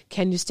song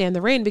 "Can You Stand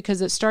the Rain,"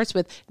 because it starts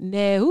with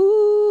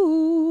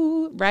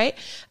nehu, right?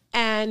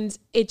 And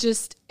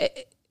it's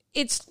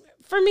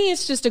for me,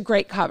 it's just a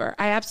great cover.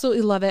 I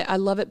absolutely love it. I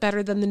love it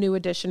better than the New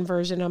Edition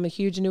version. I'm a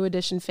huge New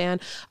Edition fan.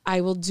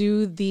 I will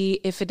do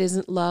the "If It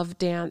Isn't Love"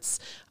 dance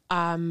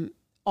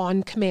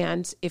on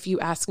command if you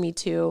ask me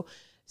to.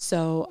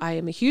 So I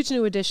am a huge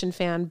New Edition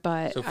fan,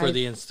 but So for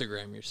the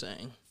Instagram, you're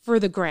saying? For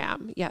the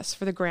gram, yes,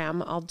 for the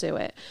gram, I'll do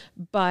it.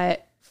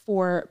 But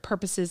for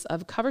purposes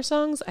of cover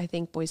songs, I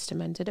think Boyz II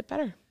Men did it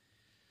better.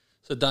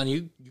 So, Don,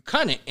 you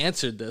kind of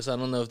answered this. I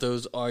don't know if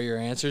those are your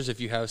answers, if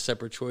you have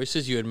separate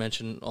choices. You had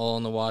mentioned All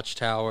on the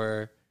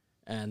Watchtower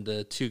and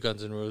the two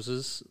Guns N'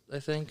 Roses,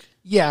 I think.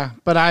 Yeah,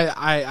 but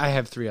I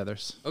have three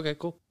others. Okay,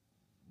 cool.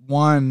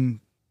 One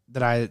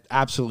that I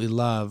absolutely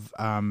love,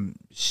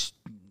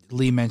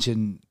 Lee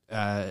mentioned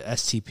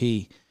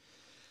STP.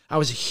 I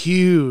was a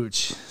huge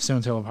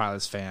Stone Temple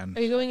Pilots fan.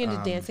 Are you going into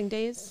Dancing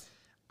Days?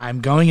 I'm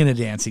going into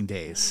Dancing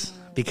Days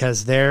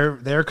because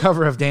their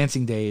cover of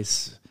Dancing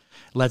Days,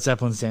 Led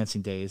Zeppelin's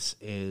Dancing Days,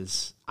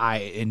 is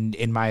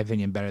in my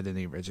opinion better than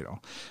the original.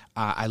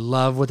 I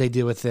love what they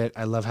did with it.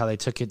 I love how they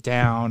took it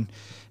down,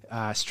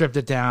 stripped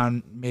it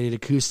down, made it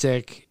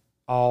acoustic,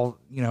 all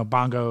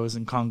bongos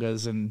and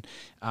congas,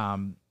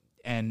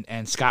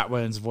 and Scott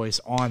Williams'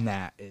 voice on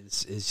that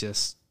is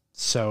just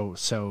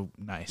so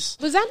nice.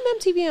 Was that an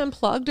MTV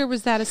Unplugged or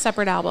was that a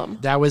separate album?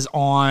 That was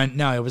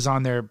it was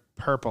on their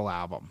Purple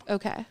album.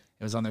 Okay.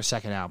 It was on their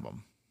second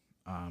album,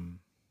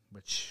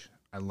 which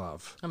I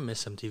love. I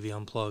miss MTV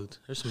Unplugged.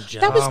 There's some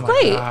gems. That was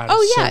great. God,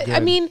 Oh so yeah. good. I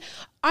mean,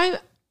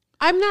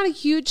 I'm not a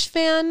huge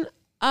fan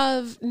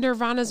of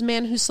Nirvana's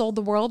 "Man Who Sold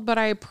the World," but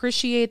I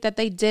appreciate that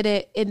they did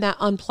it in that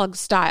unplugged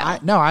style.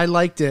 I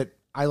liked it.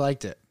 I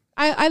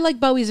like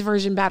Bowie's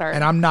version better.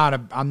 And I'm not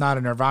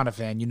a Nirvana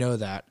fan. You know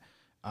that.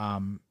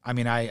 I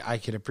mean, I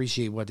could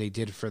appreciate what they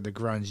did for the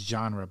grunge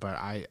genre, but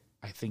I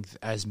think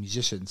as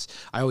musicians,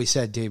 I always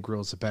said Dave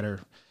Grohl's a better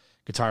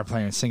guitar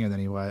player and singer than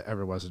he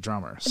ever was a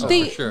drummer. So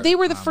they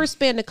were the first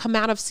band to come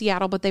out of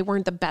Seattle, but they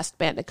weren't the best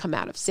band to come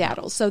out of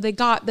Seattle. So they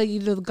got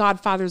the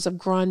Godfathers of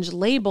Grunge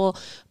label,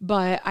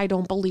 but I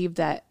don't believe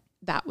that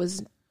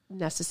was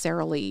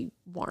necessarily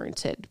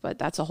warranted. But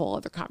that's a whole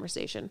other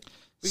conversation.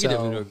 We could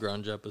even do a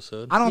grunge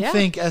episode. I don't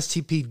think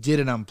STP did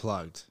an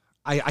unplugged.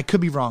 I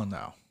could be wrong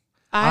though.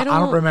 I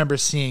don't remember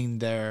seeing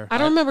their. I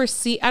don't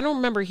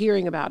remember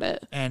hearing about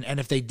it. And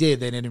if they did,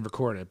 they didn't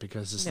record it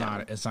because it's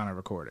not a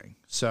recording.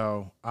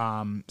 So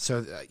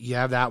you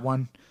have that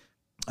one.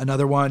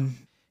 Another one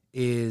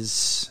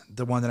is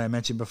the one that I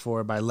mentioned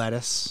before by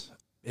Lettuce.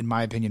 In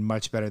my opinion,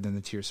 much better than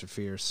the Tears for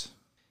Fears.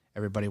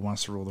 Everybody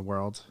Wants to Rule the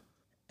World.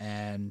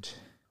 And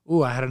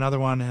I had another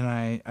one and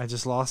I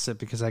just lost it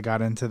because I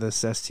got into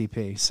this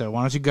STP. So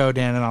why don't you go,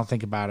 Dan, and I'll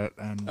think about it.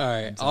 All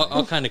right,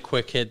 I'll kind of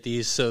quick hit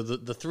these. So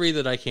the three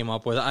that I came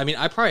up with, I mean,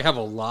 I probably have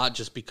a lot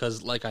just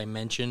because, like I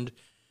mentioned,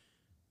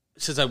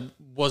 since I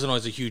wasn't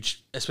always a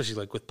huge, especially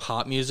like with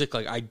pop music,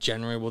 like I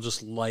generally will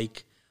just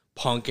like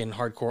punk and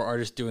hardcore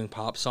artists doing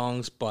pop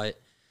songs. But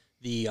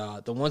the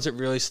ones that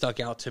really stuck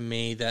out to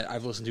me that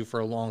I've listened to for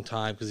a long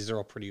time, because these are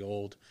all pretty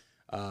old,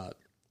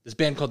 this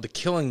band called The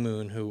Killing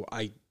Moon, who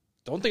I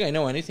don't think I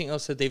know anything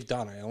else that they've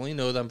done. I only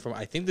know them from,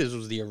 I think this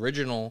was the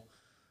original,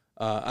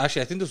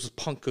 actually, I think this was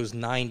Punk Goes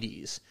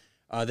 90s.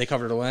 They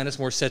covered Alanis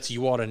Morissette's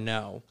You Ought to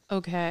Know.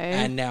 Okay.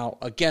 And now,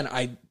 again,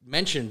 I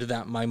mentioned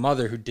that my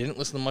mother, who didn't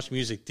listen to much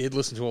music, did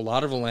listen to a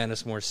lot of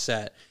Alanis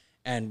Morissette.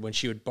 And when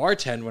she would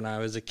bartend when I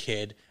was a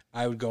kid,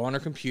 I would go on her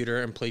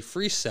computer and play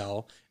Free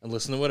Cell and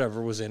listen to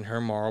whatever was in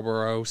her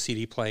Marlboro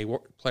CD player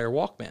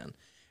Walkman.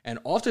 And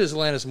often it's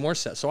Alanis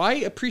Morissette. So I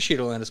appreciate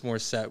Alanis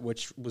Morissette,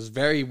 which was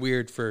very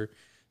weird for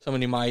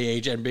somebody my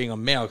age and being a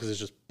male because it's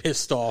just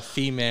pissed off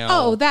female.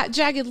 Oh, that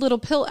Jagged Little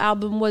Pill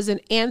album was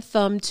an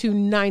anthem to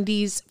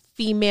 90s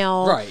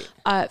female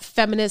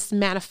feminist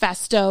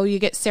manifesto. You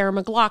get Sarah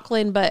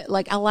McLachlan, but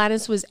like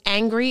Alanis was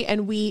angry,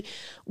 and we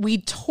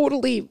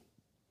totally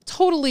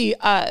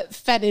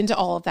fed into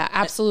all of that.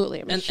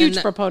 Absolutely. I'm a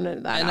huge proponent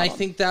of that And album. I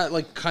think that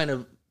like kind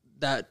of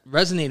that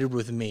resonated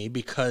with me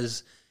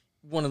because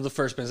one of the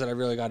first bands that I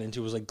really got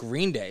into was like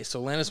Green Day.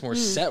 So Alanis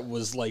Morissette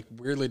was like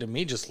weirdly to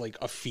me just like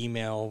a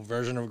female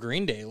version of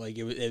Green Day. Like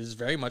it was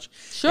very much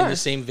in the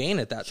same vein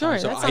at that time.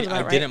 So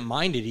I didn't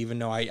mind it, even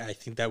though I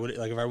think that would,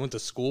 like, if I went to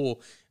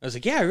school, I was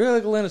like, yeah, I really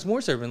like Alanis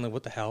Morissette. I've been like,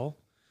 what the hell?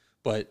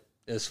 But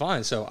it's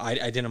fine. So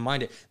I didn't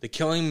mind it. The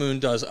Killing Moon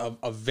does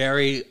a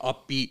very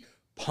upbeat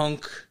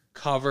punk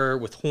cover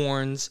with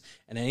horns,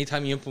 and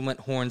anytime you implement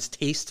horns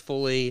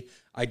tastefully,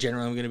 I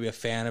generally am going to be a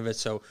fan of it.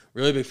 So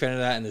really big fan of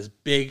that, and this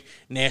big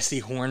nasty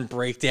horn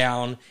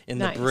breakdown in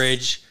the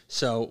bridge.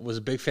 So was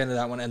a big fan of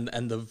that one,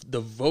 and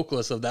the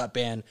vocalist of that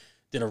band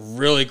did a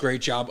really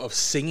great job of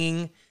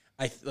singing.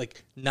 I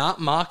like not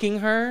mocking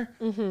her,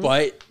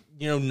 but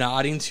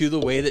nodding to the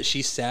way that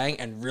she sang,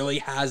 and really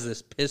has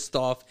this pissed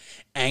off,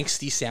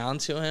 angsty sound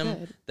to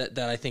him that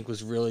I think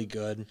was really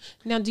good.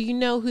 Now, do you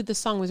know who the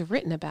song was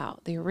written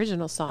about? The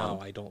original song?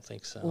 No, I don't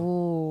think so.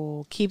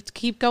 Oh,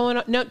 keep going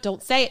on. No,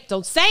 don't say it.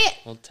 Don't say it.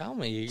 Well, tell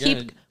me. You're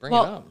going to bring it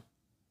up.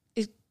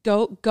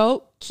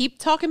 Go. Keep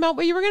talking about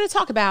what you were going to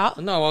talk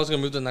about. No, I was going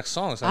to move to the next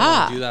song, so I'm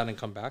going to do that and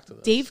come back to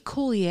this. Dave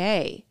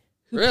Coulier,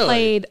 who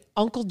played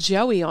Uncle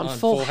Joey on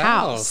Full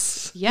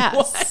House. Yes.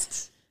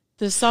 What?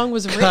 The song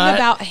was written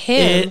about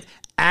him. It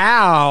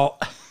out.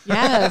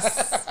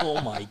 Yes. Oh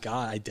my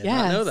God, I did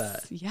not know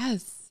that.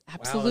 Yes,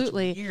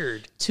 absolutely. Wow, that's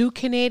weird. Two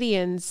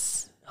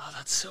Canadians. Oh,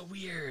 that's so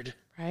weird.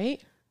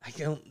 Right?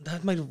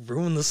 That might have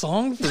ruined the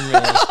song for me.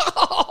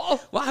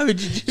 Why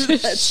would you do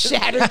that?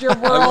 Shattered your I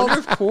world. wonder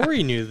if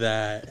Corey knew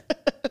that.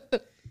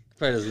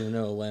 Probably doesn't even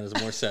know Alanis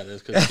Morissette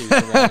is because she was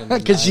around in the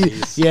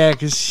 90s.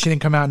 Because she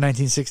didn't come out in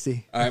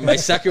 1960. All right, my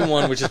second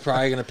one, which is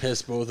probably going to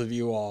piss both of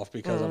you off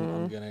because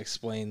I'm going to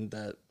explain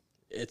that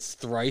it's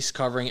Thrice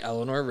covering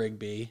Eleanor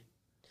Rigby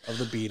of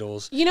the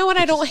Beatles. You know what?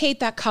 I don't hate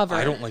that cover.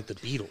 I don't like the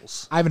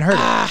Beatles. I haven't heard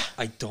it.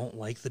 I don't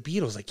like the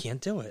Beatles. I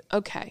can't do it.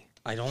 Okay.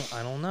 I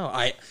don't know.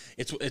 I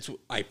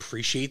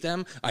appreciate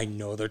them. I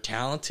know they're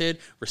talented.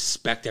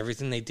 Respect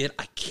everything they did.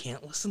 I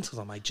can't listen to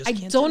them. I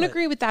don't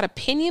agree with that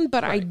opinion,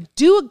 but I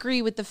do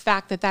agree with the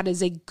fact that that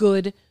is a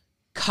good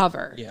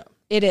cover. Yeah.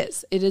 It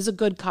is. It is a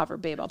good cover,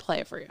 babe. I'll play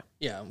it for you.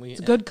 Yeah, it's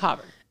a good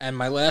cover. And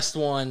my last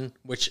one,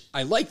 which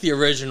I like the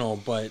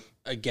original, but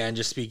again,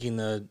 just speaking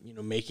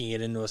making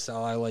it into a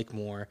style I like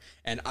more.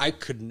 And I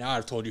could not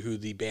have told you who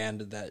the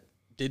band that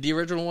did the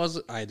original was.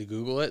 I had to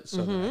Google it,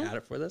 so that I had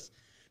it for this.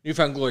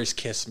 Newfound Glory's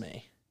Kiss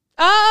Me.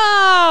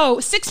 Oh,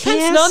 Sixpence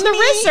None the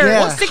Richer. Yeah.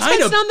 Well,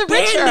 Sixpence None the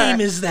Richer. What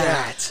name is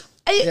that?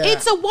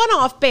 It's a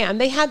one-off band.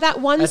 They had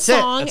that one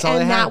song,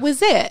 and that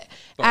was it.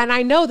 And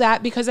I know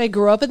that because I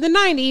grew up in the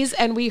 90s,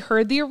 and we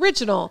heard the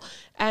original.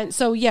 And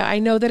so, yeah, I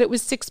know that it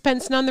was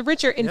Sixpence None the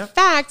Richer. In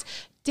fact,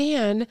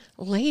 Dan,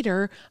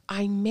 later,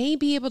 I may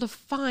be able to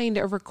find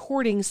a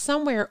recording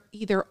somewhere,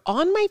 either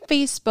on my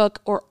Facebook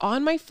or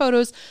on my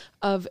photos,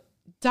 of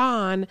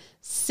Don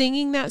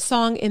singing that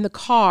song in the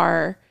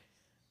car.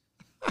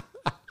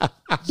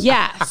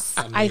 Yes.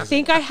 Amazing. I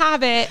think I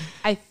have it.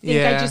 I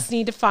think I just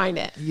need to find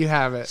it. You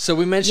have it. So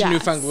we mentioned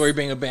Newfound Glory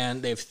being a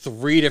band. They have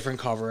 3 different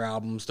cover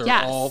albums.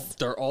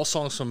 They're all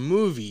songs from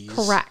movies.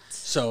 Correct.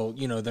 So,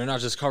 they're not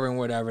just covering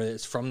whatever.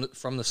 It's from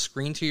the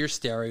Screen to Your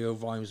Stereo,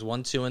 volumes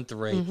 1, 2, and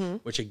 3,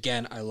 which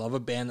again, I love a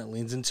band that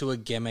leans into a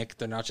gimmick.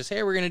 They're not just,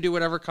 hey, we're going to do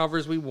whatever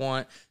covers we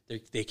want.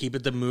 They keep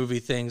it the movie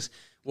things.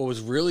 What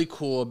was really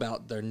cool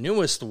about their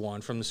newest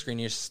one, from the Screen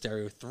to Your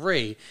Stereo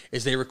 3,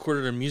 is they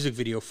recorded a music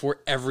video for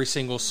every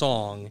single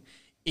song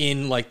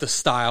in like the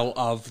style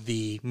of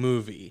the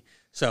movie.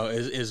 So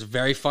it's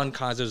very fun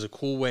concept. It's a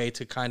cool way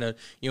to kind of,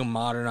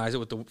 modernize it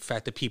with the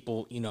fact that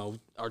people,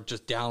 are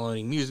just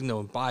downloading music. No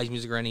one buys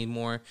music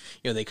anymore.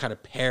 They kind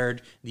of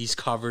paired these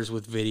covers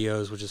with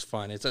videos, which is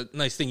fun. It's a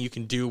nice thing you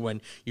can do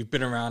when you've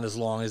been around as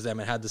long as them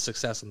and had the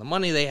success and the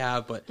money they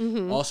have, but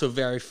also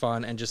very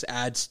fun and just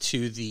adds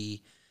to the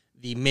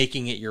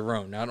making it your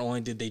own. Not only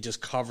did they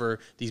just cover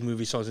these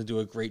movie songs and do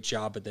a great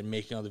job, but then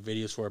making all the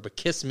videos for it. But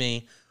Kiss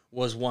Me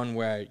was one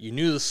where you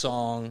knew the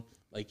song,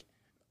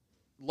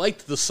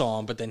 liked the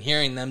song, but then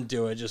hearing them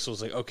do it just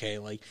was like, okay,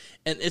 and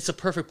it's a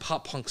perfect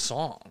pop punk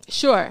song.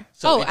 Sure.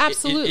 So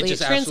absolutely. It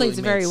translates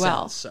very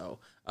well. So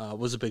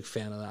was a big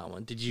fan of that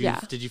one. Did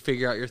you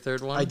figure out your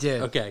third one? I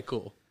did. Okay,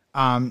 cool.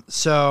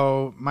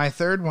 So my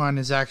third one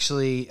is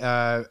actually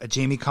a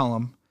Jamie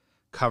Cullum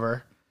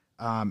cover.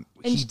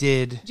 He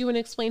did. Do you want to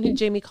explain who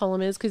Jamie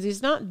Cullum is? Because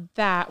he's not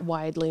that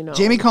widely known.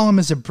 Jamie Cullum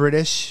is a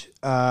British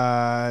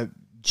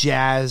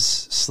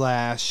jazz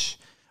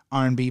 /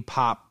 R&B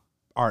pop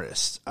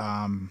artist.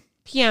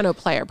 Piano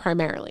player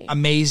primarily.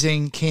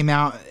 Amazing. Came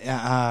out.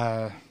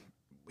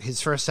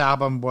 His first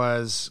album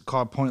was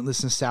called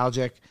Pointless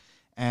Nostalgic,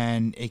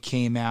 and it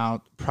came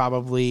out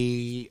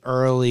probably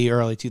early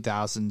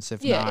 2000s.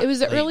 If not, it was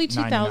the late early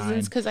 2000s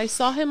 99. because I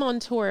saw him on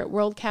tour at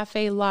World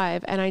Cafe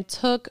Live, and I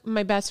took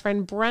my best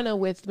friend Brenna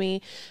with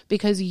me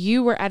because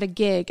you were at a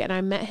gig, and I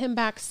met him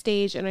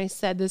backstage, and I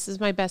said, "This is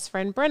my best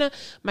friend Brenna.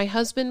 My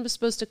husband was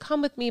supposed to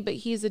come with me, but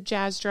he's a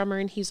jazz drummer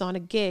and he's on a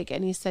gig."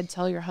 And he said,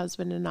 "Tell your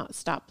husband to not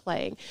stop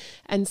playing."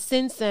 And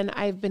since then,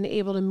 I've been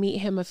able to meet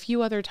him a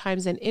few other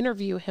times and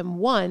interview him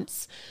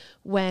once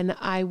when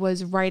I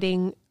was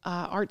writing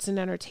arts and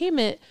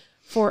entertainment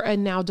for a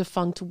now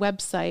defunct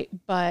website,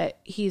 but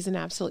he's an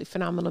absolutely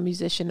phenomenal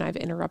musician. I've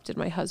interrupted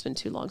my husband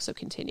too long, so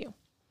continue.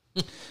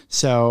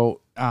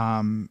 So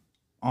on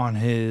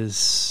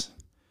his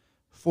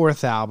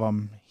fourth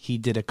album, he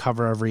did a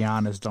cover of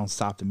Rihanna's "Don't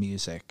Stop the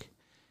Music,"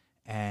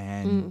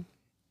 and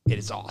it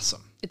is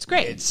awesome. It's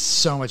great. It's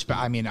so much better.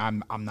 I mean,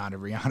 I'm not a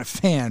Rihanna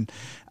fan,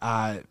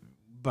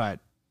 but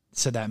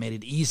so that made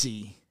it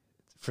easy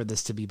for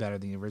this to be better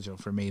than the original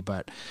for me.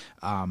 But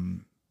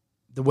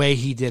the way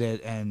he did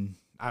it, and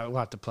I'll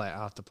have to play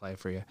it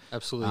for you.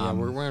 Absolutely. Yeah,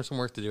 we're going to have some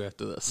work to do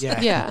after this.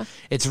 Yeah.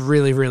 It's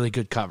really, really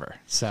good cover.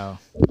 So,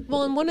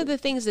 Well, and one of the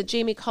things that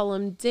Jamie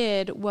Cullum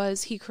did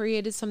was he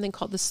created something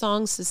called the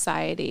Song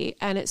Society,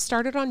 and it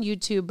started on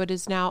YouTube, but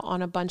is now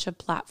on a bunch of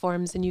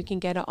platforms, and you can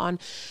get it on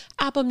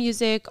Apple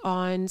Music,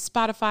 on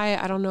Spotify.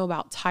 I don't know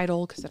about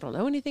Tidal because I don't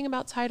know anything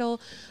about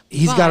Tidal.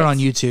 he's got it on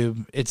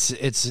YouTube. It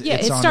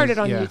started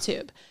on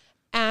YouTube.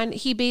 And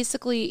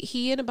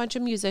he and a bunch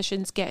of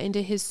musicians get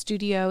into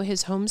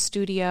his home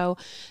studio.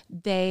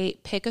 They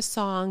pick a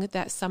song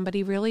that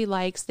somebody really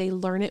likes. They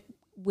learn it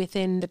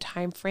within the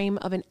time frame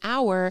of an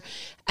hour,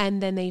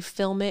 and then they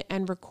film it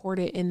and record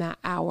it in that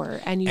hour.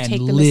 And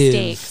take the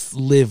mistakes.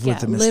 Live with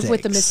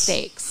the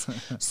mistakes.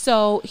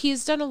 So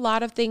he's done a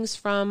lot of things,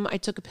 from I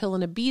Took a Pill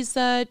in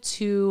Ibiza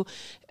to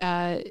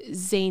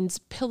Zayn's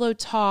Pillow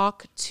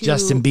Talk to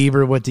Justin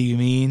Bieber, What Do You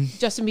Mean?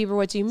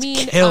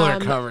 Killer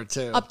cover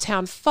too.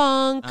 Uptown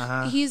Funk.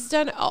 He's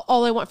done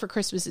All I Want for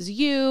Christmas Is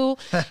You.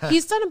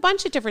 He's done a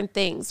bunch of different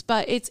things,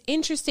 but it's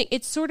interesting.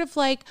 It's sort of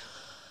like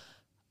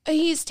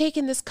he's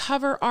taken this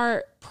cover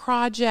art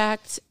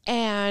project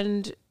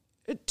and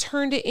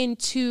turned it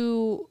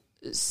into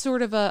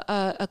sort of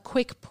a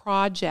quick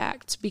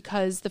project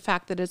because the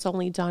fact that it's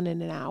only done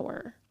in an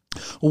hour.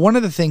 Well, one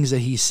of the things that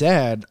he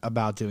said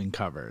about doing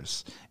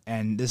covers,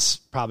 and this is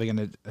probably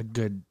a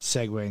good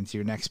segue into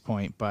your next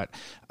point, but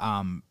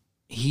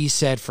he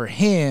said for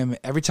him,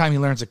 every time he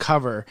learns a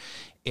cover,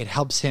 it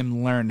helps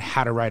him learn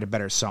how to write a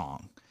better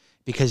song.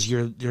 Because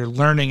you're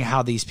learning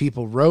how these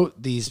people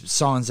wrote these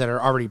songs that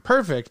are already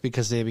perfect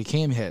because they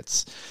became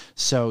hits.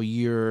 So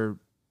you're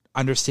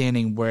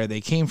understanding where they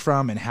came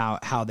from and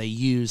how they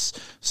use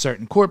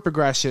certain chord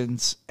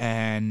progressions,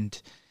 and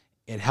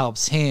it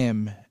helps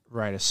him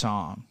write a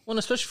song. Well, and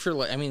especially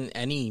for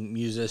any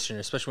musician,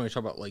 especially when you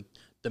talk about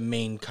the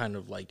main kind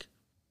of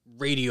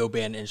radio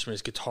band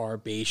instruments, guitar,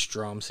 bass,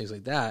 drums, things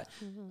like that.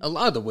 A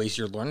lot of the ways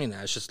you're learning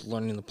that is just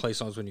learning to play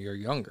songs when you're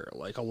younger.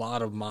 A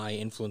lot of my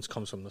influence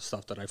comes from the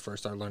stuff that I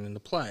first started learning to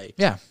play.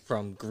 Yeah.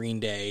 From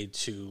Green Day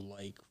to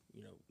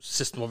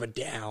System of a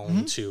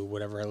Down to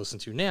whatever I listen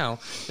to now.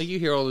 You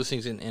hear all those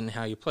things in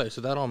how you play.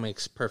 So that all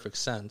makes perfect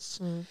sense.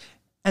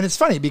 And it's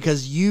funny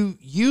because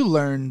you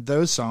learned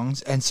those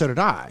songs and so did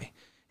I.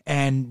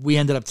 And we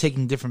ended up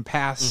taking different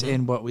paths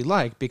in what we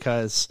like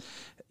because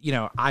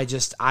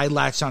I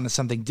latched onto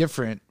something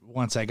different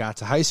once I got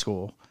to high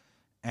school.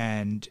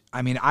 And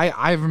I mean,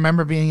 I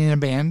remember being in a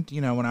band,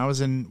 when I was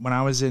in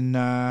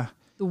the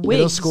middle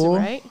Wigs, school.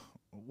 right?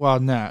 Well,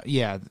 no,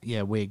 yeah,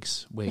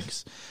 Wigs.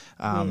 Wigs.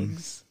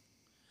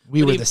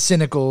 We were the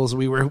Cynicals.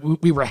 We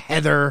were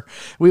Heather.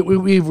 We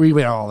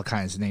had all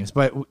kinds of names.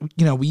 But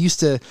we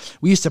used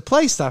to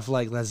play stuff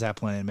like Led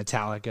Zeppelin and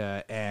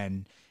Metallica,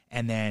 and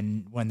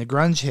then when the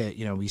grunge hit,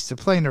 we used to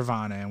play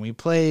Nirvana, and we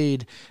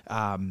played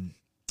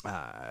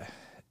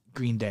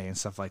Green Day and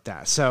stuff like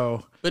that.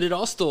 So, but it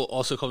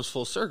also comes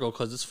full circle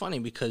because it's funny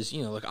because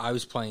I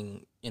was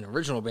playing in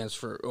original bands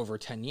for over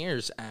 10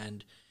 years,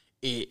 and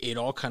it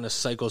all kind of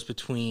cycles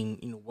between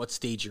what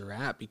stage you're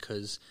at,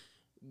 because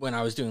when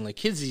I was doing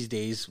Kids These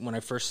Days, when I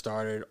first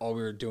started, all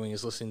we were doing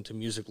is listening to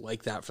music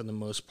like that for the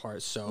most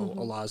part. So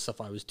a lot of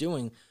stuff I was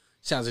doing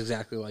sounds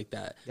exactly like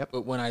that. Yep.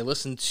 But when I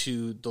listened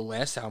to the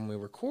last album we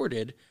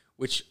recorded,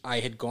 which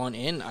I had gone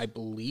in, I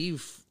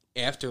believe,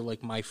 after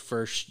my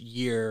first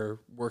year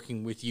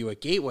working with you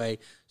at Gateway.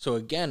 So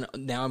again,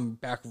 now I'm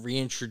back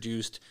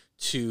reintroduced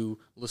to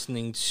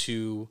listening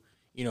to,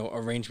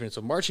 arrangements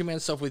of marching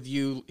band stuff with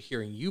you,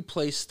 hearing you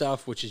play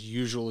stuff, which is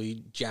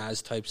usually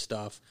jazz type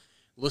stuff.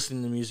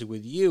 Listening to music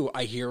with you,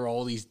 I hear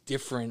all these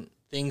different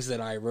things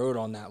that I wrote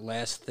on that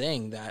last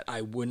thing that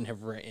I wouldn't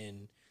have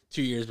written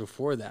 2 years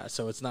before that.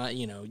 So it's not,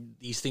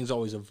 these things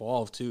always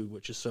evolve too,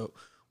 which is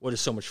what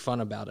is so much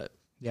fun about it.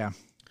 Yeah.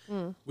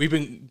 We've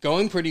been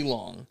going pretty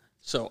long,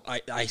 so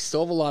I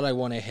still have a lot I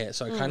want to hit.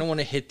 So I kind of want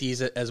to hit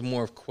these as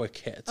more of quick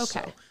hits.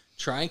 Okay. So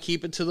try and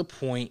keep it to the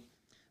point.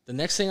 The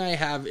next thing I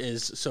have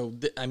is,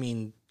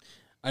 you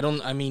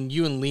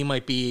and Lee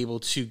might be able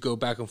to go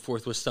back and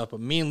forth with stuff,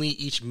 but me and Lee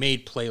each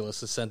made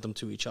playlists and sent them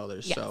to each other.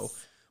 Yes. So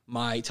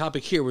my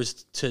topic here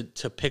was to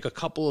pick a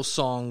couple of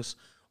songs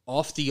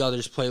off the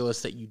others'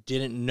 playlist that you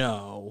didn't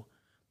know,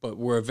 but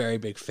were a very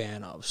big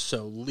fan of.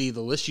 So, Lee,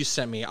 the list you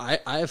sent me, I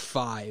have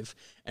 5,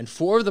 and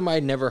 4 of them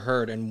I'd never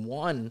heard, and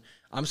one,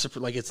 I'm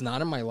surprised, like, it's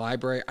not in my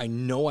library. I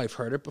know I've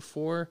heard it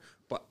before,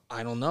 but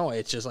I don't know.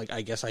 It's just, like,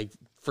 I guess I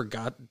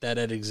forgot that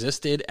it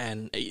existed,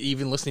 and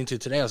even listening to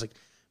it today, I was like,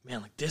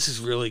 man, like, this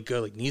is really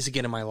good. Like, needs to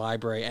get in my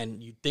library,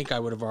 and you'd think I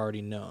would have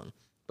already known.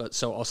 But,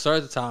 so, I'll start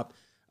at the top.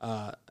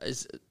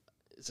 Is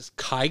this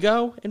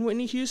Kygo in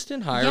Whitney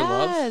Houston? Higher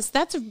Love? Yes,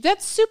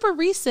 that's super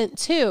recent,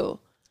 too.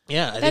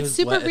 Yeah, That's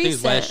super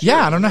recent.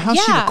 Yeah, I don't know how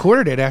she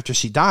recorded it after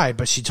she died,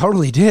 but she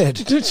totally did.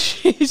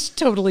 She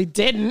totally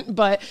didn't,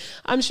 but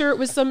I'm sure it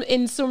was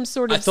in some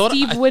sort of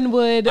Steve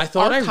Winwood I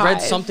thought archive. I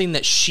read something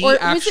that she or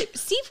actually... was it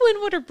Steve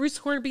Winwood or Bruce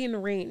Hornby in the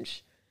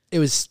Range? It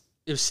was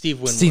Steve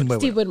Winwood.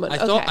 Steve Winwood.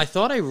 I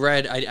thought I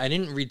read... I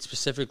didn't read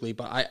specifically,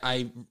 but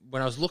I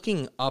when I was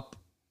looking up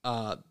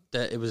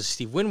that it was a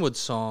Steve Winwood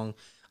song,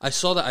 I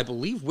saw that I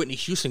believe Whitney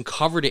Houston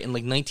covered it in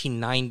like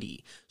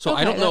 1990. So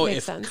I don't know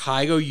if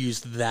Kygo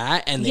used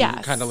that and they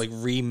kind of like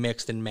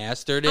remixed and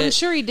mastered it. I'm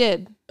sure he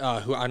did. Is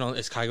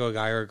Kygo a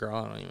guy or a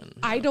girl?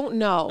 I don't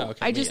know.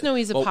 Okay, I just know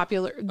he's a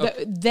popular.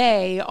 Okay.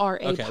 They are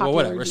a popular. Well,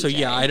 whatever. DJ. So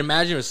yeah, I'd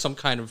imagine it was some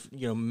kind of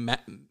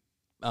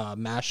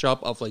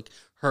mashup of like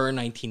her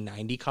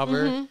 1990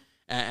 cover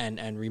and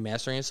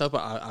remastering and stuff. But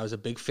I was a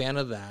big fan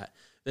of that.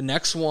 The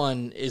next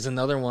one is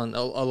another one.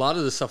 A lot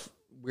of the stuff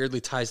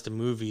weirdly ties to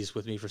movies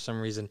with me for some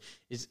reason,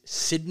 is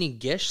Sidney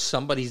Gish,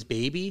 Somebody's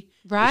Baby,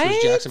 right? Which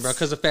was Jackson Brown,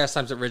 because of Fast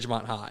Times at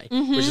Ridgemont High,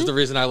 which is the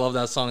reason I love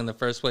that song in the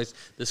first place.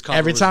 This cover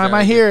every time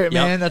I hear it,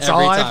 man, that's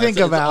all I think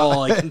about.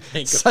 All I can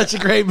think Such a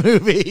great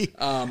movie.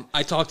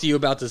 I talked to you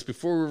about this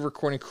before we were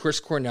recording. Chris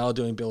Cornell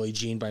doing Billie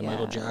Jean by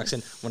Michael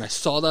Jackson. When I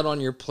saw that on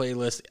your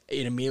playlist,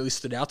 it immediately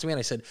stood out to me, and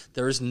I said,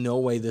 there is no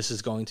way this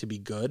is going to be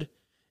good.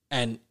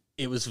 And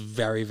it was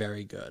very,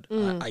 very good.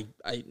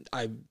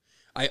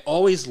 I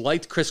always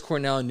liked Chris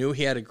Cornell and knew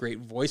he had a great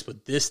voice,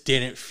 but this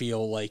didn't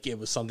feel like it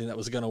was something that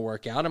was going to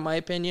work out, in my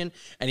opinion,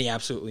 and he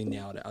absolutely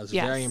nailed it. I was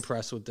very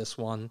impressed with this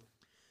one.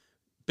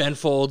 Ben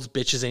Folds,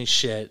 Bitches Ain't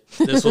Shit.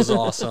 This was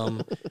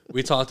awesome.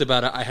 We talked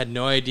about it. I had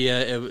no idea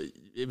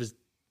it was...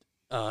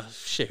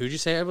 who'd you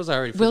say it was? I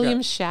already forgot. William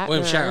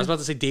Shatner. I was about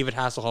to say David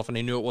Hasselhoff, and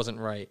I knew it wasn't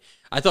right.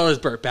 I thought it was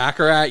Burt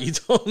Bacharach. You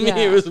told me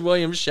it was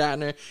William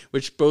Shatner,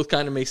 which both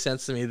kind of makes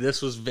sense to me.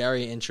 This was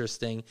very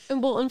interesting.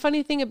 And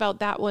funny thing about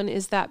that one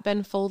is that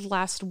Ben Folds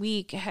last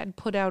week had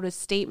put out a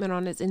statement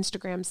on his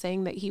Instagram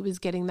saying that he was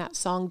getting that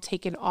song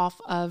taken off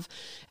of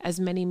as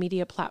many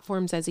media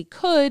platforms as he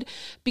could,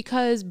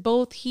 because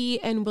both he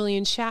and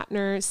William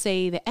Shatner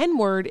say the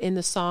N-word in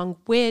the song,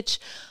 which...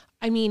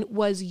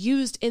 was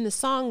used in the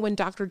song when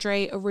Dr.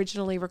 Dre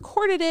originally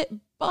recorded it,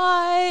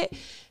 but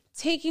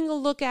taking a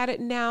look at it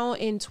now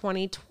in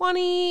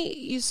 2020,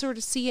 you sort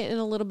of see it in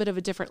a little bit of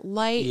a different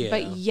light. Yeah.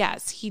 But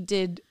yes, he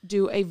did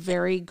do a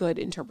very good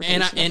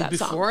interpretation of that song. And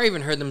before I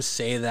even heard them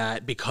say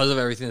that, because of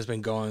everything that's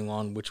been going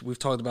on, which we've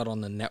talked about on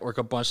the network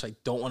a bunch, I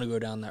don't want to go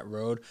down that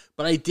road.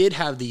 But I did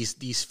have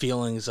these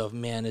feelings of,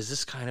 man, is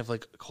this kind of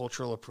like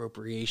cultural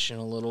appropriation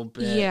a little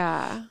bit?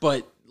 Yeah.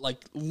 But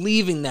like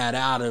leaving that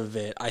out of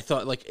it, I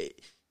thought like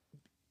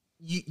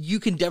you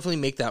can definitely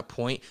make that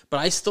point, but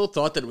I still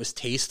thought that it was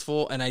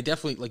tasteful, and I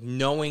definitely like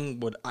knowing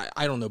what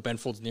I don't know Ben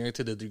Folds nearly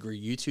to the degree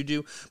you two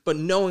do, but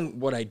knowing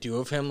what I do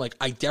of him, like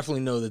I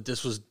definitely know that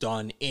this was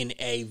done in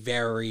a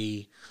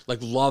very like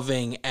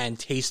loving and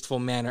tasteful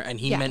manner, and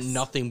he meant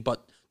nothing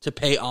but to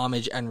pay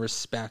homage and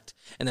respect,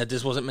 and that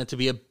this wasn't meant to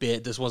be a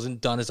bit. This wasn't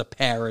done as a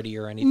parody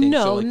or anything.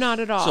 No, not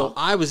at all. So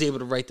I was able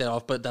to write that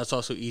off, but that's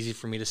also easy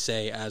for me to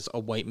say as a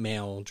white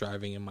male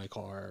driving in my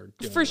car.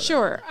 For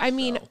sure.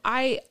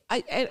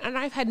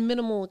 I've had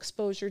minimal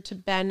exposure to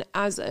Ben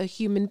as a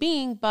human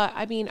being, but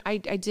I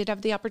did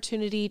have the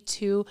opportunity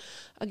to,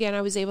 again,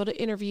 I was able to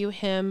interview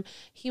him.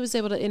 He was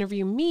able to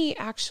interview me.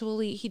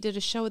 Actually, he did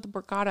a show at the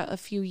Borgata a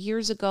few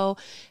years ago,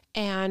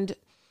 and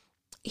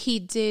he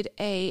did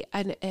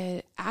an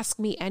Ask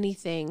Me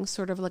Anything,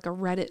 sort of like a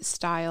Reddit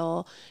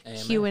style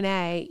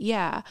Q&A.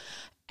 Yeah.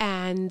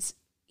 And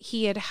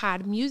he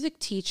had music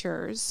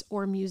teachers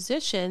or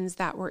musicians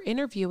that were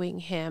interviewing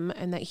him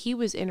and that he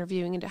was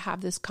interviewing, and to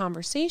have this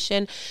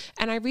conversation.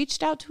 And I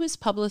reached out to his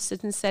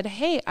publicist and said,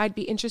 hey, I'd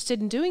be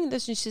interested in doing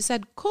this. And she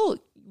said, cool,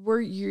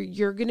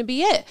 you're going to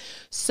be it.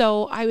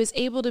 So I was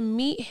able to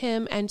meet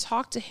him and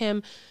talk to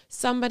him,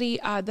 somebody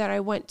that I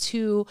went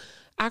to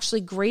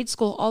actually grade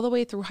school all the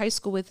way through high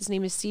school with. His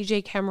name is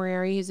CJ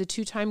Camerari. He's a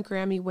 2-time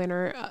Grammy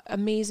winner,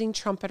 amazing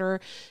trumpeter,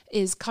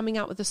 is coming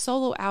out with a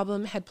solo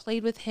album, had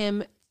played with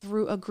him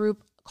through a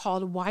group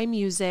called Y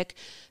Music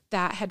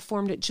that had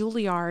formed at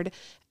Juilliard,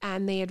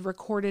 and they had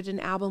recorded an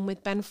album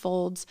with Ben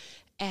Folds,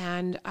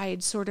 and I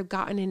had sort of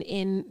gotten an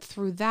in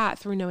through that,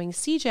 through knowing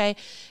CJ,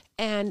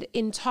 and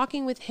in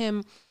talking with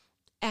him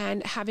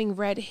and having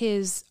read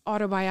his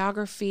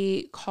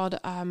autobiography called,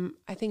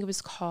 I think it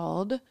was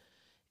called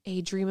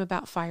A Dream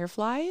About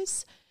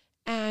Fireflies,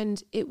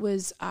 and it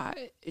was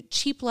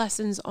cheap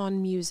lessons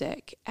on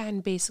music,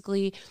 and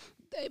basically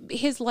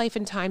his life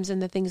and times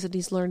and the things that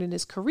he's learned in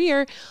his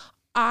career.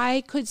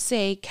 I could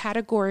say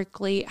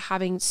categorically,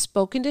 having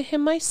spoken to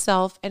him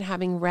myself and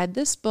having read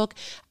this book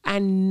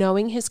and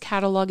knowing his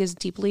catalog as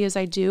deeply as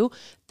I do,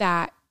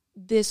 that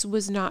this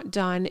was not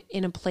done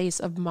in a place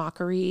of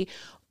mockery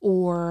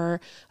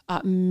or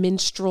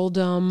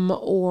minstrelsdom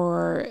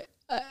or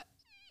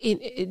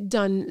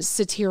done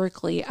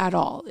satirically at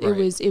all.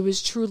 Right. It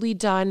was truly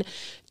done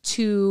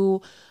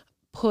to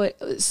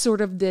put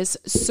sort of this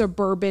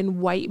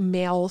suburban white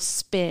male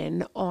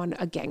spin on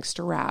a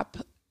gangster rap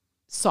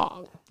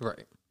song.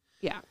 Right.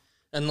 Yeah.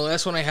 And the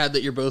last one I had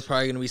that you're both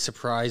probably going to be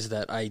surprised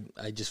that I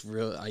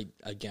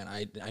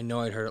know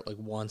I'd heard it like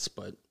once,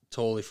 but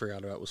totally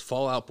forgot about it, was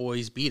Fall Out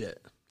Boy's Beat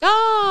It.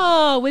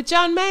 Oh, with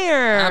John Mayer.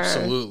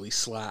 Absolutely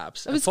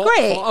slaps. It was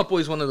great. Fall Out Boy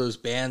is one of those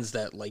bands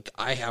that, like,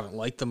 I haven't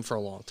liked them for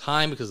a long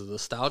time because of the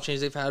style change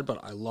they've had,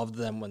 but I loved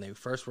them when they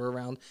first were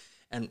around.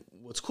 And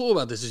what's cool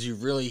about this is you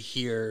really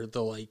hear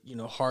the, like, you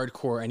know,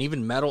 hardcore and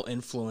even metal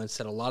influence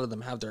that a lot of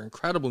them have. They're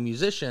incredible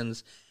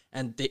musicians,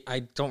 and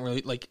I don't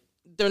really, like,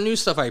 their new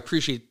stuff. I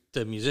appreciate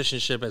the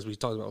musicianship, as we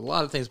talked about a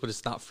lot of things, but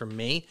it's not for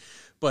me.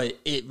 But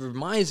it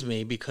reminds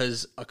me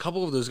because a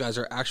couple of those guys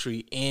are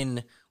actually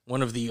in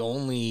one of the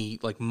only,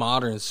 like,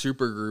 modern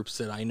supergroups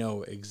that I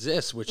know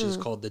exists, which is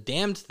called The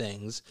Damned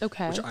Things,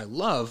 which I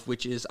love,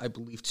 which is, I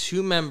believe,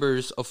 2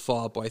 members of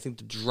Fall Out Boy. I think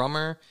the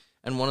drummer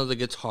and one of the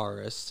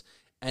guitarists,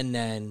 and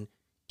then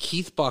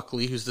Keith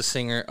Buckley, who's the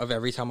singer of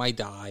Every Time I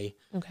Die,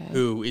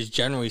 who is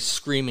generally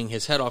screaming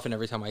his head off in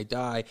Every Time I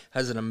Die,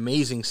 has an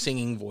amazing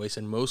singing voice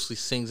and mostly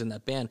sings in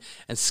that band,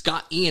 and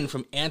Scott Ian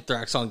from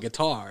Anthrax on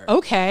guitar.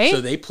 Okay.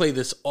 So they play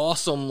this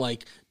awesome,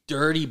 like,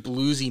 dirty,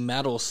 bluesy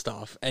metal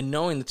stuff, and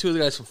knowing the 2 of the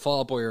guys from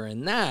Fall Out Boy are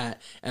in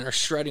that and are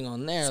shredding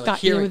on there. Scott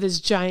like Ian with his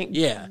giant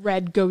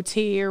red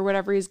goatee or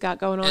whatever he's got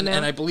going on there.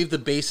 And I believe the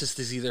bassist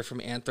is either from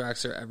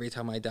Anthrax or Every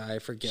Time I Die. I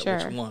forget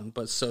which one.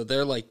 But so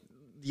they're, like,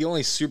 the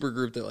only super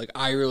group that, like,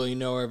 I really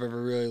know I've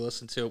ever really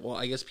listened to. Well,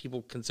 I guess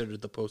people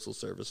considered the Postal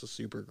Service a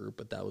super group,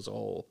 but that was a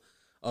whole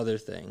other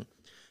thing.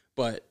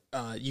 But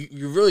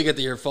you really get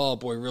to hear Fall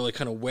Out Boy really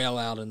kind of wail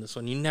out in this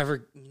one. You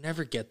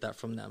never get that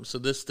from them. So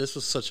this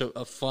was such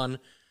a fun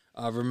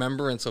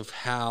remembrance of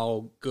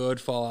how good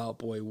Fall Out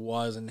Boy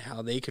was and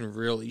how they can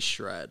really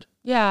shred.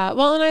 Yeah,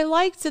 well, and I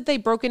liked that they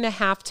broke into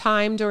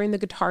halftime during the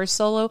guitar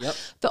solo. Yep.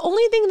 The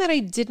only thing that I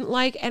didn't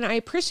like, and I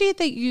appreciate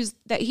they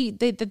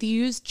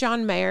used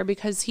John Mayer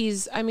because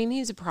he's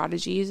a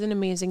prodigy. He's an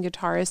amazing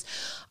guitarist.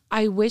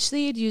 I wish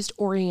they had used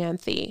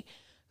Orianthi,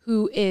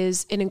 who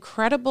is an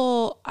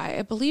incredible,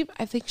 I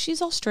think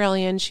she's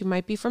Australian. She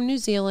might be from New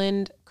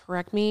Zealand.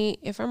 Correct me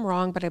if I'm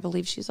wrong, but I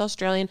believe she's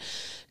Australian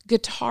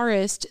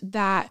guitarist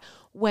that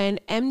when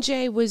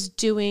MJ was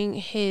doing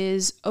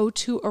his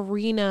O2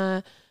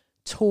 Arena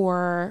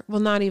tour, well,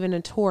 not even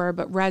a tour,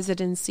 but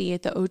residency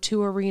at the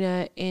O2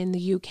 Arena in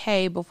the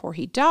UK before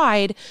he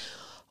died,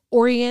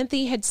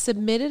 Orianthi had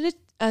submitted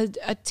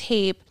a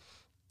tape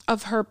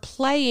of her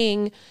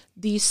playing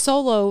the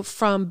solo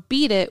from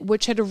Beat It,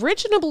 which had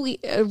originally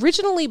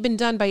been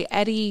done by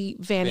Eddie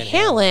Van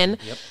Halen.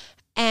 Yep.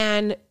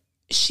 And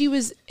she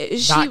was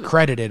not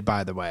credited,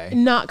 by the way.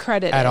 Not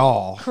credited. At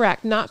all.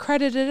 Correct. Not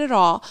credited at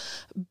all.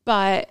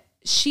 But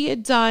she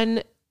had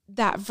done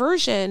that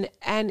version,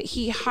 and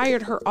he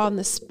hired her on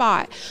the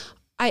spot.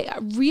 I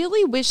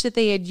really wish that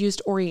they had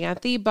used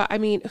Orianthi, but I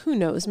mean, who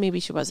knows? Maybe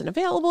she wasn't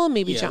available.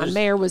 Maybe John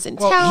Mayer was in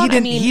town.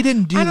 He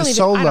didn't do the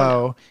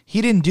solo.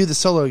 He didn't do the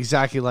solo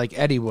exactly like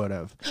Eddie would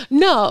have.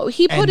 No,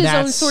 he put his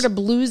own sort of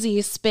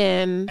bluesy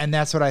spin. And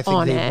that's what I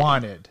think they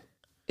wanted.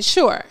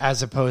 Sure.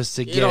 As opposed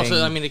to getting... It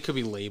also, I mean, it could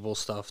be label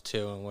stuff,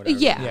 too, and whatever.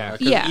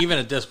 Yeah. Even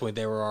at this point,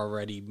 they were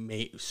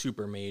already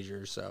super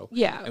major, so...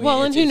 Yeah. I mean,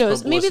 well, and who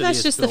knows? Maybe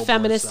that's just the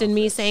feminist in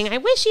me saying, I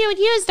wish you had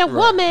used a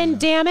woman,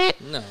 damn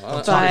it. No.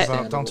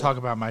 Don't talk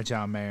about my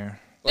John Mayer.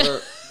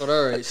 But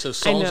all right, so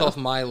songs off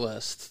my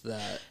list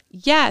that...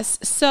 Yes.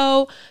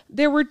 So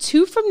there were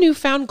 2 from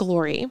Newfound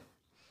Glory.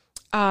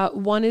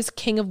 One is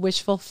King of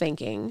Wishful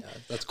Thinking. Yeah,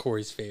 that's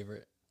Corey's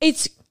favorite.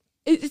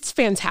 It's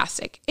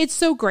fantastic. It's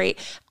so great.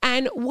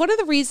 And one of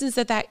the reasons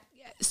that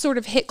sort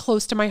of hit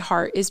close to my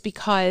heart is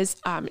because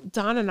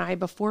Don and I,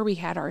 before we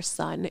had our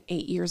son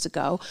 8 years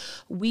ago,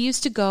 we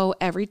used to go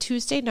every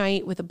Tuesday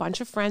night with a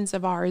bunch of friends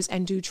of ours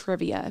and do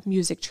trivia,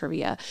 music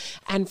trivia.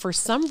 And for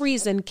some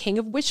reason, King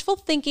of Wishful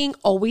Thinking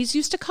always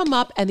used to come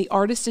up, and the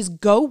artist is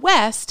Go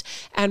West.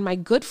 And my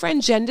good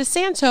friend Jen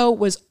DeSanto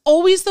was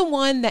always the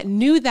one that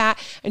knew that.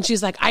 And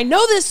she's like, I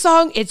know this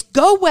song. It's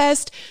Go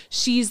West.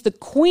 She's the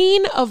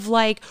queen of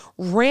like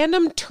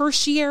random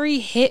tertiary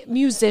hit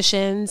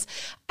musicians.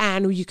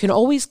 And you can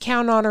always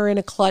count on her in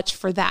a clutch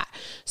for that.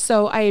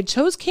 So I had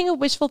chose King of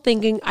Wishful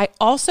Thinking. I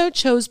also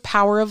chose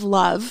Power of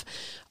Love,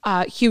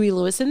 Huey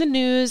Lewis in the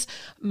News.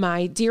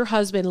 My dear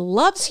husband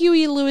loves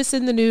Huey Lewis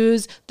in the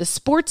News. The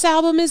sports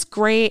album is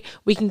great.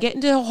 We can get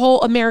into a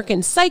whole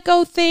American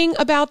Psycho thing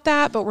about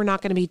that, but we're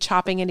not going to be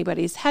chopping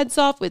anybody's heads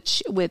off with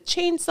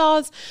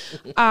chainsaws.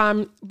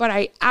 But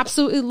I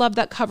absolutely love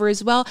that cover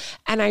as well.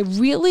 And I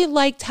really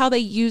liked how they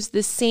used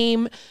the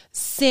same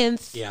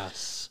synth.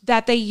 Yes.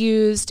 That they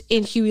used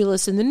in Huey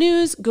Lewis in the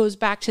News. Goes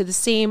back to the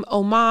same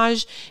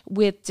homage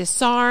with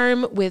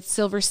Disarm, with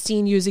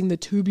Silverstein using the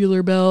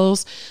tubular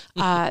bells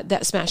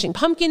that Smashing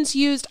Pumpkins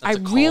used. I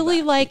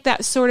really like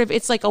that sort of,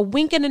 it's like a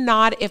wink and a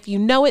nod. If you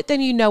know it,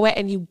 then you know it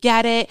and you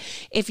get it.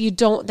 If you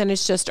don't, then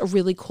it's just a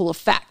really cool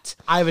effect.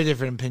 I have a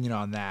different opinion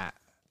on that.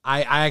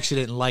 I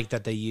actually didn't like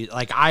that they used,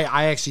 like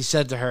I actually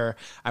said to her,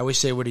 I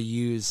wish they would have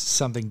used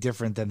something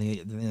different than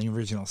the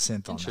original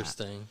synth on that.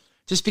 Interesting.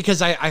 Just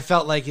because I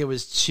felt like it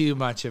was too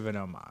much of an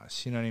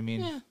homage. You know what I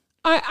mean? Yeah.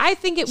 I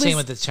think it was. Same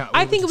with the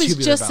I think it was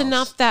just bells.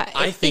 enough that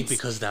I think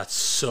because that's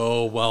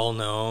so well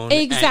known,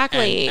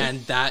 Exactly.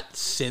 and that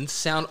synth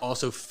sound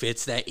also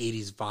fits that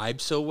 '80s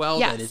vibe so well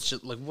Yes. that it's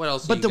just like, what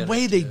else? But the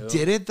way they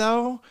did it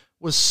though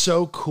was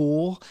so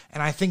cool,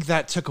 and I think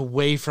that took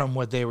away from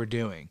what they were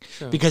doing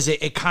because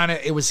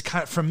it was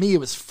for me it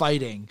was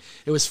fighting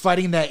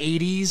that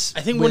 80s. I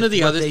think one of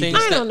the other things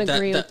I don't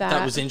agree with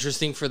that was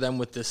interesting for them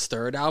with this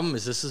third album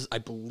is I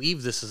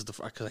believe this is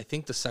because I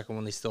think the second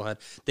one they still had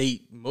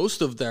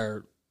most of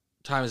their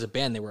time as a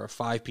band they were a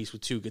 5-piece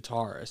with 2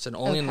 guitarists, and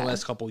only in the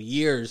last couple of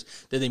years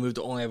did they move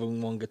to only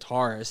having 1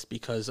 guitarist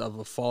because of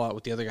a fallout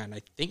with the other guy. And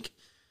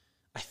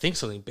I think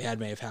something bad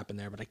may have happened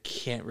there, but I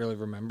can't really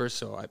remember,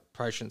 so I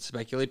probably shouldn't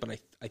speculate. But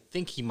I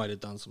think he might have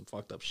done some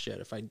fucked up shit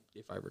if I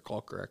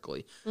recall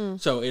correctly.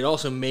 So it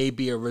also may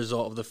be a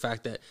result of the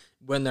fact that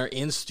when they're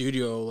in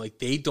studio, like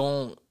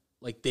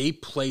they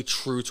play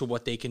true to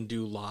what they can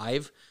do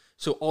live.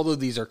 So although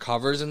these are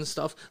covers and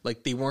stuff,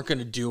 like they weren't going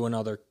to do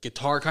another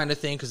guitar kind of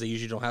thing because they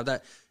usually don't have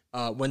that.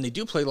 When they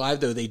do play live,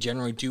 though, they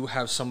generally do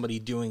have somebody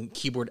doing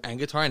keyboard and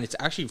guitar, and it's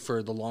actually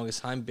for the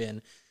longest time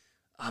been.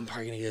 I'm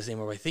probably going to get his name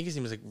over. I think his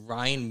name is like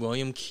Ryan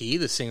William Key,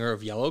 the singer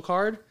of Yellow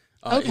Card.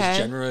 Is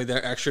generally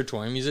their extra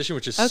touring musician,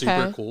 which is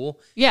super cool.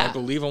 Yeah. I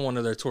believe on one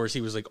of their tours,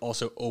 he was like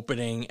also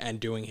opening and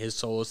doing his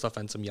solo stuff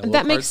and some Yellow Card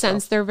that makes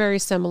sense. stuff. They're very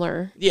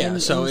similar. Yeah, in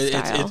so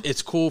style.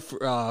 it's cool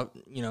for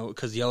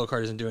because Yellow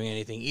Card isn't doing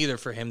anything either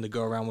for him to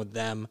go around with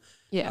them.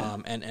 Yeah.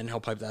 And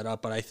help hype that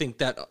up. But I think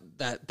that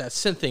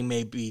synth thing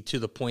may be to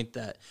the point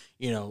that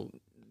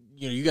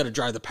you got to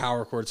drive the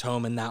power chords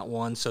home in that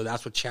one, so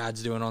that's what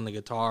Chad's doing on the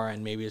guitar,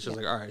 and maybe it's just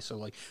like, all right, so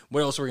like,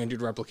 what else are we gonna do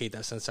to replicate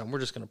that synth sound? We're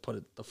just gonna put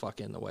it the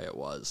fuck in the way it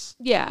was.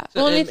 Yeah,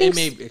 So well, and I think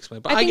it may explain,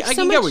 but I I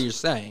can get what you're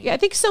saying. Yeah, I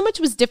think so much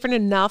was different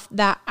enough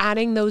that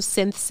adding those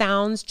synth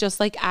sounds,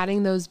 just like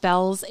adding those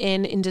bells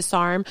in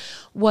Disarm,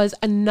 was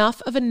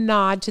enough of a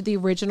nod to the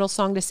original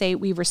song to say,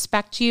 we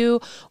respect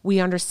you, we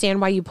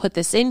understand why you put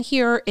this in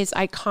here, it's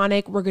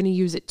iconic, we're going to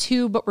use it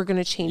too, but we're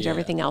going to change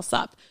everything else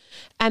up.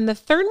 And the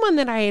third one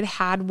that I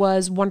had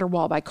was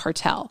Wonderwall by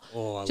Cartel.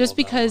 Oh, just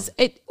because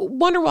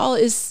Wonderwall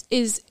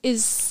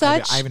is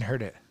such. I haven't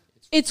heard it.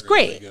 It's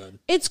really great. good.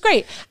 It's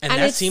great. And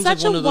And that it's seems such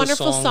like one a of those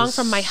wonderful song songs-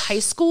 from my high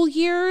school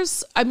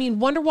years. I mean,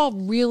 Wonderwall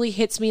really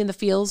hits me in the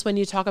feels when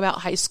you talk about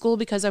high school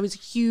because I was a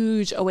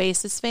huge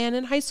Oasis fan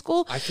in high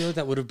school. I feel like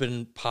that would have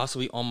been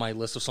possibly on my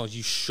list of songs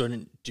you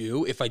shouldn't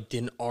do if I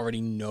didn't already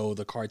know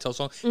the Cartel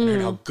song and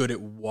heard how good it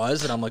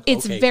was. And I'm like,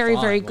 It's okay, very,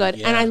 fine. very Like, good.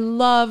 yeah. And I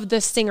love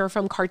the singer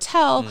from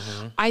Cartel.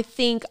 I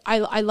think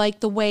I like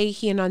the way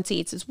he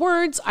enunciates his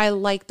words. I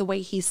like the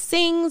way he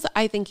sings.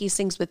 I think he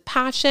sings with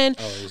passion.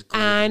 he's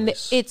great And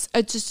voice. it's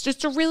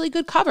just a really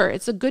good cover.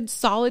 It's a good,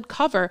 solid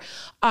cover.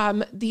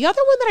 The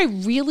other one that I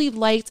really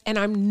liked, and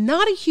I'm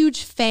not a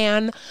huge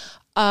fan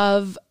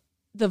of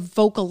the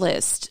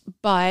vocalist,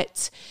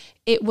 but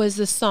it was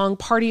the song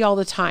Party All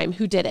the Time.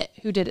 Who did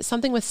it?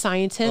 Something with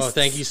Scientists. Oh,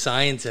 thank you,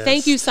 Scientist.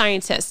 Thank you,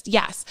 Scientist.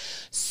 Yes.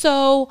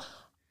 So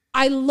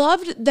I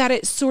loved that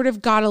it sort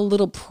of got a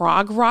little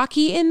prog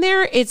rocky in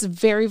there. It's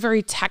very,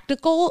 very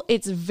technical.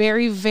 It's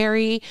very,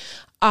 very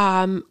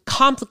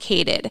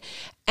complicated.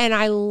 And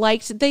I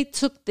liked they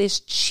took this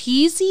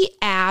cheesy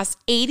ass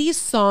 80s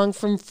song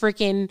from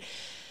freaking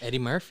Eddie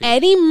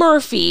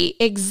Murphy,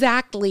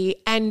 exactly,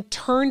 and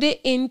turned it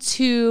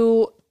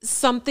into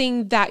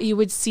something that you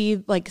would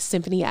see like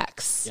Symphony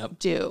X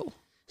do.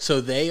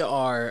 So they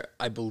are,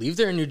 I believe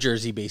they're a New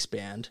Jersey-based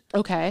band.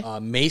 Okay.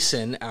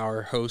 Mason,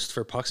 our host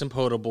for Pucks and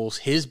Potables,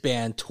 his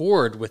band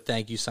toured with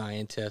Thank You,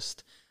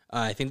 Scientist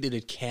I think they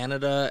did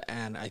Canada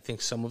and I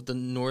think some of the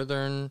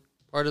northern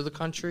part of the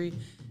country.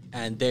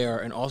 And they are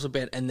an awesome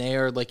band. And they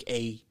are like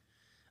I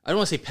don't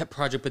want to say pet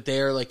project, but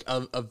they are like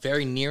a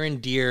very near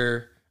and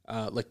dear.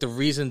 Like the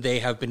reason they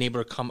have been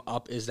able to come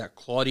up is that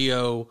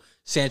Claudio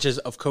Sanchez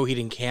of Coheed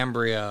and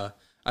Cambria,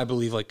 I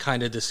believe, like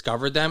kind of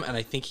discovered them. And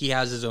I think he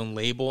has his own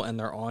label and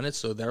they're on it.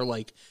 So they're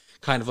like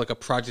kind of like a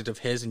project of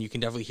his, and you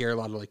can definitely hear a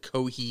lot of like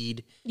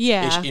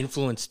Coheed-ish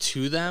influence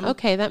to them.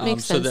 Okay, that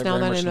makes sense now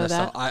that I know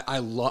that.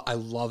 I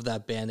love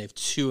that band. They have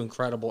 2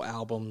 incredible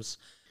albums.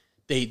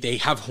 They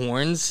have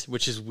horns,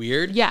 which is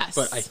weird. Yes,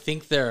 but I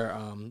think they're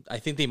I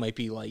think they might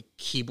be like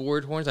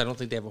keyboard horns. I don't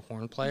think they have a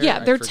horn player. Yeah,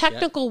 their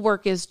technical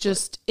work is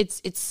just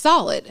it's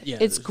solid. Yeah,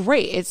 it's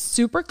great. It's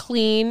super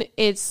clean.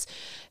 It's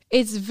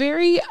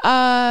very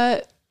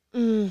not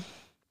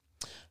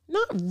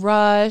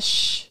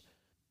Rush.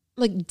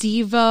 Like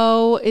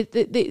Devo,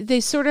 they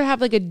sort of have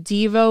like a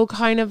Devo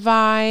kind of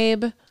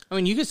vibe. I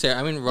mean, you could say.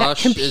 I mean,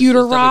 Rush computer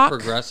is rock,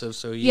 progressive.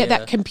 So yeah,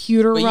 that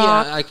computer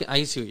rock. Yeah,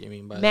 I see what you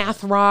mean by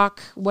math that.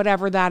 rock,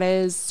 whatever that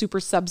is, super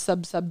sub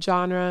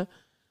genre.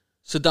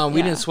 So Don,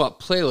 we didn't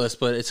swap playlists,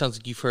 but it sounds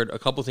like you've heard a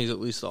couple things at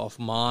least off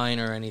mine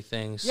or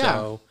anything.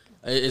 So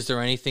is there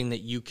anything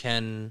that you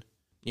can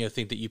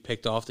think that you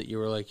picked off that you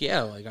were like,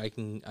 yeah, like I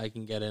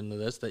can get into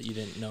this that you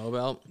didn't know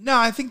about? No,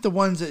 I think the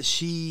ones that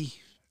she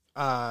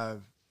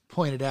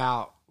pointed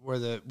out were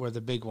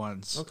the big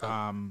ones.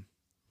 Okay.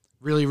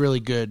 Really, really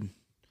good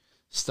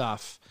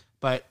stuff.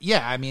 But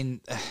yeah, I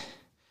mean,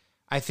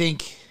 I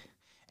think,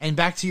 and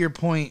back to your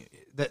point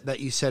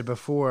that you said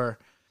before,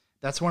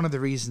 that's one of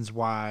the reasons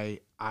why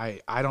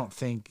I don't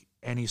think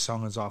any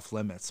song is off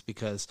limits,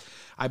 because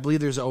I believe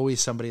there's always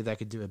somebody that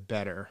could do it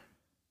better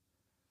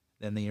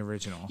than the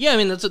original. Yeah,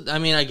 I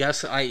mean, I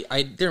guess I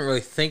didn't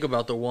really think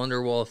about the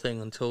Wonderwall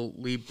thing until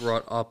Lee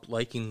brought up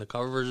liking the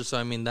cover version. So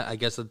I mean, I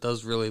guess it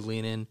does really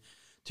lean in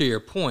to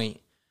your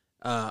point.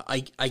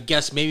 I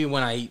guess maybe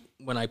when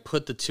I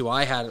put the 2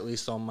 I had at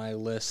least on my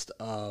list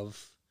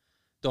of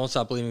Don't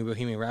Stop Believing,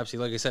 Bohemian Rhapsody,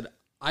 like I said,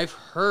 I've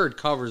heard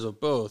covers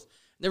of both.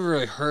 Never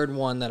really heard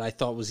one that I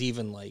thought was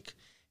even like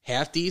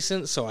half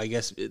decent. So I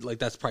guess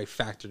that's probably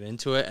factored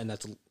into it, and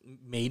that's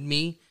made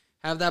me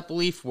have that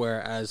belief.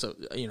 Whereas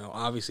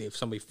obviously, if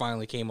somebody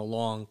finally came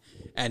along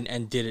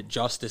and did it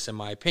justice, in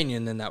my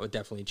opinion, then that would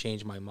definitely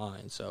change my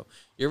mind. So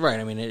you're right.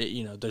 I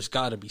mean, there's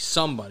got to be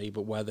somebody,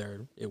 but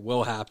whether it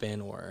will happen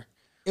or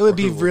it would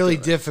be really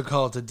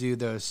difficult to do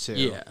those 2.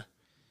 Yeah.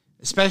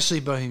 Especially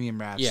Bohemian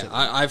Rhapsody. Yeah,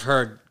 I've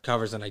heard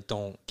covers and I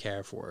don't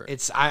care for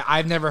it.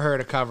 I've never heard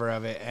a cover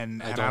of it,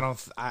 and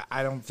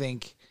I don't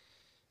think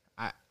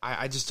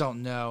I just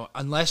don't know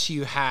unless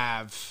you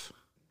have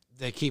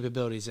the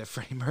capabilities that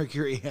Freddie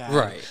Mercury had,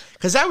 right?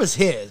 Because that was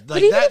his. Like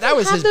but even that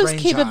was his those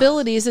brainchild.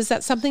 capabilities. Is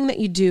that something that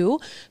you do?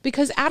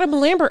 Because Adam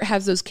Lambert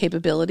has those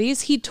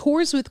capabilities. He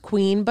tours with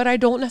Queen, but I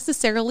don't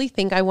necessarily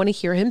think I want to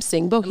hear him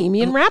sing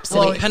Bohemian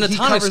Rhapsody. Well, he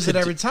covers it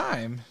every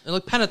time.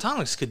 Like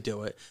Pentatonics could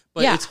do it,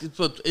 but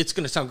it's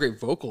going to sound great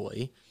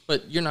vocally.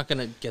 But you're not going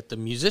to get the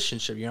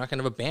musicianship. You're not going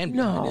to have a band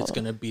behind it. It's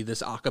going to be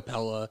this a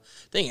cappella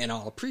thing, and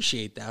I'll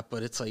appreciate that.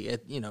 But it's like,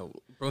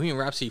 Bohemian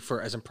Rhapsody,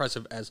 for as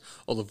impressive as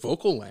all the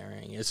vocal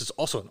layering is, it's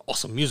also an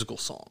awesome musical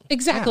song.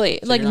 Exactly.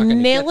 Yeah. So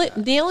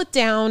nail it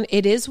down.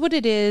 It is what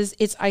it is.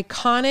 It's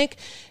iconic.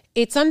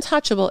 It's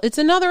untouchable. It's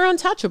another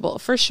untouchable,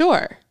 for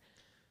sure.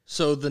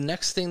 So the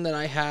next thing that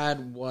I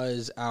had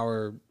was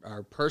our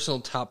personal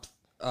top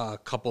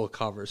couple of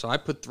covers. So I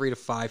put 3 to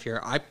 5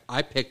 here.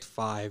 I picked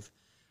 5.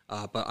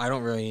 But I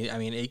don't really, I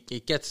mean,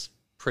 it gets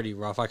pretty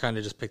rough. I kind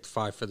of just picked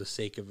 5 for the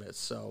sake of it.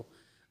 So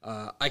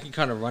I can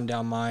kind of run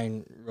down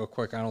mine real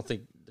quick. I don't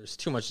think there's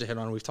too much to hit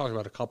on. We've talked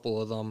about a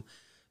couple of them.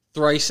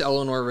 Thrice,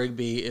 Eleanor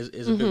Rigby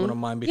is a big one of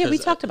mine. Because we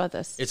talked about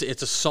this.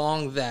 It's a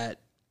song that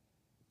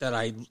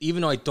I,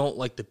 even though I don't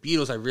like the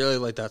Beatles, I really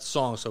like that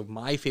song. So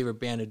my favorite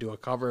band to do a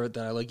cover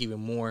that I like even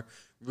more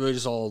really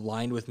just all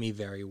aligned with me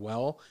very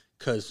well.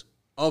 Because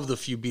of the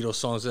few Beatles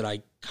songs that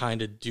I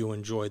kind of do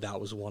enjoy, that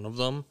was one of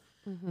them.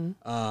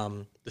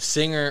 Mm-hmm. The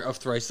singer of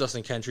Thrice,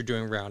 Dustin Kensrue,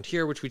 doing Round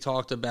Here, which we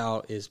talked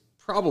about, is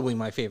probably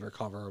my favorite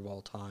cover of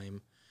all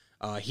time.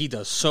 He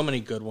does so many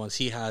good ones.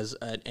 He has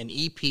an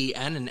EP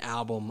and an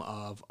album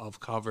of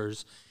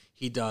covers.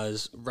 He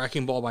does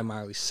Wrecking Ball by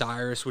Miley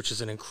Cyrus, which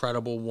is an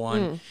incredible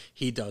one.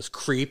 He does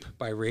Creep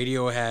by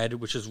Radiohead,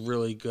 which is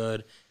really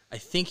good. I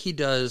think he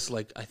does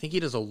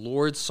a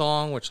Lorde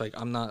song, which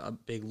I'm not a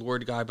big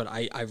Lorde guy, but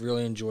I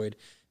really enjoyed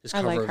his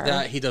cover of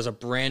that. He does a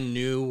brand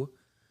new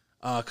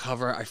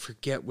cover. I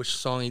forget which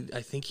song.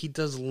 I think he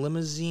does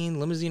Limousine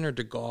or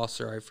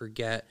DeGosser, I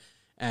forget.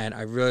 And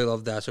I really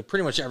love that. So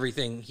pretty much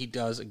everything he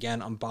does,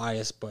 again, I'm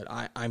biased, but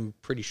I'm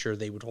pretty sure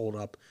they would hold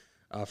up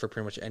for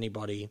pretty much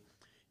anybody.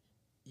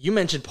 You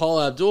mentioned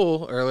Paula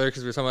Abdul earlier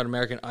because we were talking about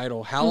American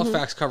Idol.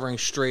 Halifax covering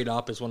Straight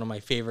Up is one of my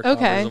favorite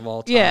covers of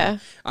all time. Yeah.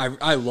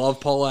 I love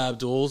Paula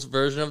Abdul's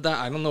version of that.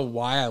 I don't know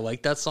why I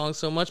like that song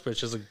so much, but it's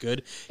just a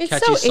good,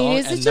 catchy so song.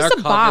 80s. It's just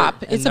a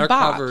bop. It's a bop.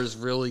 Their cover is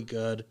really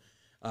good.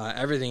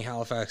 Everything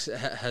Halifax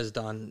has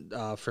done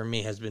for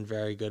me has been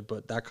very good,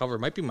 but that cover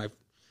might be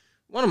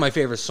one of my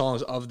favorite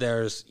songs of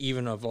theirs,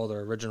 even of all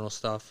their original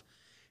stuff.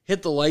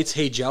 Hit the Lights,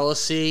 Hey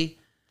Jealousy.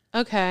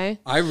 Okay.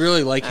 I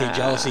really like Hey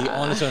Jealousy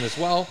on its own as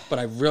well, but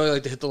I really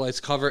like the Hit the Lights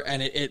cover,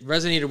 and it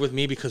resonated with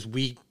me because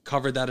we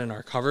covered that in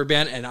our cover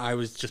band, and I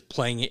was just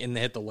playing it in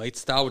the Hit the Lights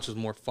style, which was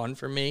more fun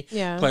for me.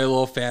 Yeah. Play a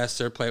little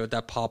faster, play it with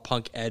that pop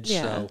punk edge,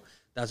 Yeah. so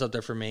that's up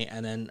there for me.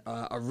 And then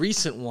a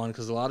recent one,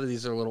 because a lot of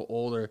these are a little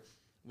older,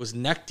 was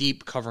Neck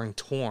Deep covering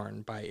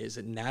Torn by, is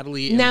it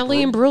Natalie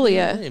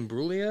Imbruglia.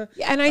 Imbruglia?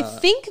 And I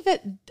think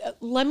that,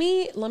 let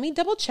me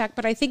double check,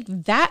 but I think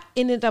that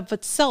in and of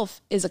itself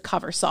is a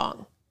cover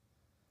song.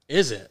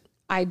 Is it?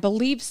 I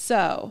believe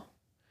so.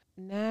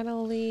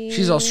 Natalie.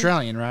 She's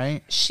Australian,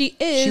 right? She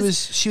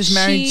is. She was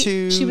married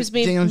to She was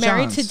Daniel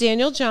married Johns. to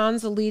Daniel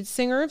Johns, the lead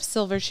singer of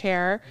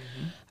Silverchair.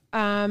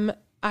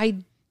 I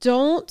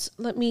don't.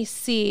 Let me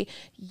see.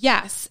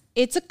 Yes,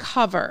 it's a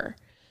cover,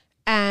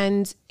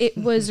 and it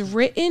was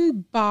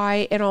written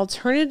by an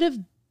alternative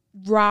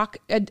rock,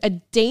 a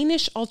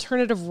Danish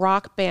alternative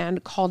rock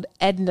band called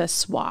Edna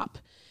Swap,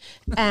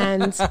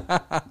 and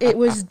it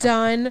was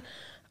done.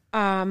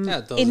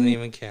 That doesn't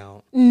even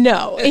count.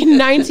 No, in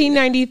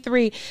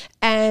 1993.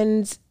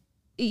 And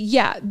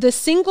yeah, the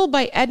single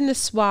by Edna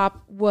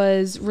Swap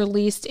was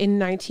released in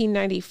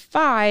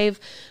 1995,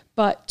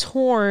 but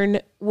Torn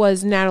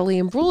was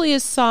Natalie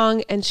Imbruglia's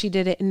song, and she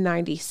did it in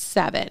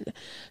 97.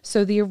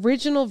 So the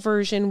original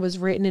version was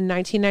written in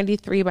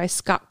 1993 by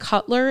Scott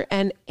Cutler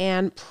and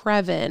Anne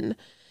Previn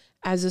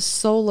as a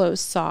solo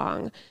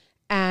song.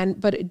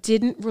 But it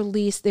didn't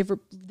release. They've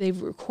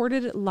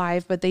recorded it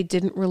live, but they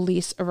didn't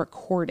release a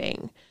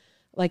recording,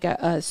 like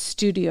a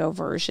studio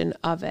version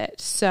of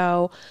it.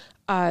 So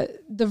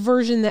the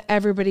version that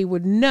everybody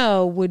would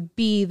know would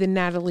be the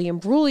Natalie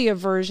Imbruglia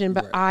version.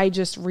 But I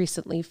just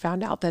recently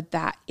found out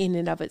that in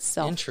and of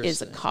itself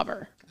is a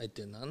cover. I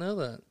did not know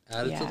that.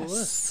 Add it to the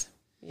list.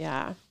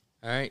 Yeah.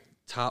 All right,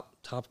 top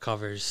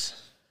covers.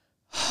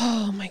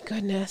 Oh my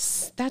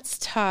goodness, that's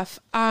tough.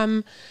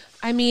 I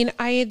mean,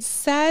 I had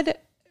said,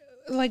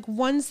 like,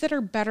 ones that are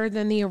better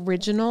than the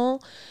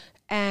original,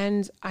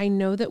 and I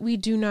know that we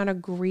do not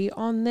agree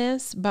on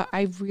this, but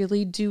I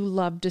really do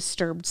love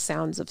Disturbed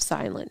Sounds of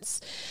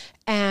Silence.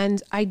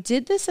 And I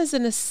did this as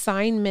an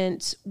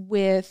assignment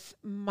with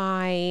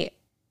my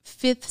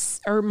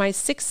 6th,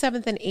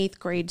 7th, and 8th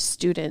grade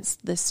students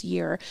this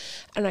year.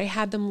 And I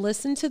had them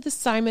listen to the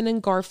Simon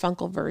and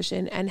Garfunkel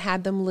version and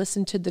had them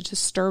listen to the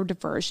Disturbed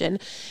version.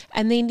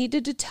 And they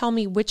needed to tell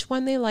me which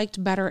one they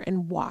liked better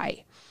and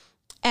why.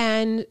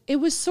 And it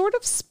was sort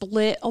of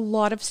split. A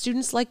lot of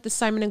students like the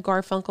Simon and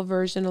Garfunkel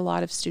version. A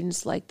lot of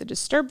students like the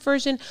Disturbed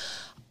version.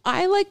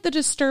 I like the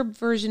Disturbed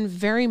version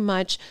very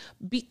much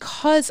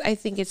because I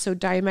think it's so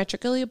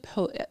diametrically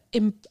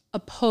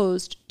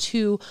opposed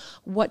to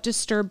what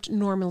Disturbed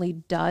normally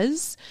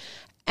does.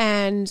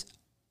 And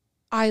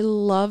I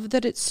love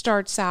that it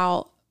starts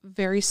out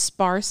very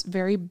sparse,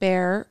 very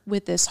bare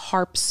with this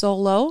harp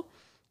solo,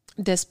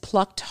 this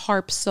plucked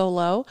harp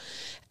solo.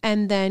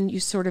 And then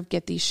you sort of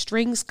get these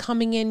strings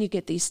coming in, you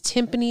get these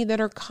timpani that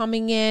are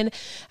coming in,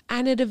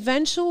 and it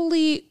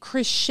eventually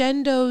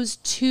crescendos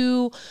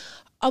to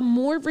a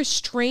more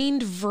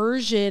restrained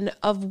version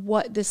of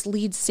what this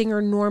lead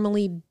singer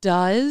normally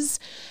does.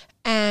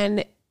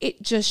 And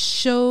it just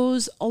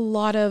shows a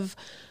lot of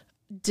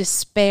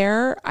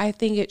despair. I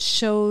think it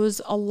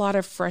shows a lot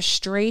of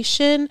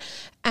frustration,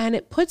 and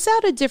it puts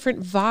out a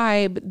different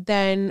vibe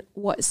than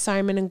what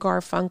Simon and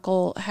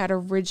Garfunkel had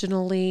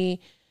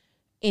originally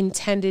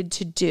intended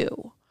to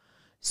do.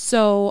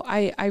 So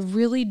I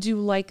really do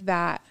like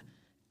that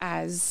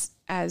as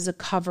a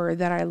cover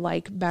that I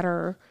like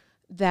better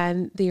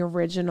than the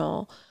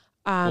original.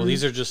 Well,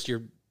 these are just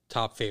your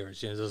top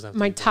favorites. It doesn't have to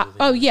My be top.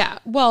 everything. Oh yeah.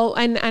 Well,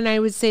 and I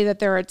would say that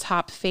they're a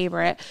top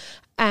favorite.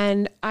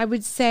 And I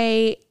would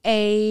say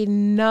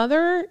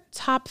another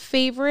top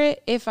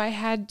favorite, if I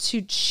had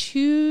to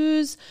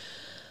choose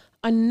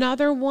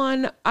another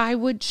one, I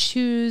would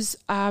choose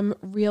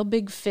Real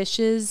Big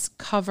Fish's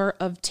cover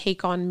of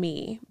Take On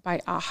Me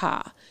by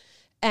a-ha.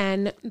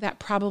 And that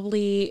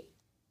probably,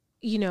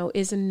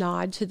 is a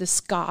nod to the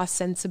ska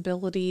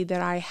sensibility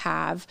that I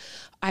have.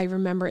 I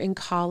remember in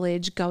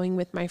college going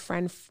with my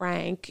friend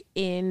Frank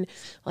in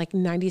like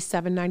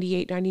 97,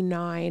 98,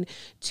 99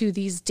 to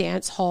these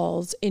dance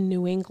halls in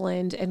New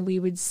England, and we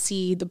would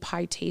see the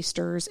Pie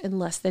Tasters and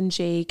Less Than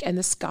Jake and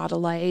the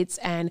Scotalites,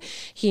 and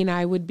he and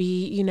I would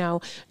be,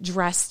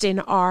 dressed in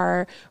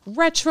our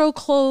retro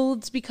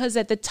clothes because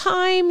at the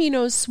time,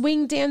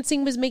 swing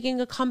dancing was making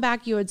a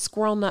comeback. You had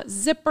Squirrel Nut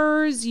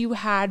zippers, you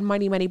had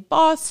Mighty Mighty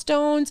Boss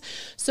Stones,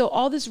 so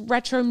all this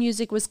retro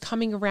music was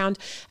coming around.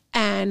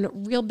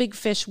 And Real Big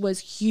Fish was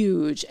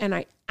huge. And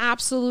I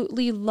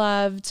absolutely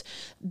loved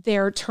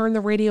their Turn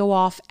the Radio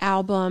Off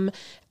album.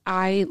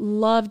 I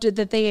loved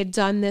that they had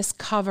done this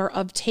cover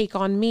of Take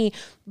On Me.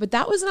 But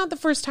that was not the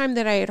first time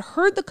that I had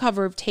heard the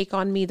cover of Take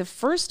On Me. The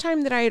first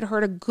time that I had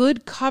heard a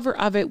good cover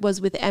of it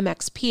was with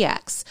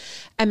MXPX.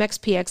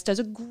 MXPX does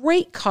a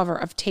great cover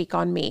of Take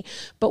On Me.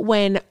 But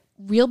when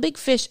Real Big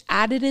Fish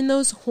added in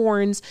those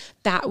horns.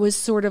 That was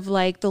sort of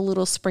like the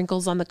little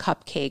sprinkles on the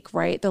cupcake,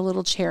 right? The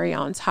little cherry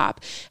on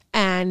top.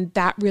 And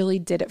that really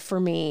did it for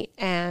me.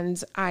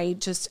 And I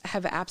just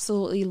have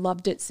absolutely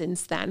loved it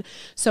since then.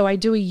 So I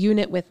do a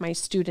unit with my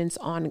students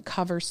on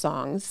cover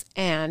songs,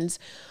 and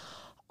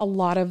a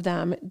lot of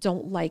them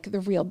don't like the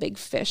Real Big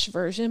Fish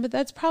version, but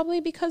that's probably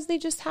because they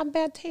just have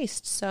bad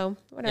taste. So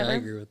whatever. Yeah, I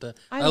agree with that.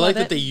 I love like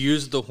that it. they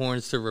used the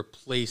horns to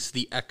replace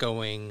the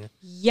echoing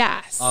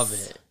Yes. of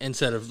it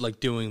instead of like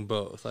doing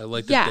both. I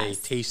like that they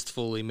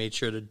tastefully made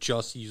sure to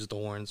just use the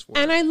horns for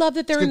And it. I love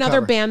that they're good another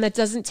cover. band that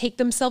doesn't take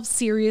themselves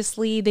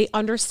seriously. They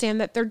understand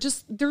that they're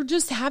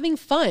just having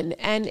fun.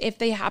 And if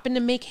they happen to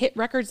make hit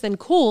records, then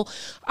cool.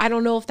 I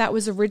don't know if that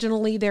was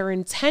originally their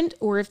intent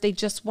or if they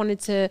just wanted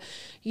to,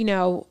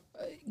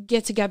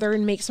 get together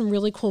and make some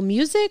really cool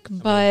music.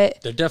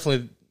 But They're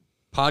definitely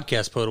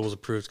podcast potables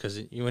approved, because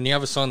when you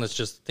have a song that's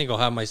just, I think I'll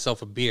have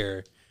myself a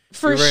beer.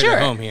 For you're right sure.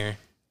 at home here.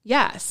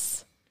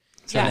 yes.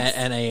 Yes.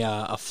 And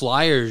a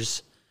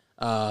Flyers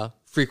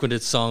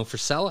frequented song for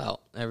Sellout.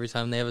 Every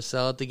time they have a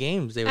sellout at the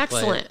games, they would play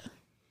Excellent. it.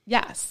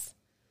 Yes.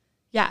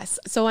 Yes.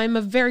 So I'm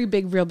a very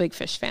big Real Big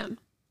Fish fan.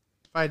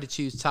 If I had to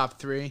choose top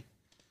 3,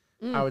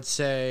 I would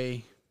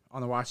say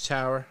On the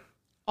Watchtower,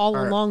 All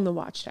Or- along the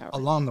Watchtower.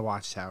 Along the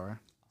Watchtower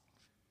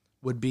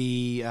would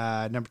be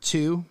number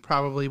 2.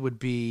 Probably would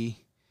be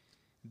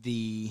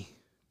the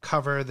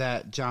cover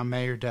that John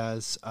Mayer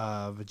does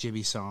of a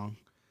Jimmy song,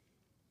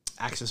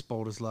 "Axis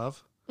Bold as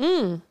Love."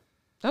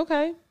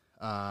 Okay.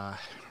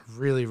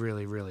 Really,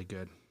 really, really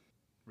good.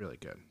 Really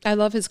good. I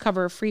love his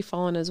cover of Free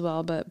Fallin' as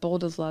well, but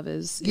Bold as Love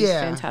is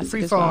fantastic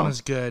Free as Fallin' well.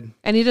 is good.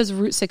 And he does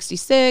Route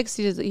 66.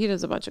 He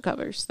does a bunch of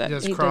covers that He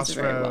does he does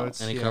very well.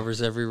 Crossroads. And he Yeah.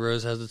 covers Every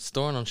Rose Has Its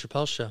Thorn on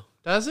Chappelle's show.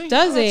 Does he?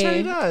 Does That's he? right,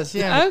 he does.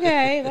 Yeah.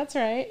 Okay, that's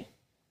right.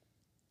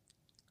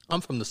 I'm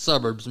from the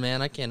suburbs,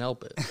 man. I can't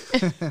help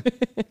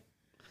it.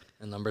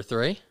 And number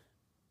 3?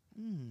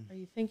 Are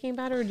you thinking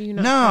about it, or do you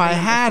not? No, have I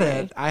number had 3?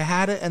 it. I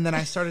had it, and then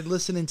I started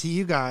listening to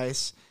you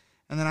guys,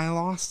 and then I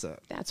lost it.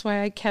 That's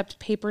why I kept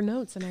paper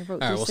notes and I wrote All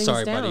right, these well, things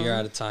sorry, down. buddy. You're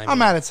out of time. I'm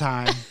here. out of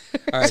time.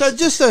 All right, So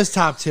just those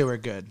top 2 are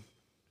good.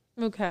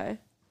 Okay.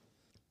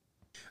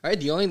 All right,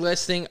 the only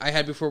last thing I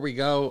had before we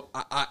go,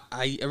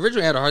 I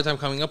originally had a hard time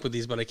coming up with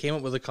these, but I came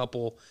up with a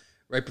couple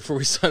right before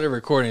we started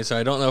recording, so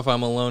I don't know if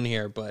I'm alone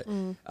here, but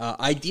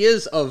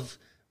ideas of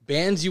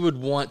bands you would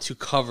want to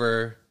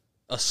cover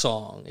a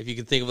song. If you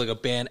could think of like a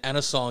band and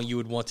a song you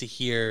would want to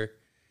hear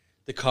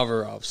the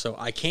cover of. So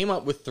I came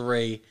up with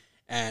 3,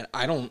 and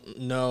I don't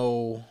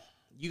know.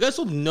 You guys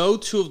will know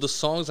 2 of the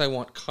songs I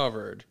want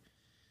covered.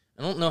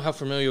 I don't know how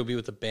familiar you'll be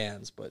with the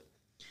bands, but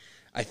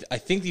I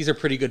think these are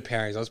pretty good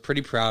pairings. I was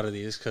pretty proud of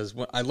these because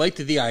I liked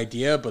the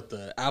idea, but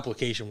the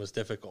application was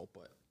difficult.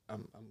 But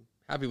I'm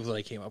happy with what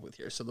I came up with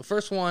here. So the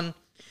first one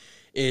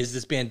is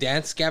this band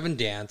Dance Gavin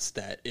Dance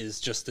that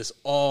is just this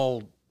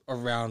all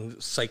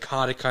around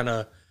psychotic kind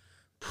of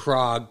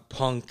prog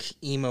punk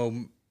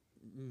emo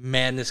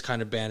madness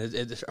kind of band.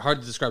 It's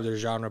hard to describe their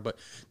genre, but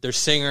their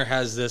singer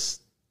has this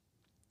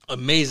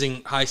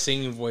amazing high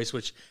singing voice,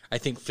 which I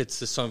think fits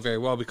this song very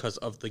well because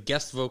of the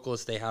guest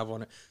vocalist they have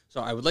on it. So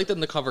I would like them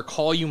to cover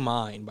 "Call You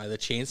Mine" by the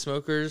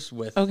Chainsmokers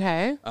with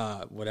Okay.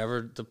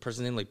 whatever the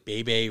person's name, like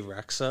Bebe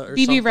Rexha or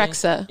BB something.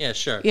 Rexha. Yeah,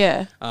 sure.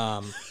 Yeah.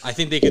 I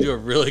think they could do a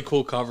really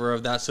cool cover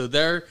of that. So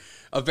they're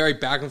a very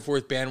back and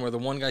forth band where the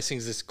one guy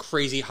sings this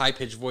crazy high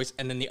pitched voice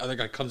and then the other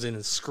guy comes in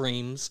and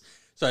screams.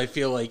 So I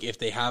feel like if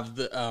they have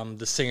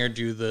the singer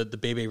do the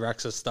Bebe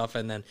Rexha stuff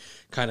and then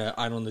kind of,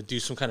 I don't know, do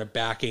some kind of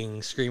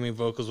backing screaming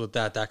vocals with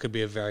that, that could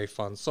be a very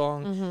fun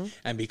song.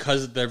 And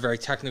because they're very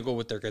technical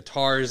with their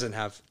guitars and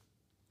have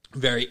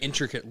very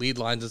intricate lead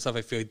lines and stuff,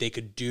 I feel like they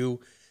could do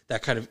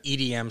that kind of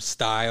EDM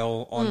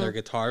style on their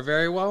guitar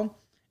very well.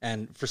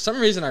 And for some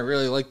reason, I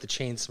really like the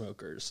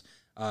Chainsmokers.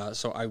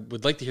 So I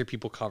would like to hear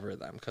people cover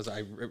them because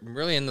I'm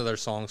really into their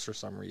songs for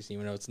some reason,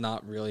 even though it's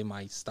not really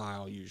my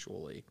style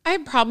usually. I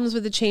have problems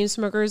with the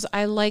Chainsmokers.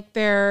 I like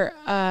their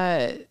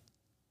I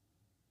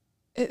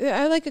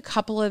like a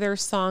couple of their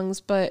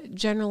songs, but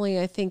generally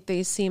I think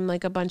they seem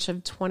like a bunch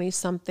of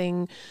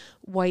 20-something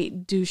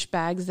white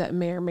douchebags that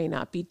may or may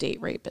not be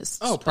date rapists.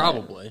 Oh, But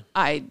probably.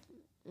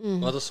 Mm-hmm.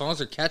 Well, the songs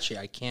are catchy.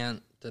 I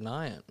can't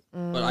deny it.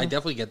 But I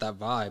definitely get that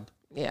vibe.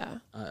 Yeah.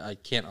 I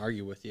can't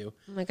argue with you.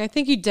 Like, I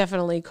think you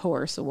definitely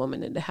coerce a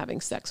woman into having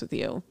sex with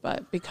you,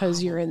 but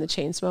because you're in the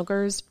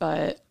Chainsmokers,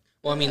 but...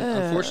 Well, I mean,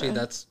 unfortunately,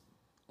 that's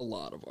a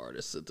lot of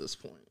artists at this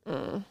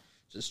point.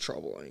 Just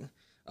troubling.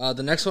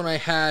 The next one I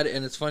had,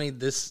 and it's funny,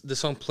 this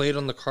song played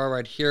on the car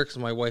ride here because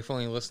my wife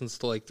only listens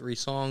to like 3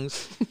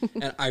 songs.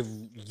 And I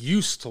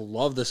used to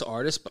love this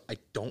artist, but I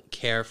don't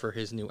care for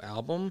his new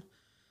album.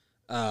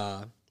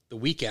 The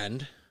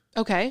Weeknd.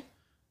 Okay.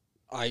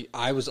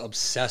 I was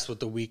obsessed with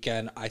The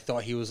Weeknd. I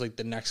thought he was like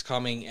the next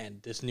coming, and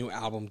this new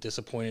album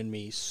disappointed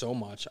me so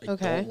much. I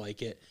don't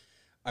like it.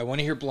 I want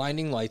to hear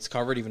Blinding Lights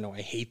covered, even though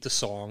I hate the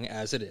song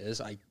as it is.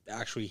 I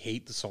actually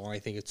hate the song. I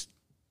think it's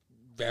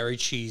very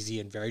cheesy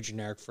and very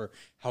generic for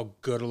how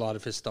good a lot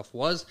of his stuff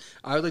was.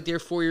 I would like to hear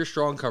 4 Year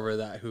Strong cover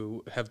that,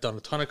 who have done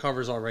a ton of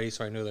covers already,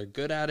 so I know they're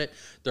good at it.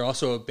 They're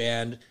also a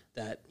band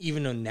that,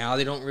 even though now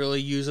they don't really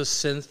use a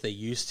synth, they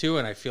used to,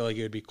 and I feel like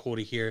it would be cool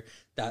to hear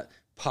that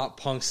pop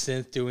punk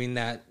synth doing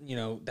that,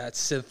 that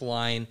synth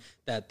line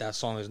that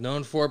song is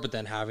known for, but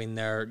then having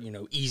their,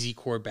 easy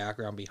chord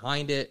background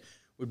behind it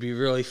would be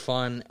really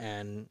fun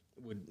and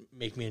would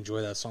make me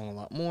enjoy that song a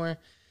lot more.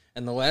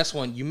 And the last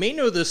one, you may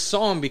know this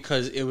song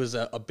because it was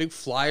a big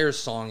Flyers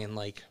song in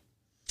like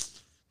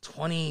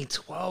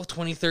 2012,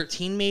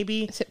 2013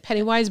 maybe. Is it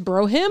Pennywise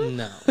Bro Hymn?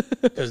 No,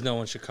 because no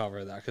one should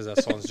cover that because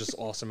that song's just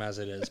awesome as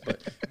it is.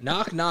 But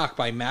Knock Knock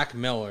by Mac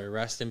Miller,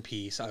 rest in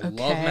peace. I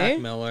love Mac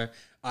Miller.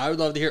 I would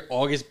love to hear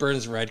August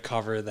Burns Red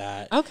cover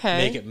that. Okay.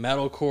 Make it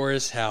metalcore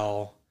as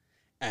hell.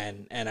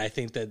 And I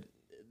think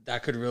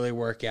that could really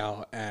work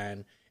out.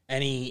 And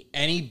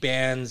any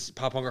bands,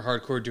 pop punk or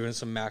hardcore, doing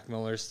some Mac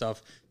Miller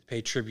stuff,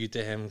 pay tribute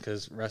to him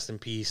because rest in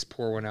peace,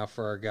 pour one out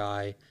for our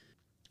guy.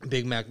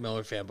 Big Mac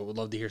Miller fan, but would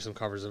love to hear some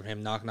covers of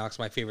him. Knock Knock's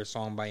my favorite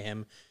song by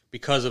him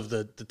because of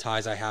the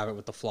ties I have it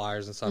with the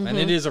Flyers and stuff. Mm-hmm. And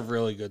it is a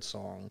really good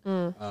song.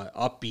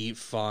 Upbeat,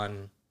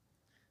 fun,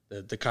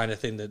 the kind of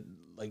thing that,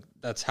 like,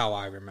 that's how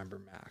I remember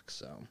Mac.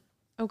 So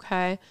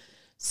okay.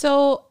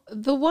 So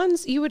the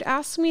ones you would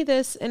ask me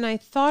this, and I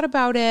thought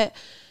about it,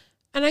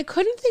 and I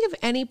couldn't think of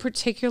any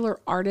particular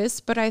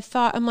artist, but I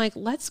thought, I'm like,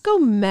 let's go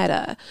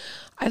meta.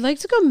 I'd like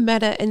to go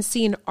meta and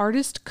see an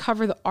artist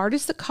cover the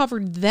artist that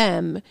covered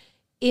them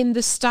in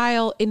the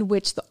style in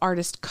which the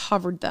artist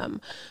covered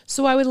them.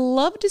 So I would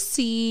love to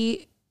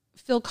see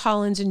Phil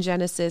Collins and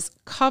Genesis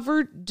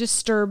cover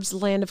Disturbed's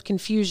Land of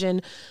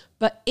Confusion,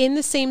 but in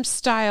the same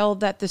style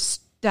that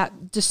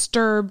that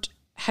Disturbed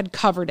had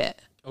covered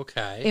it.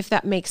 Okay. If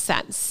that makes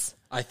sense.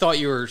 I thought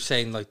you were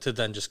saying like to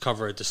then just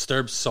cover a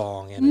Disturbed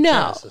song in a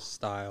Genesis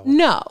style.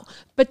 No,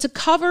 but to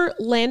cover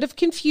Land of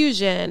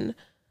Confusion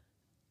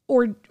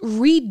or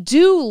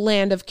redo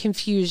Land of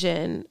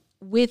Confusion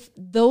with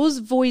those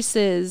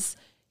voices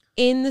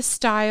in the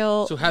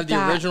style. So have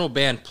the original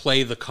band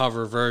play the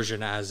cover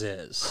version as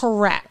is.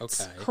 Correct.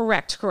 Okay.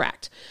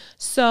 Correct.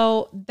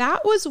 So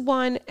that was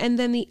one. And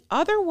then the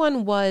other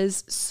one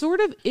was sort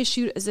of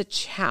issued as a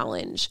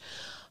challenge.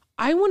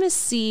 I want to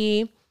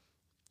see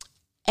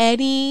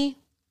any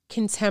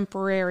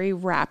contemporary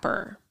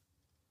rapper.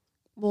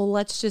 Well,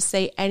 let's just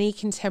say any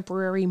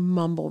contemporary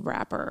mumble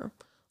rapper.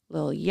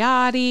 Lil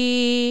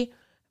Yachty,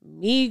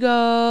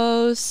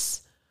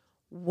 Migos,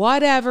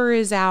 whatever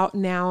is out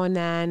now and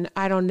then.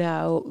 I don't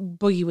know.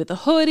 Boogie with a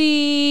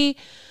Hoodie,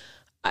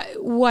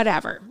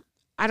 whatever.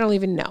 I don't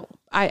even know.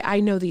 I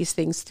know these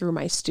things through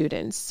my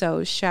students.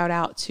 So shout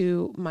out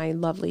to my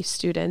lovely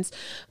students.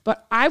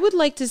 But I would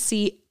like to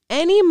see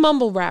any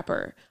mumble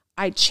rapper.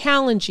 I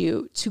challenge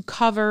you to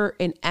cover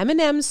an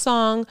Eminem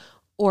song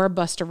or a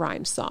Busta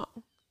Rhymes song.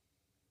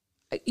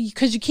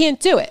 Because you can't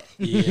do it.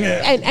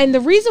 Yeah. And the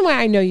reason why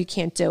I know you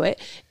can't do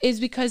it is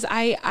because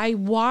I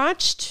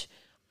watched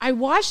a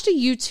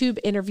YouTube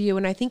interview,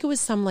 and I think it was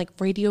some like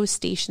radio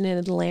station in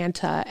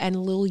Atlanta, and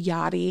Lil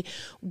Yachty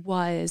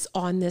was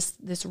on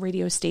this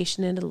radio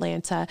station in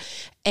Atlanta,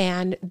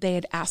 and they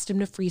had asked him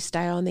to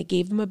freestyle, and they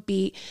gave him a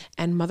beat,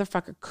 and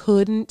motherfucker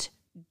couldn't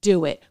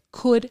do it.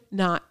 Could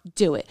not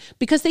do it.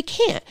 Because they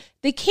can't.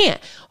 They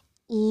can't.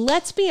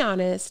 Let's be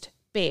honest,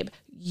 babe.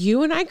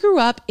 You and I grew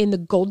up in the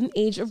golden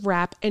age of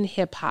rap and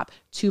hip hop.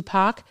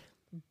 Tupac,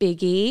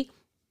 Biggie,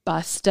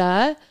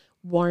 Busta,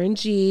 Warren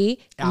G,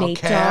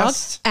 Nate Dogg,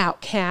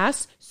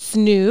 Outkast,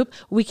 Snoop.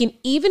 We can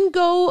even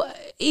go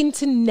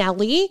into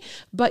Nelly,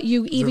 but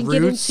you even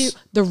get into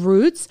The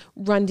Roots,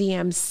 Run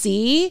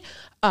DMC,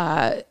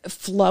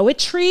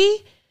 Flowetry.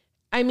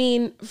 I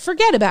mean,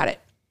 forget about it.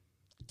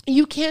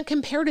 You can't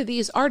compare to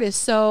these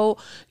artists. So,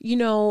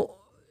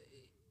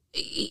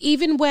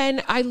 even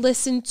when I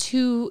listen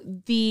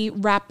to the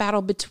rap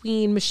battle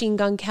between Machine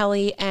Gun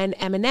Kelly and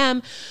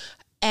Eminem,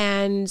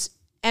 and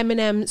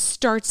Eminem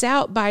starts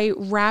out by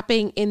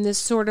rapping in this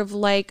sort of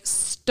like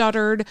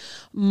stuttered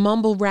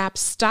mumble rap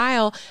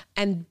style,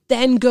 and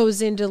then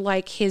goes into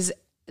like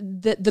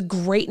the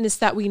greatness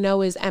that we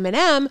know as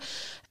Eminem,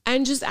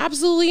 and just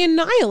absolutely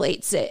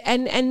annihilates it.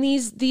 And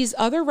these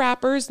other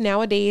rappers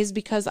nowadays,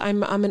 because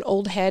I'm an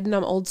old head and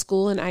I'm old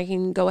school and I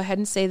can go ahead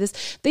and say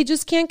this, they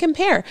just can't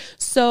compare.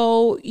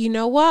 So you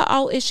know what?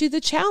 I'll issue the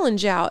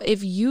challenge out.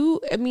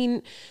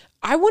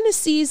 I want to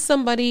see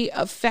somebody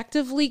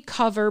effectively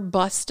cover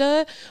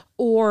Busta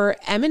or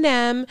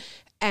Eminem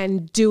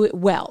and do it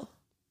well.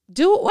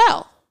 Do it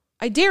well.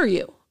 I dare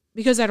you,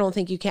 because I don't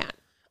think you can.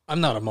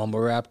 I'm not a mumble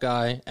rap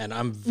guy, and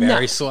I'm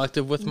very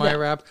selective with my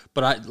rap,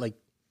 but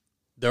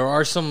there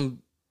are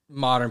some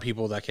modern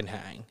people that can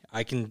hang.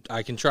 I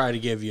can try to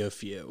give you a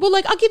few. Well,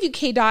 I'll give you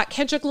K-Dot,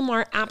 Kendrick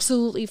Lamar,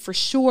 absolutely for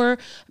sure.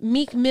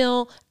 Meek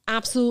Mill,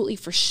 absolutely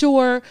for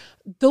sure.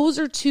 Those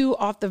are two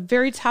off the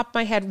very top of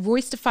my head.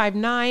 Royce da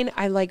 5'9",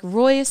 I like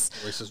Royce.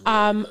 Royce is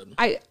really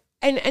good.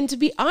 And to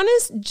be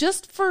honest,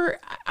 just for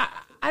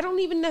I don't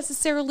even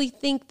necessarily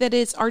think that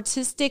it's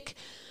artistic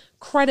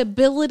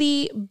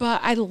credibility, but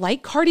I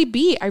like Cardi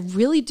B. I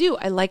really do.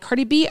 I like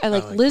Cardi B. I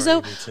like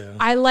Lizzo.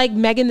 I like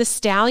Megan Thee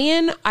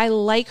Stallion. I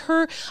like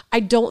her. I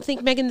don't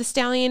think Megan Thee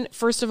Stallion,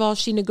 first of all,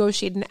 she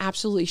negotiated an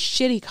absolutely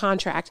shitty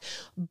contract,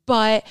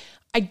 but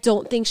I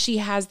don't think she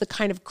has the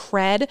kind of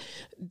cred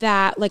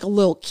that like a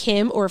Lil'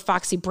 Kim or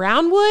Foxy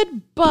Brown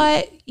would,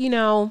 but you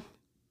know,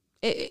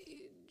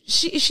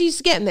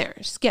 she's getting there.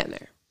 She's getting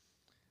there.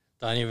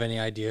 Don, you have any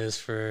ideas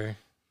for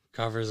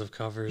covers of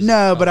covers?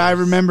 No, but I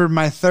remember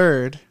my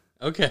third.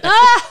 Okay.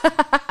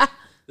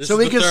 So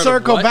we could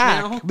circle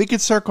back. Now? We could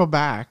circle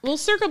back. We'll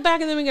circle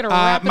back and then we get to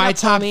wrap it my up,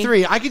 top homie.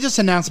 3. I could just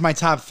announce my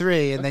top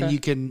 3 and then you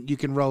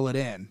can roll it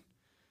in.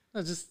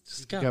 No,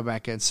 just go. Go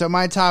back in. So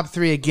my top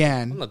 3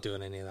 again. I'm not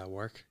doing any of that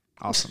work.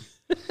 Awesome.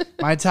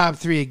 My top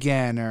 3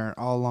 again are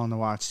All Along the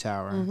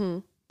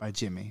Watchtower by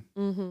Jimmy.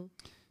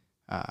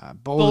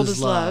 Bold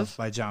as Love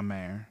by John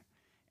Mayer.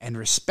 And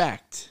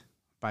Respect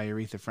by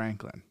Aretha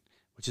Franklin,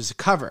 which is a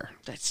cover.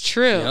 That's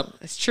true. Yep.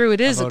 That's true. It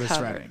is a Otis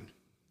cover. Redding.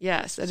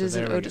 Yes, it is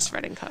an Otis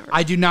Redding cover.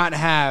 I do not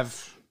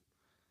have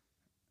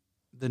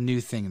the new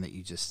thing that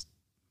you just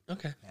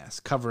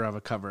asked. Cover of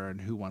a cover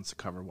and who wants to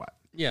cover what.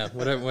 Yeah,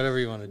 whatever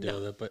you want to do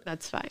with it. But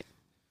that's fine.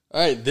 All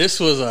right, this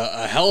was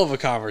a hell of a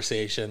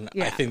conversation.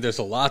 Yeah. I think there's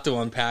a lot to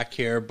unpack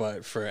here,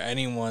 but for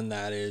anyone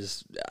that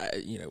is,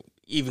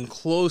 even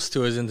close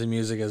to as into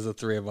music as the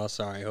three of us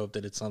are, I hope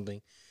that it's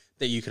something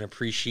that you can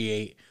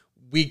appreciate.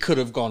 We could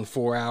have gone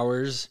 4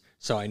 hours,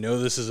 so I know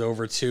this is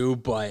over 2,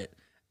 but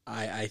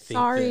I think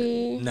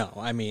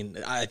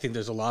I think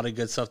there's a lot of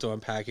good stuff to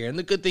unpack here. And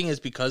the good thing is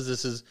because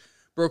this is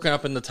broken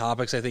up into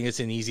topics, I think it's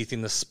an easy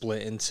thing to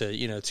split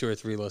into, 2 or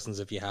 3 listens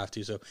if you have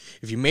to. So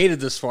if you made it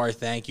this far,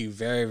 thank you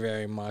very,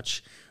 very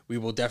much. We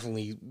will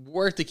definitely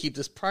work to keep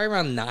this probably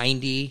around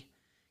 90,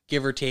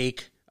 give or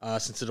take,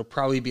 since it'll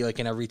probably be like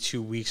an every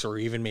 2 weeks or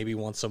even maybe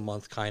once a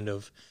month kind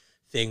of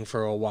thing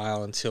for a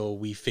while until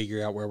we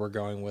figure out where we're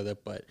going with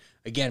it. But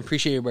again,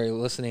 appreciate everybody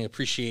listening.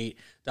 Appreciate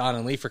Don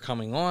and Lee for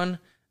coming on.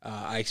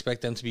 I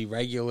expect them to be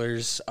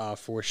regulars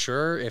for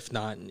sure. If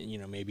not,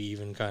 maybe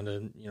even kind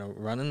of,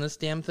 running this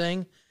damn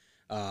thing.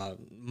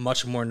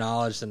 Much more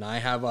knowledge than I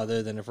have,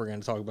 other than if we're going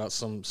to talk about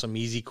some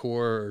easy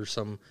core or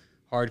some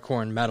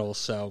hardcore and metal.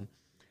 So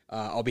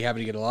I'll be happy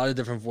to get a lot of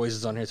different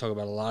voices on here, talk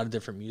about a lot of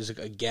different music.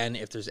 Again,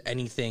 if there's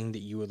anything that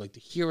you would like to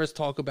hear us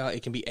talk about,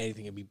 it can be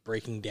anything. It can be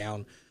breaking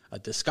down a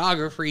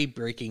discography,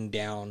 breaking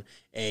down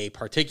a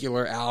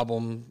particular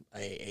album,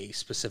 a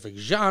specific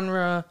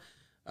genre,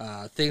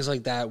 things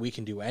like that. We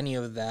can do any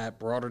of that.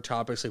 Broader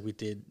topics like we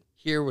did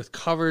here with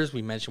covers.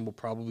 We mentioned we'll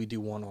probably do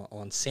one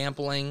on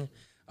sampling,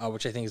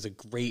 which I think is a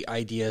great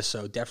idea.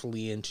 So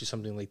definitely into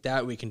something like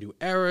that. We can do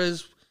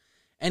eras,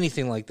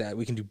 anything like that.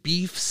 We can do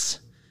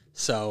beefs.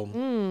 So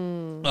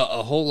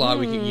a whole lot.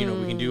 We can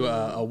we can do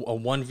a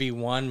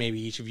 1v1.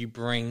 Maybe each of you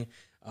bring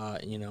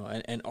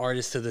an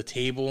artist to the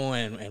table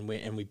and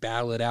we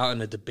battle it out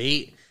in a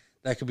debate.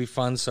 That could be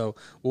fun. So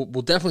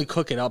we'll definitely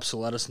cook it up. So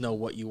let us know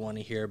what you want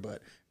to hear.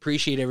 But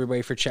appreciate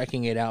everybody for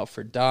checking it out.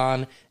 For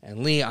Don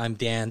and Lee, I'm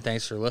Dan.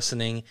 Thanks for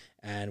listening,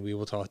 and we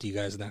will talk to you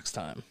guys next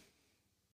time.